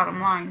our bottom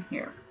line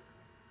here.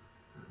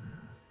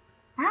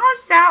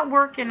 How's that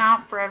working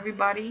out for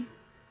everybody?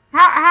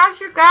 How's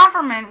your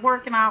government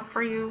working out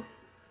for you?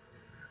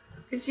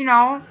 Because, you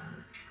know,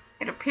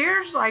 it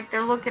appears like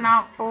they're looking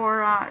out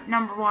for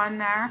number one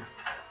there.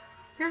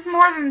 There's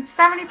more than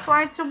 70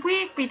 flights a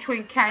week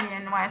between Kenya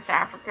and West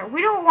Africa.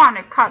 We don't want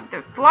to cut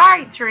the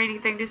flights or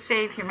anything to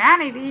save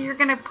humanity. You're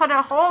going to put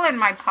a hole in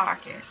my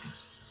pocket.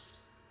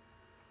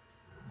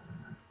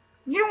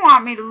 You don't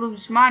want me to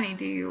lose money,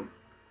 do you?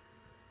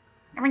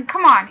 I mean,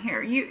 come on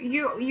here.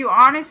 You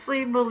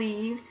honestly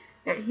believe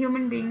that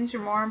human beings are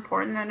more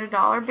important than a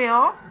dollar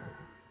bill?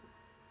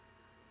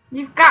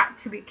 You've got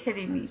to be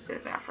kidding me,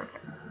 says Africa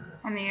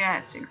and the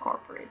U.S.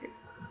 Incorporated.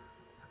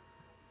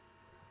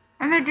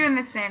 And they're doing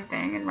the same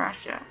thing in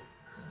Russia.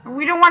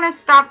 We don't want to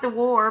stop the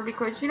war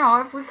because, you know,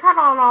 if we cut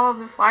out all of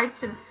the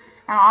flights and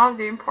and all of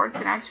the imports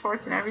and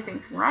exports and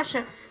everything from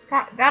Russia,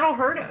 that'll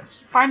hurt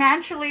us.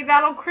 Financially,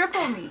 that'll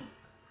cripple me.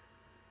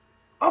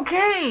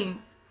 Okay,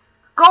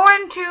 go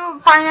into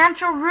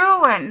financial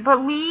ruin,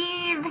 but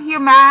leave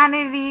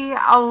humanity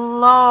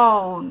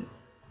alone.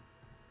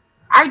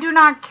 I do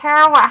not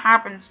care what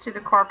happens to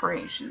the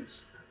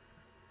corporations.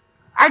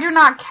 I do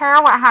not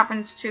care what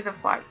happens to the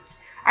flights.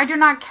 I do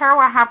not care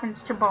what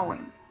happens to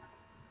Boeing.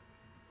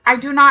 I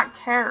do not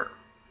care.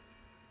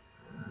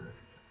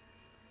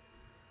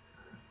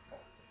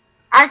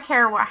 I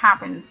care what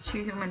happens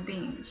to human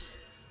beings.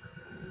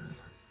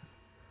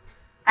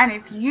 And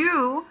if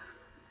you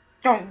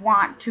don't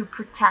want to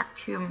protect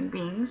human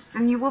beings,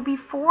 then you will be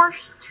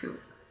forced to,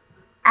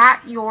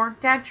 at your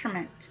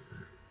detriment.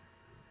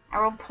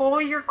 I will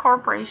pull your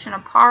corporation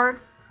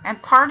apart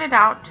and part it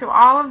out to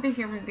all of the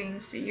human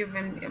beings that you've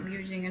been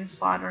abusing and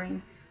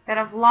slaughtering that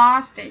have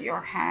lost at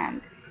your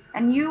hand.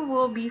 And you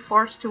will be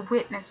forced to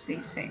witness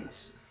these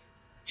things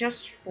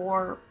just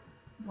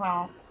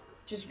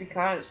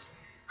because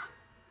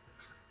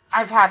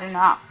I've had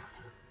enough.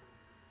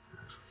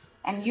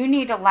 And you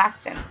need a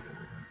lesson.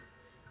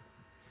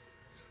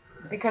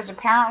 Because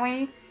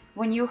apparently,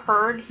 when you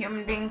heard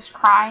human beings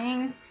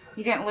crying,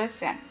 you didn't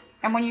listen.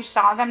 And when you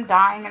saw them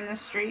dying in the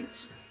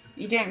streets,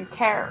 you didn't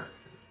care.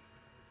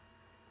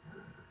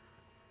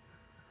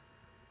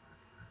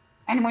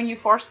 And when you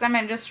forced them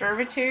into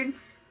servitude,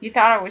 you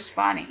thought it was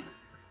funny.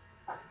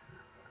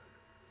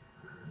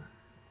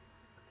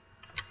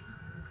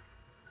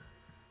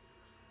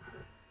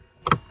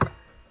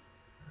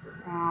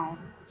 Now,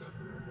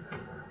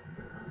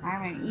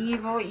 I'm an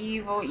evil,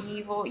 evil,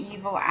 evil,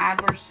 evil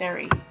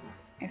adversary.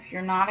 If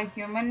you're not a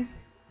human,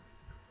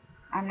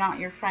 I'm not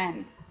your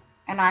friend.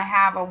 And I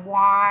have a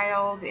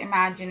wild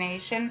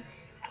imagination,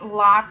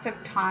 lots of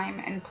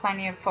time, and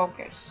plenty of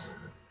focus.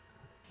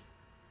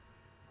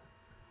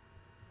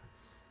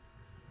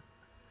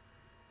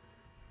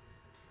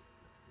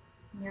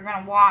 You're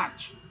going to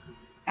watch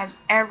as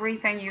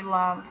everything you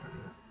love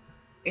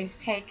is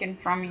taken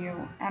from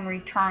you and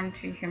returned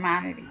to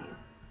humanity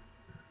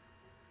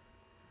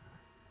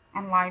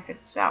and life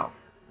itself.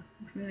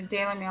 From the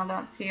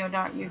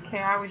dailymail.co.uk,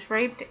 I was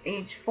raped at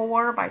age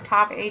 4 by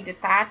top aide to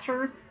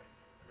Thatcher.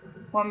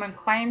 Woman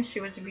claims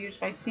she was abused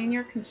by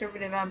senior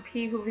Conservative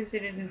MP who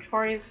visited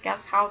notorious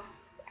guest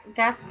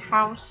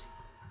house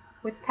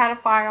with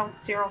pedophile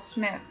Cyril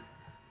Smith.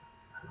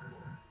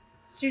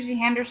 Susie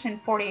Henderson,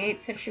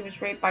 48, said she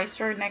was raped by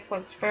Sir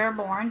Nicholas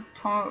Fairbairn.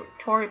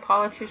 Tory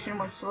politician,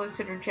 was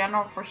Solicitor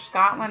General for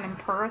Scotland and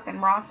Perth,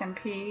 and Ross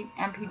MP.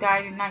 MP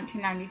died in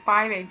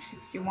 1995, age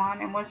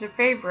 61, and was a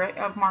favourite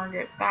of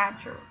Margaret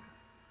Thatcher.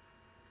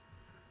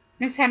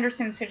 Miss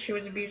Henderson said she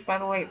was abused by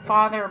the late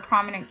father, a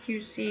prominent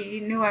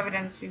QC. New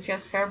evidence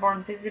suggests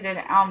Fairbairn visited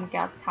Elm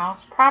Guest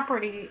House.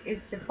 Property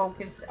is the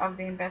focus of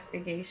the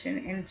investigation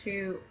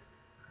into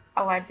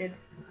alleged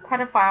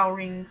pedophile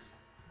rings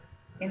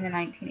in the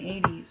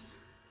 1980s.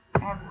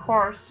 And of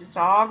course, this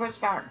all goes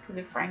back to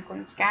the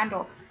Franklin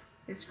scandal.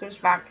 This goes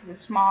back to the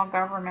Small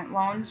Government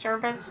Loan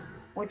Service,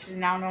 which is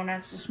now known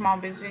as the Small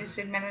Business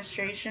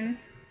Administration.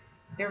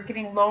 They're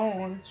getting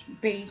loans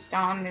based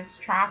on this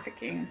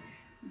trafficking,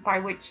 by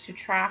which to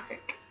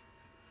traffic.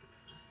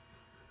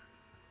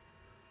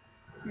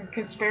 The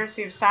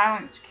Conspiracy of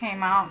Silence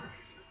came out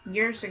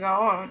years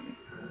ago, and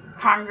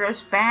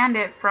Congress banned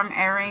it from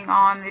airing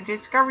on the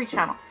Discovery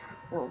Channel.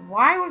 Well,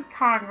 why would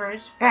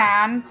Congress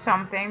ban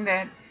something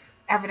that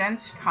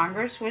evidenced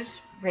Congress was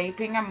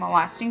raping and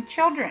molesting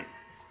children?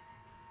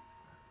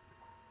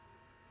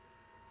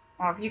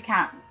 Well, if you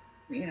can't,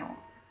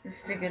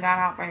 figure that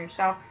out by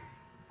yourself,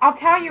 I'll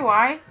tell you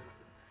why.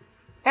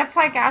 That's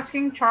like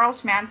asking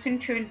Charles Manson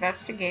to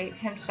investigate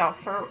himself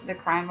for the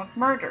crime of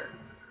murder.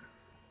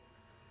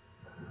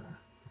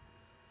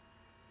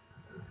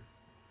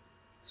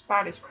 It's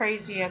about as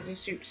crazy as a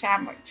soup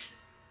sandwich.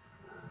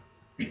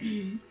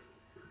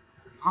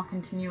 I'll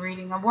continue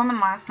reading. A woman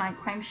last night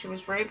claimed she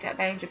was raped at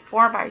the age of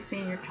 4 by a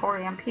senior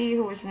Tory MP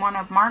who was one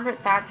of Margaret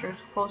Thatcher's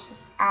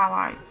closest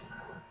allies.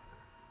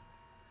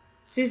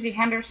 Susie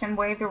Henderson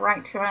waived her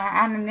right to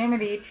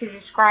anonymity to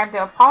describe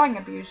the appalling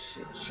abuse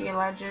she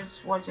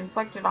alleges was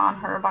inflicted on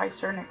her by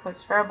Sir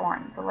Nicholas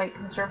Fairbairn, the late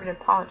Conservative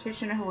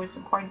politician who was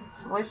appointed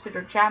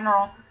Solicitor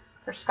General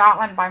for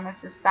Scotland by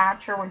Mrs.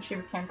 Thatcher when she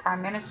became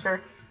Prime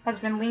Minister, has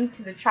been linked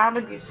to the child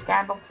abuse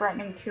scandal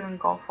threatening to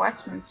engulf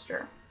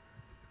Westminster.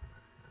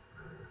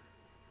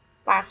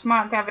 Last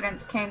month,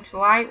 evidence came to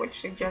light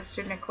which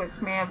suggested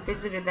Nicholas may have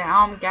visited the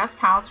Elm Guest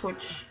House,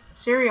 which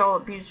serial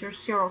abuser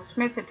Cyril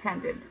Smith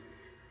attended.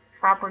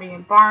 Property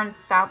in Barnes,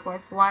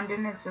 southwest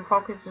London, is the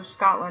focus of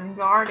Scotland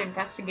Yard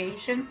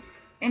investigation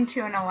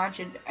into an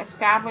alleged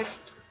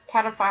established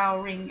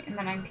pedophile ring in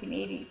the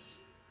 1980s.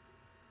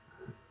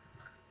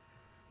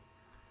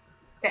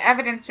 The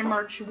evidence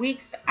emerged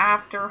weeks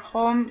after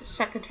Home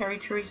Secretary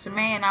Theresa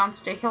May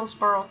announced a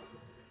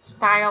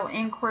Hillsborough-style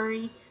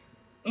inquiry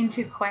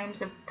into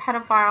claims of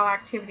pedophile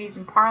activities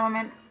in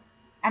Parliament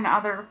and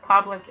other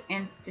public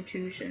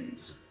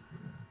institutions.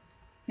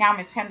 Now,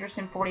 Ms.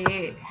 Henderson,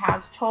 48,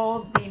 has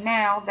told the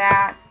Mail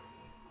that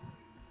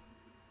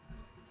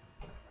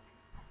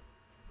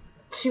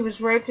she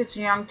was raped as a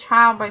young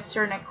child by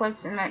Sir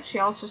Nicholas, and that she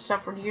also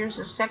suffered years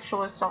of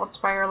sexual assaults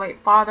by her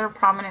late father,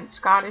 prominent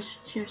Scottish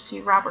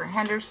QC Robert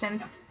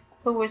Henderson,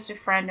 who was a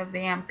friend of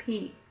the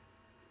MP.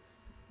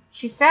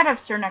 She said of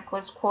Sir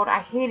Nicholas, quote, "I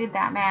hated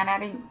that man,"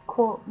 adding,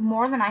 quote,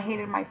 "more than I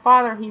hated my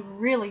father,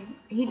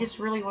 he just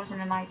really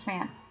wasn't a nice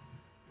man.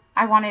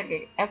 I wanted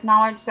to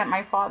acknowledge that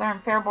my father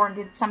and Fairborn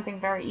did something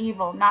very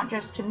evil, not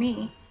just to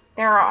me.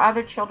 There are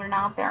other children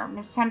out there."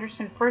 Miss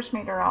Henderson first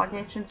made her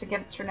allegations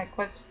against Sir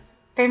Nicholas,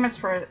 famous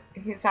for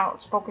his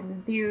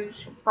outspoken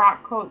views,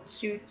 frock coat,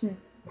 suits,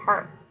 and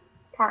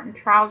tartan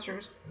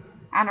trousers,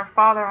 and her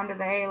father under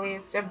the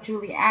alias of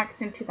Julie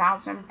X in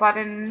 2000, but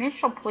an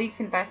initial police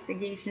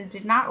investigation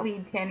did not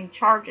lead to any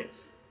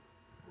charges.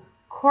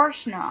 Of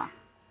course not.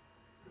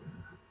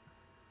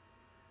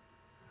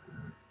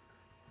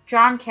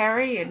 John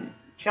Kerry and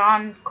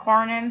John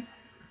Cornyn,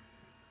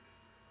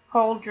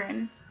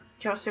 Holdren,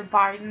 Joseph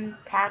Biden,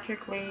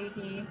 Patrick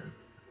Leahy,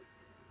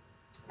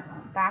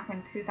 back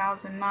in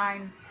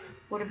 2009,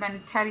 would have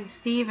been Teddy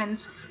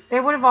Stevens.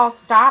 They would have all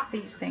stopped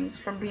these things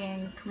from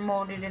being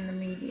promoted in the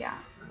media.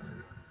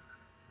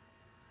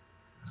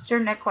 Sir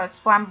Nicholas,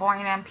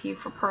 flamboyant MP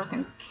for Perth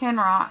and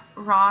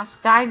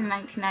Kinross, died in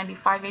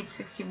 1995, age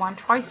 61,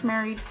 twice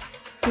married.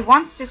 He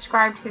once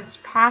described his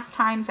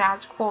pastimes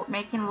as, quote,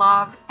 "making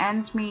love,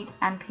 ends meet,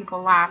 and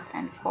people laugh,"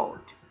 end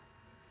quote.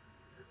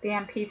 The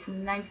MP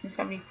from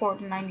 1974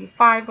 to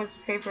 95 was a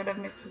favorite of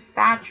Mrs.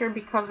 Thatcher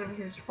because of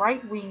his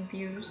right-wing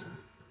views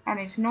and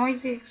his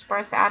noisy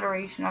express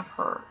adoration of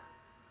her.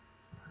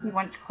 He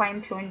once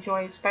claimed to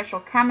enjoy a special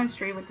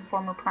chemistry with the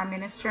former Prime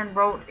Minister and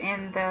wrote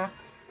in the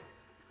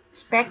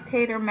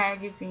Spectator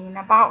magazine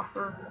about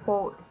her,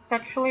 quote,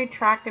 "sexually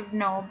attractive,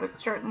 no, but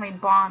certainly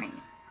bonny,"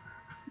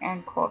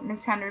 end quote.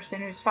 Miss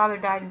Henderson, whose father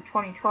died in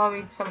 2012,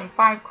 age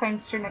 75,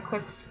 claimed Sir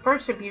Nicholas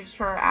first abused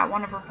her at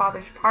one of her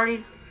father's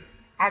parties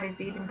at his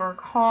Edinburgh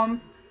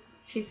home.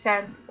 She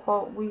said,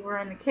 quote, "we were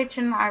in the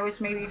kitchen. I was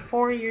maybe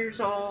 4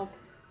 years old.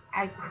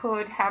 I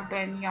could have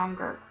been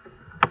younger."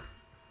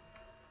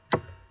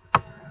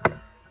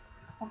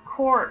 Of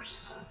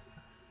course.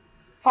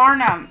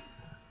 Farnham.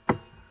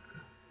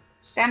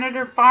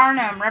 Senator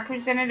Farnham,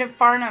 Representative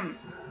Farnham,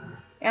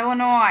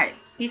 Illinois.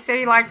 He said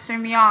he likes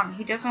him young.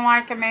 He doesn't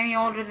like him any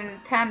older than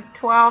 10 to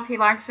 12. He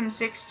likes him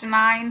 6 to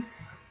 9.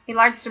 He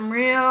likes him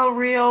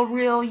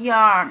real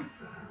young.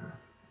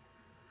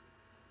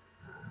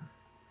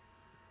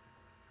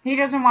 He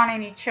doesn't want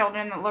any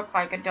children that look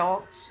like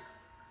adults.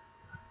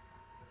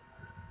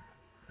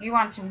 He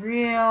wants them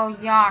real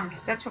young,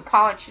 because that's what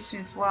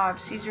politicians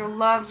love. Caesar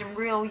loves them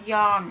real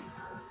young.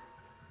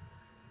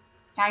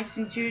 Nice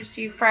and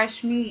juicy,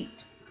 fresh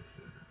meat.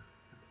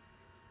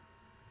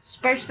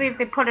 Especially if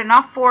they put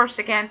enough force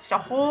against a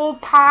whole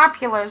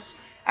populace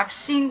of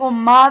single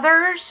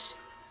mothers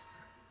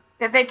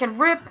that they can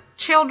rip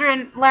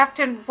children left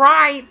and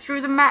right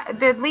through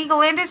the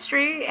legal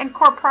industry and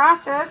court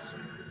process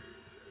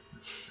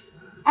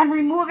and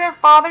remove their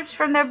fathers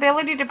from their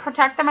ability to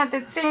protect them at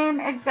the same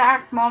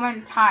exact moment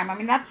in time. I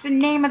mean, that's the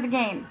name of the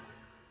game.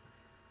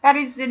 That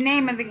is the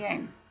name of the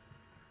game.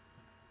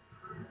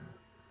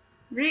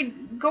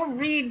 Go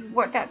read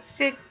what that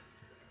sick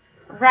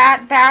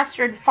rat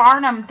bastard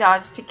Farnham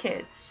does to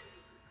kids.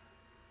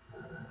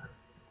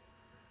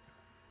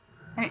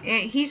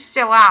 He's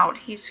still out.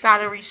 He's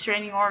got a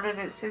restraining order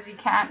that says he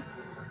can't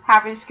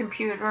have his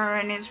computer,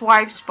 and his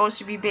wife's supposed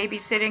to be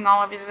babysitting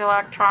all of his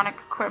electronic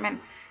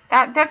equipment.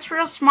 That's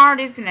real smart,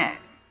 isn't it?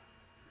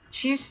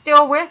 She's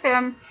still with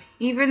him,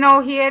 even though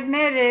he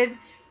admitted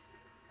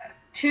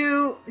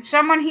to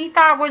someone he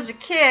thought was a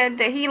kid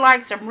that he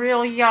likes him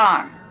real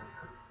young.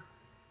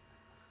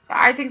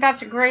 I think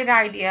that's a great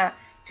idea,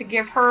 to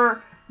give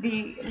her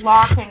the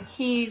lock and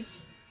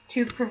keys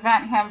to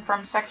prevent him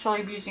from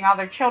sexually abusing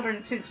other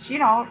children, since, you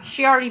know,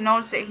 she already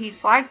knows that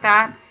he's like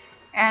that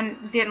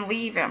and didn't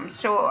leave him.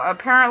 So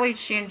apparently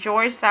she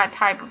enjoys that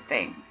type of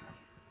thing.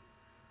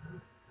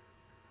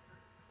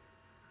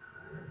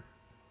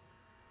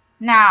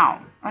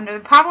 Now, under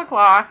the public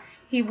law,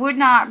 he would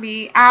not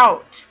be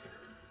out.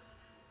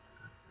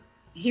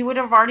 He would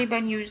have already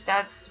been used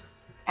as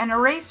an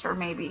eraser,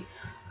 maybe,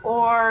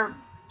 or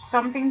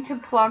something to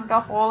plug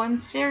the hole in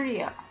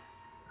Syria.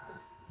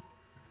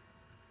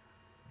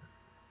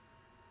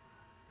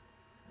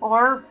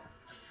 Or,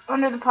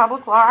 under the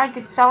public law, I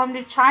could sell him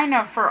to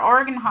China for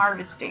organ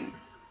harvesting.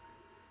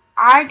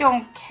 I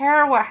don't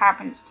care what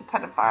happens to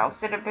pedophiles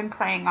that have been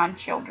preying on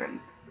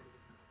children.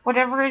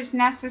 Whatever is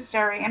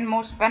necessary and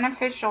most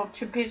beneficial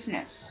to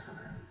business.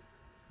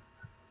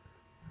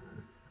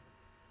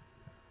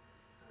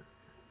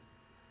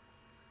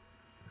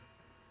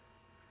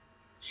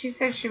 She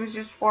says she was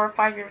just 4 or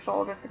 5 years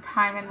old at the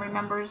time and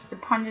remembers the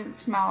pungent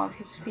smell of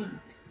his feet.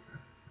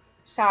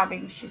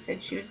 Sobbing, she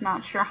said she was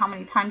not sure how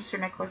many times Sir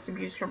Nicholas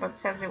abused her, but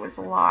says it was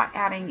a lot,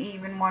 adding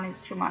even one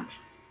is too much.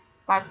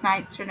 Last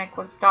night, Sir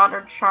Nicholas'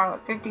 daughter,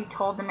 Charlotte, 50,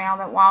 told the Mail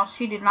that while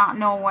she did not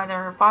know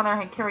whether her father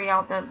had carried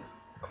out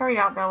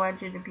the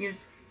alleged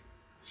abuse,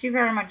 she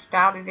very much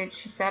doubted it.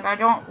 She said, "I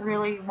don't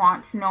really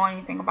want to know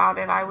anything about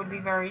it. I would be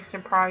very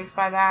surprised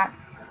by that.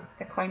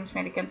 the claims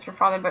made against her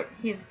father, but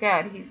he's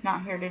dead. He's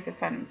not here to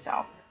defend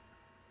himself.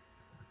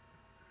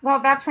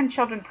 Well, that's when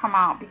children come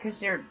out, because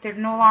they're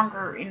no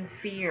longer in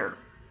fear.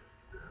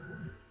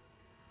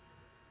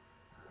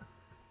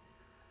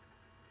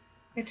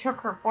 It took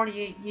her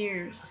 48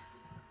 years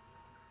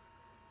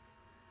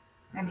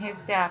and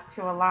his death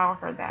to allow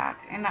her that.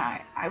 And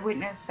I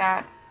witnessed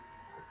that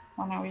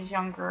when I was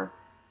younger,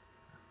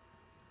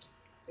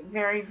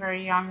 very,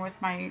 very young, with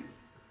one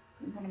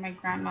of my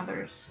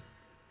grandmothers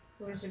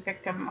who was a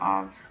victim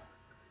of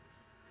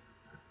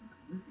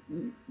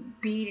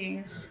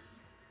beatings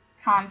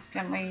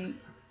constantly.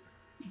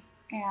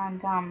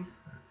 And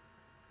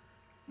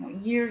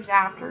years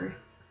after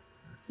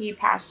he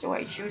passed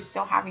away, she was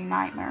still having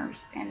nightmares,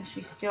 and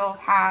she still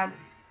had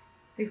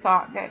the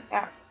thought that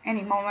at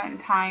any moment in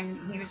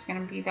time he was going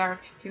to be there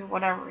to do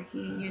whatever he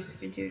used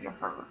to do to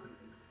her.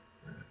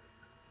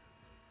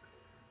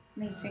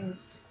 These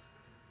things,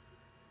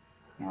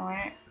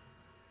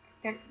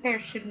 there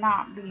should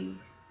not be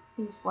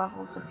these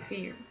levels of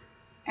fear.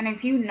 And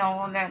if you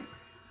know that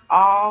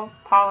all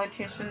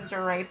politicians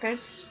are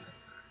rapists,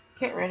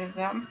 get rid of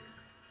them.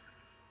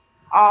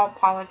 All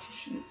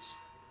politicians.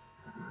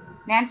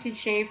 Nancy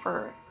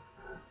Schaefer,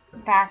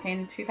 back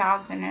in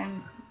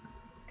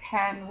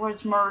 2010,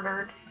 was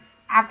murdered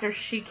after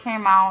she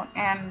came out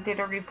and did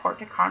a report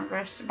to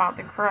Congress about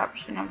the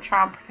corruption of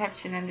child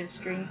protection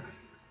industry,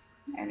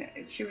 and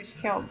she was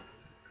killed.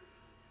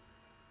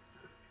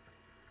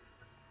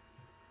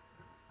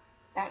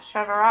 That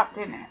shut her up,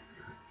 didn't it?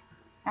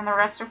 And the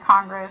rest of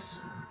Congress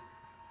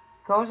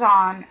goes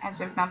on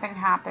as if nothing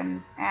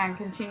happened and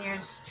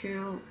continues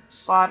to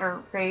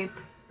slaughter, rape,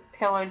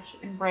 pillage,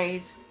 and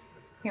raise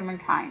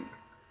humankind.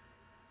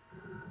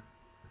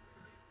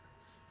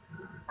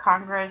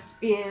 Congress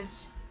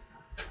is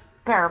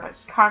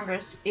Barabbas.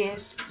 Congress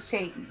is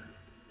Satan.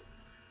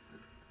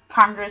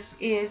 Congress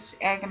is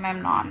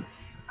Agamemnon.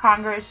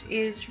 Congress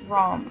is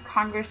Rome.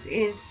 Congress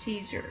is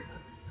Caesar.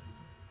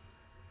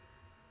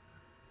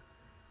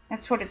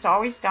 That's what it's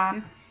always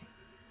done.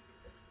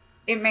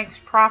 It makes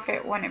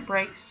profit when it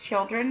breaks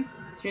children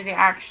through the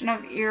action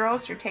of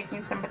eros, or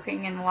taking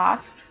something in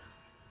lust.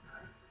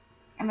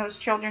 And those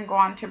children go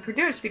on to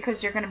produce, because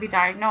they're going to be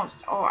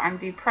diagnosed. Oh, I'm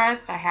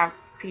depressed. I have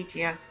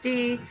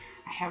PTSD.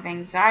 I have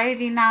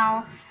anxiety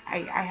now.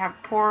 I have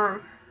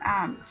poor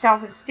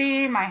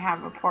self-esteem. I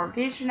have a poor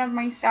vision of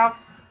myself.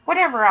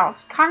 Whatever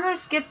else.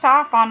 Congress gets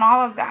off on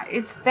all of that.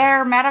 It's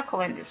their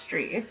medical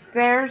industry. It's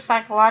their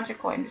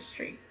psychological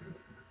industry.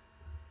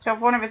 So if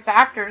one of its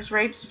actors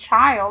rapes a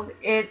child,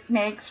 it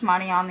makes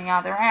money on the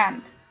other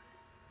end.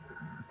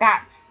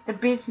 That's the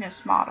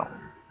business model.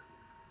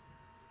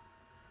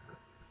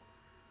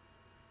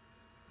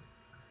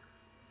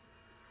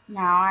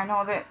 Now, I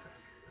know that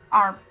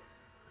our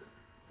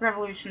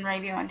Revolution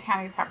Radio and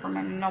Tammy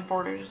Peppermint and No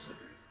Borders,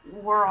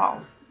 we're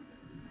all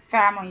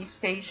family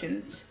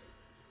stations.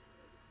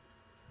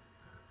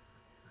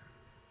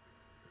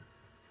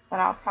 But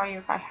I'll tell you,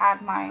 if I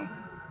had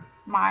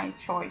my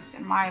choice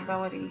and my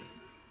ability,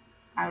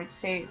 I would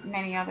say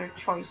many other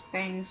choice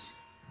things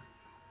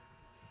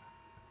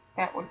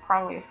that would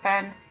probably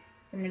offend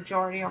the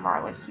majority of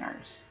our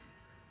listeners,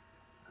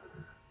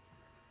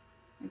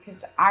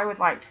 because I would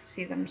like to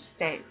see them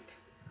staked.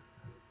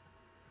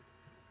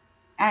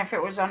 And if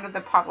it was under the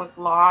public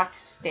law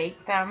to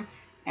stake them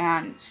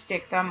and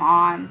stick them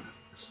on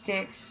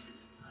sticks,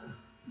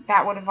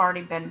 that would have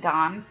already been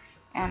done,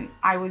 and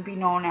I would be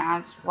known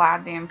as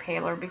Vlad the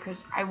Impaler,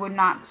 because I would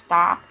not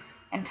stop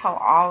until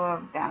all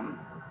of them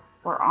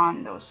were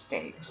on those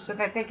stakes, so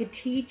that they could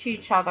teach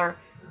each other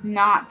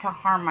not to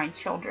harm my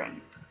children.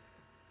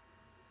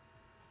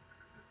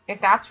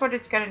 If that's what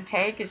it's going to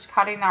take, is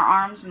cutting their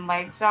arms and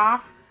legs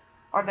off,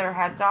 or their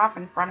heads off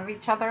in front of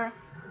each other,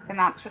 then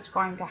that's what's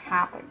going to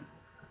happen.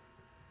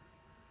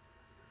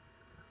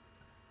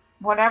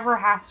 Whatever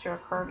has to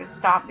occur to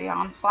stop the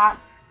onslaught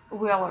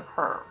will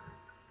occur.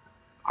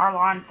 Our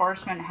law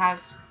enforcement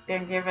has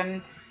been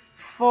given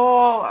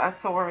full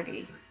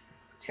authority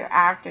to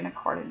act in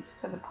accordance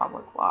to the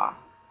public law.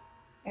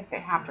 If they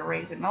have to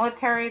raise a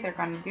military, they're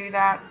going to do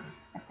that.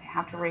 If they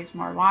have to raise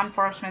more law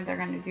enforcement, they're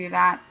going to do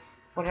that.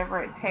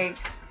 Whatever it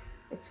takes,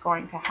 it's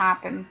going to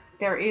happen.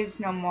 There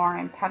is no more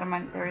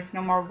impediment. There is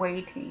no more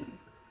waiting.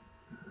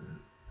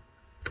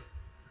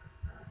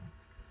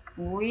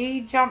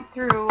 We jumped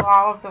through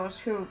all of those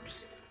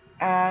hoops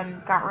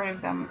and got rid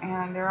of them,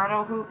 and there are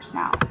no hoops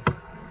now.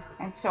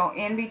 And so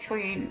in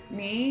between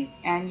me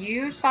and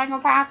you,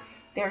 psychopath,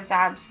 there's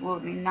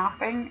absolutely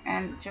nothing.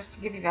 And just to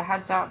give you the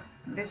heads up,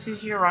 this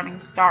is your running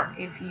start.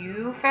 If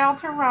you fail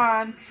to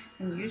run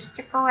and you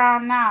stick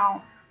around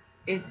now,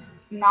 it's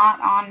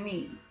not on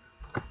me.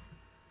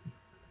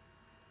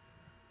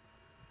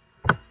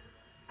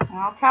 And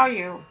I'll tell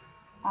you,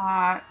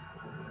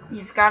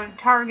 you've got a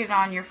target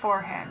on your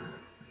forehead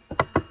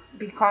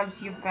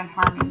because you've been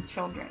harming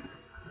children.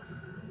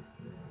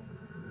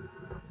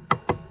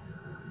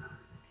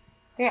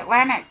 The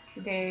Atlantic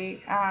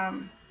today,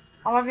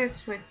 all of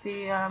this with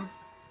the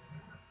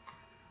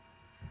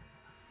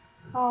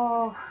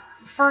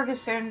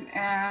Ferguson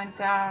and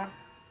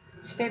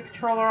State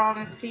Patrol are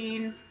on the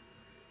scene.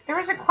 There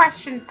was a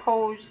question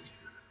posed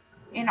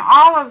in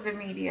all of the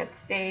media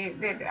today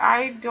that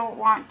I don't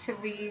want to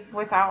leave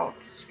without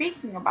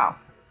speaking about.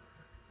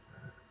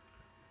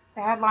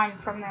 The headline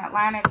from the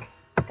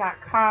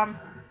Atlantic.com: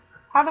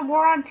 how the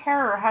war on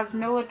terror has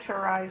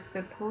militarized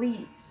the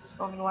police.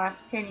 Over the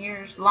last 10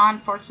 years, law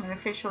enforcement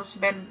officials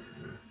have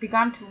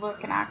begun to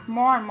look and act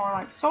more and more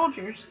like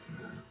soldiers.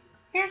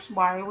 Here's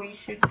why we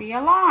should be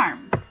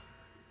alarmed.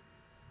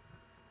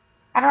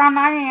 At around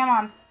 9 a.m.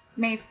 on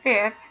May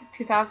 5th,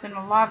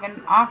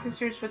 2011,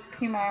 officers with the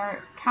Pima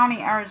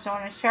County,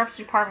 Arizona Sheriff's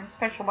Department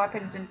Special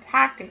Weapons and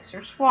Tactics,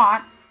 or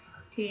SWAT,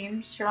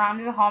 team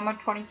surrounded the home of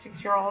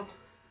 26-year-old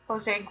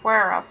Jose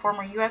Guerra,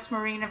 former U.S.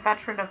 Marine and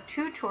veteran of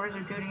 2 tours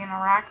of duty in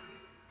Iraq,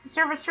 to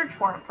serve a search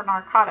warrant for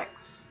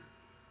narcotics.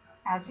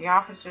 As the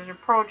officers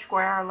approached,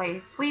 Guerra lay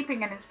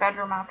sleeping in his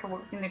bedroom after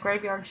working the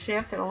graveyard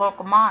shift at a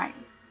local mine.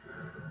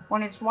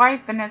 When his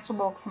wife, Vanessa,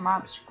 woke him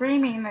up,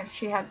 screaming that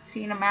she had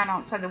seen a man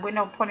outside the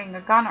window pointing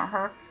a gun at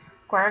her,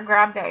 Guerra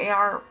grabbed the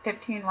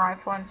AR-15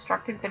 rifle and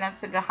instructed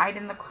Vanessa to hide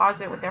in the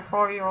closet with their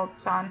 4-year-old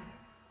son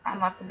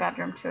and left the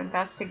bedroom to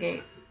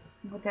investigate.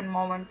 Within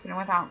moments, and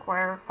without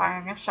Guerra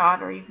firing a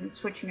shot or even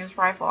switching his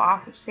rifle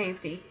off of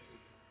safety,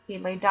 he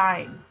lay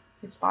dying,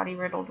 his body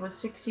riddled with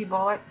 60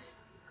 bullets.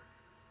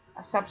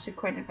 A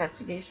subsequent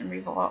investigation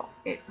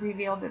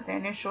revealed that the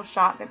initial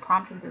shot that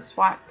prompted the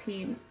SWAT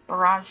team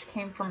barrage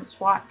came from a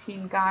SWAT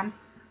team gun,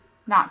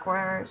 not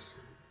Guerra's.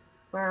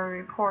 Guerra,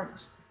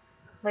 reports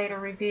later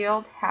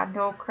revealed, had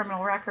no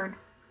criminal record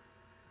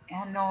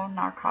and no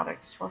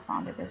narcotics were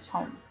found at his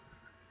home.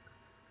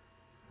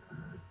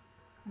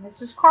 And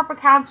this is corporate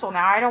counsel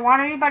now. I don't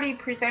want anybody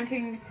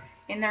presenting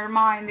in their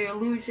mind the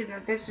illusion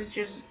that this is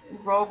just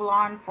rogue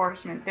law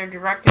enforcement. They're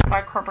directed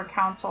by corporate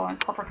counsel,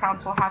 and corporate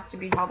counsel has to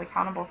be held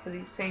accountable for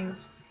these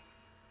things.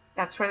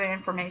 That's where the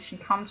information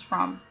comes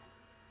from.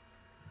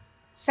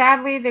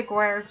 Sadly, the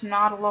Guerra is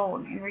not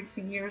alone. In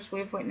recent years, we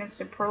have witnessed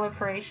a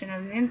proliferation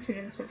of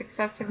incidents of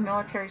excessive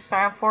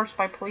military-style force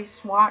by police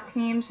SWAT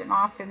teams,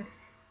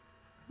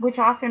 which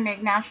often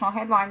make national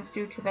headlines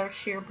due to their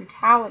sheer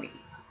brutality.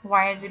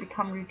 Why has it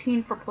become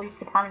routine for police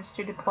departments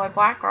to deploy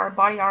black-guard,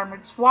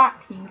 body-armored SWAT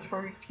teams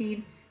for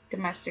routine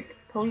domestic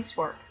police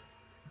work?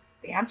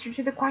 The answer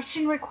to the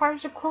question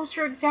requires a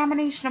closer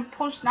examination of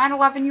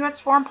post-9/11 U.S.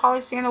 foreign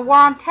policy and the war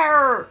on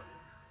terror.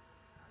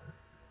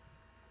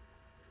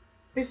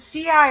 The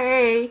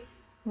CIA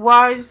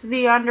was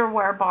the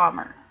underwear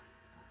bomber.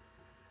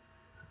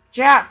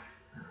 Jeff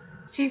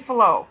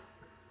Tifolo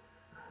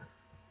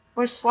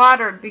was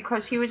slaughtered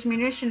because he was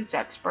munitions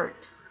expert.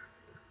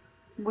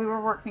 We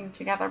were working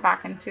together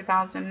back in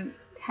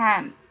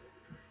 2010.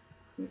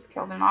 He was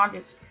killed in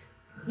August.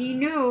 He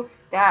knew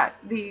that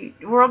the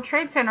World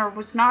Trade Center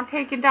was not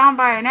taken down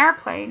by an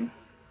airplane.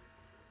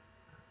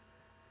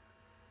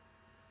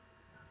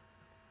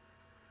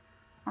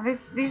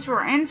 These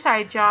were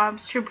inside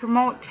jobs to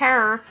promote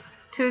terror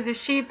to the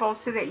sheeple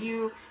so that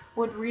you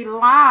would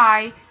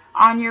rely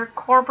on your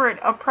corporate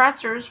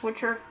oppressors,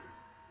 which are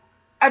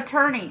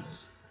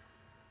attorneys.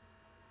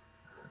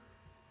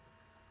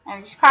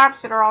 And these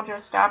cops that are all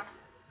dressed up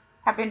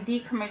have been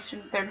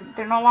decommissioned.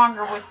 They're no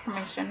longer with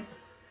commission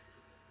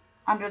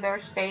under their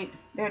state.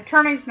 The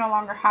attorneys no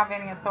longer have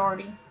any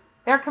authority.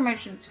 Their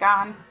commission's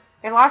gone.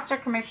 They lost their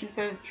commission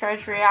through the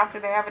Treasury after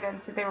the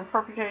evidence that they were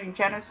perpetrating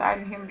genocide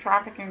and human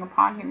trafficking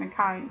upon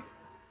humankind.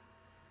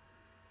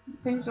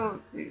 Things will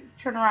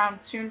turn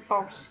around soon,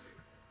 folks.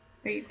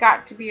 But you've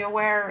got to be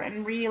aware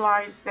and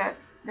realize that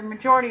the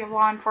majority of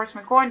law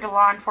enforcement go into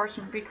law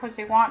enforcement because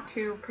they want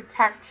to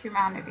protect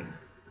humanity.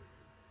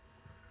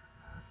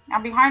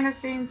 Now, behind the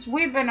scenes,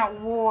 we've been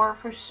at war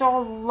for so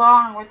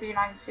long with the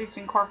United States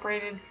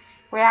Incorporated.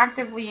 We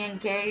actively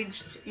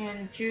engaged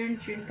in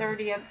June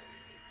 30th,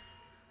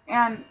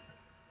 and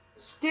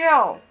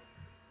still,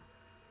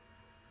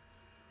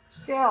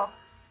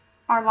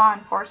 our law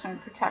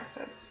enforcement protects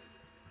us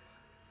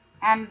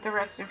and the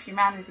rest of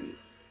humanity.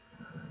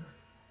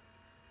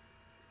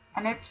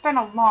 And it's been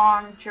a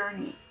long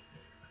journey.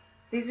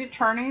 These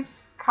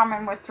attorneys come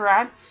in with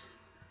threats.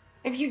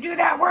 If you do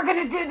that, we're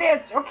going to do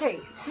this. Okay,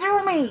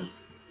 sue me.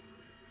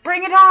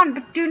 Bring it on,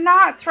 but do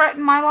not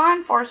threaten my law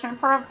enforcement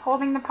for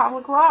upholding the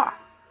public law.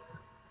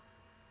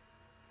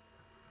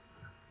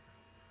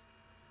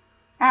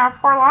 And our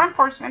poor law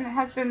enforcement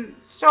has been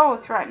so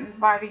threatened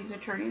by these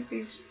attorneys,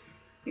 these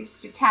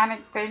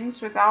satanic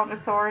things without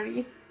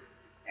authority.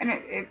 And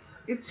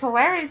it's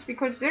hilarious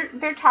because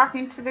they're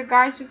talking to the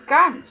guys with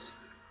guns.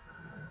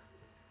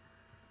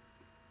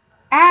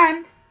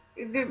 And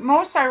the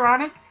most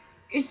ironic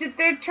is that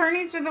the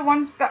attorneys are the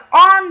ones that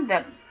armed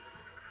them.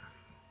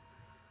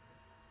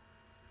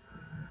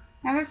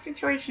 Now, the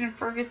situation in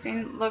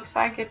Ferguson looks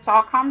like it's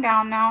all calmed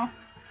down now.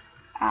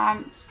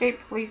 State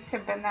police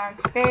have been there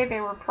today.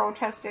 They were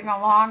protesting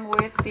along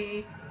with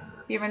the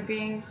human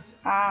beings.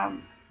 I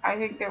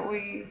think that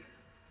we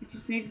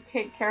just need to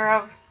take care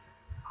of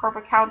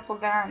corporate counsel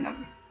there. And, of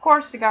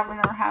course, the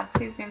governor has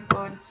his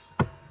influence.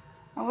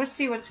 And we'll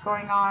see what's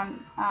going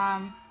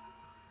on.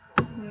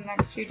 in the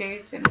next few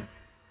days. And of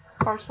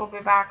course, we'll be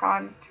back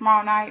on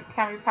tomorrow night,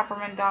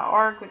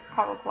 TammyPepperman.org with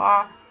public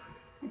law.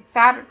 And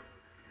Saturday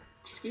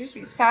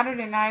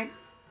night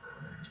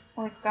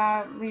with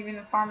leaving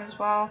the farm as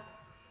well.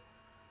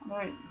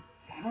 But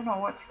I don't know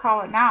what to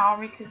call it now,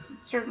 because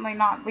it's certainly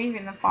not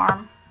leaving the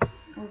farm.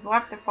 We've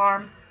left the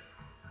farm,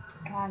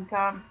 and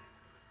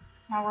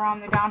now we're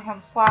on the downhill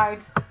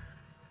slide.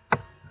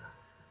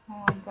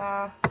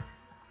 And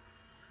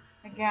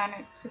again,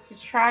 it's such a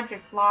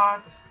tragic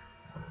loss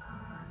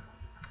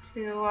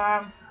to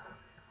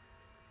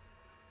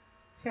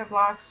have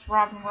lost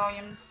Robin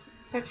Williams.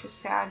 Such a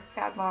sad,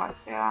 sad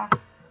loss. Yeah,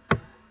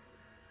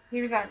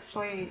 he was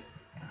actually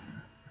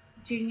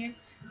a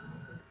genius.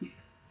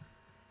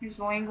 He was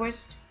a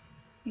linguist.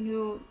 He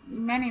knew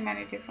many,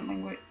 many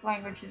different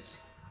languages.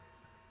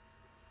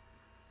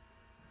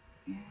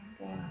 And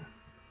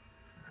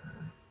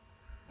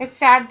it's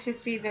sad to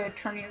see the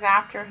attorneys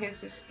after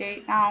his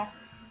estate now.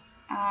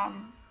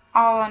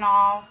 All in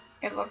all,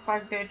 it looked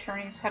like the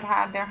attorneys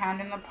had their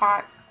hand in the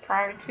pot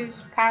prior to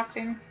his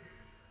passing.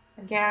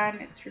 Again,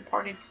 it's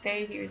reported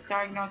today he was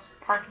diagnosed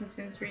with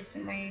Parkinson's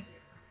recently.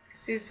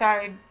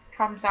 Suicide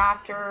comes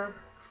after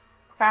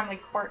family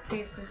court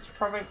cases,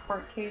 probate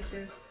court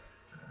cases,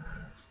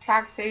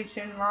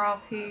 taxation,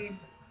 royalty,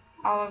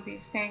 all of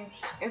these things,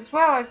 as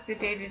well as the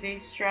day-to-day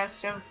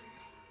stress of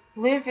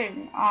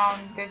living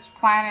on this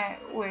planet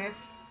with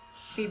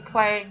the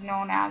plague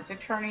known as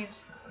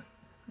attorneys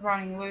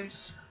running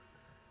loose.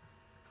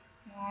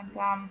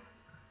 And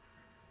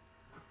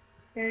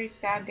very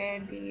sad day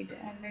indeed.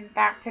 And then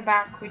back to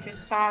back, we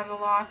just saw the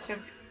loss of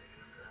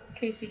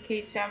Casey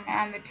Kasem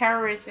and the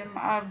terrorism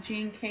of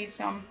Gene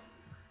Kasem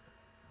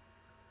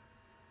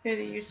through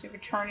the use of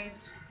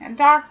attorneys and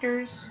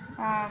doctors.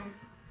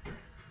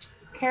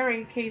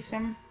 Carrie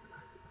Kasem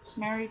was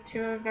married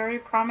to a very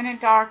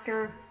prominent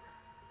doctor,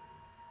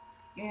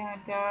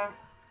 and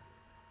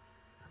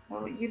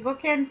well, you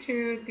look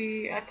into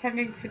the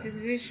attending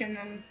physician,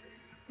 and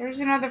there's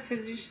another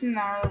physician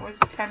there that was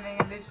attending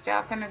at his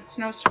death, and it's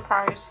no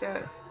surprise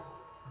that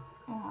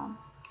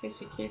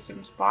Casey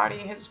Kasem's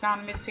body has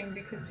gone missing,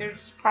 because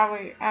there's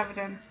probably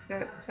evidence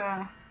that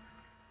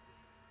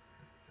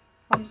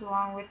comes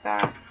along with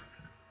that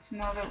to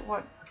know that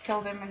what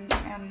killed him and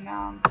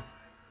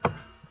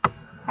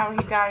how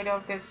he died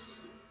of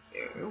this,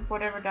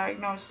 whatever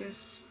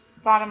diagnosis.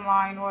 Bottom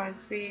line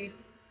was it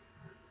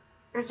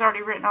was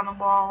already written on the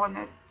wall when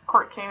the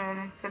court came in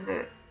and said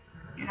that,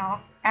 you know,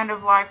 end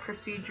of life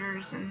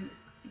procedures, and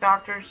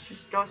doctors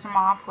just dose him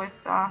off with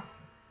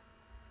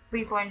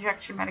lethal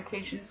injection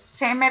medications.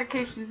 Same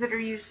medications that are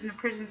used in the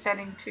prison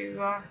setting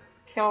to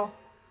kill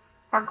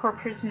hardcore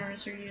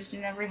prisoners are used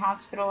in every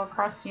hospital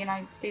across the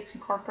United States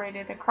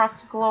Incorporated,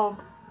 across the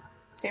globe.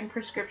 Same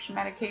prescription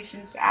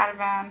medications: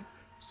 Ativan,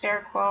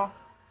 Seroquel,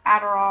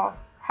 Adderall,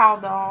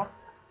 Haldol,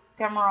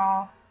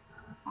 Demerol,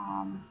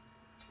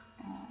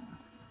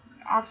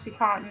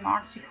 Oxycontin,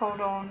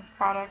 oxycodone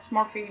products,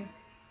 morphine.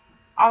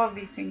 All of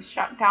these things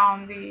shut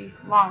down the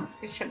lungs.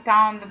 They shut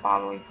down the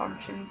bodily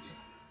functions.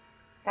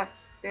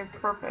 That's their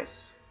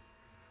purpose.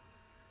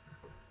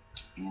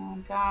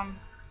 And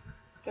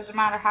doesn't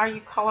matter how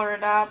you color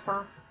it up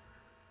or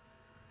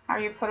how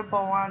you put a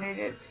bow on it,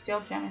 it's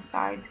still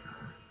genocide.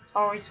 It's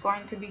always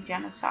going to be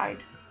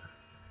genocide.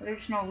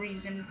 There's no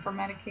reason for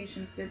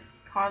medications that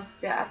cause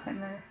death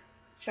and the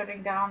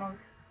shutting down of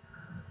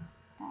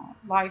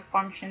life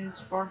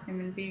functions for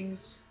human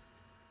beings.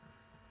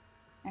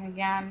 And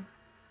again,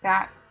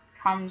 that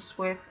comes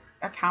with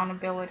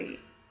accountability.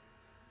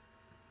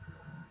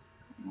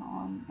 You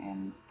know,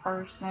 and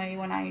personally,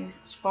 when I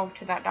spoke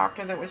to that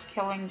doctor that was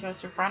killing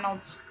Joseph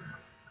Reynolds,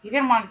 he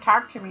didn't want to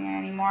talk to me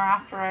anymore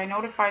after I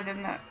notified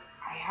him that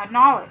I had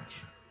knowledge.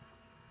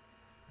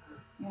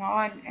 You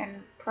know,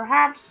 and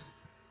perhaps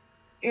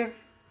if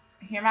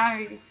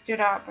humanity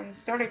stood up and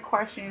started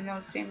questioning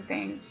those same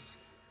things.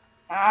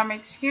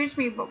 Excuse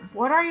me, but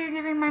what are you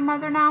giving my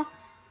mother now?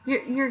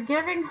 You're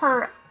giving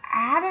her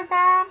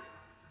Ativan?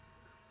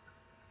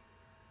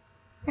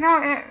 You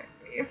know,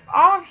 if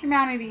all of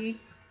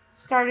humanity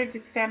started to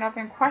stand up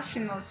and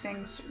question those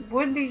things,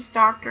 would these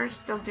doctors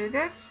still do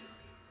this?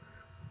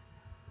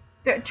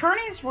 The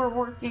attorneys were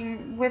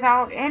working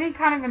without any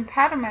kind of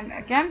impediment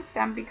against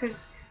them,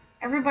 because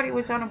everybody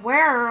was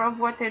unaware of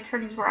what the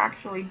attorneys were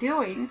actually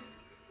doing.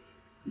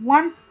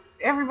 Once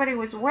everybody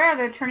was aware,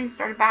 the attorneys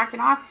started backing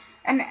off.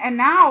 And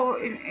now,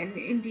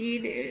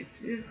 indeed, it's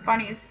the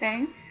funniest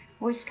thing,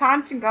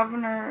 Wisconsin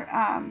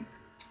Governor,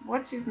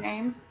 what's his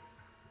name,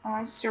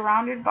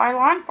 surrounded by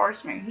law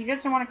enforcement. He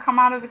doesn't want to come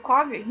out of the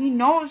closet. He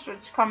knows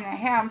what's coming to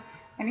him,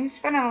 and he's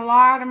spending a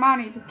lot of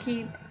money to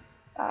keep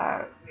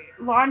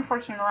law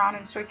enforcement around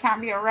him so he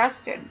can't be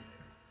arrested.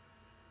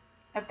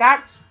 If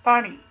that's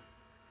funny.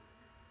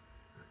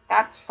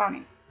 That's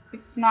funny.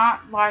 It's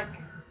not like,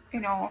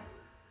 you know,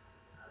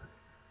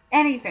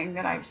 anything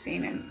that I've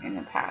seen in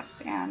the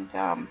past. And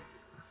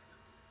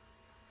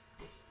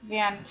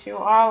again, to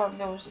all of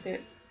those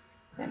that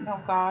know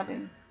God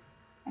and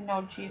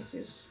know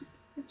Jesus,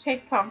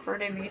 take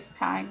comfort in these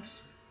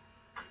times.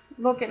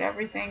 look at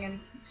everything and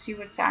see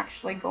what's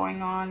actually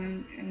going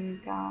on, and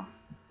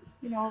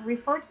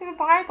refer to the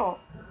Bible.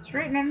 It's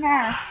written in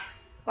there.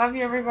 Love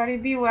you, everybody.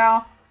 Be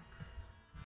well.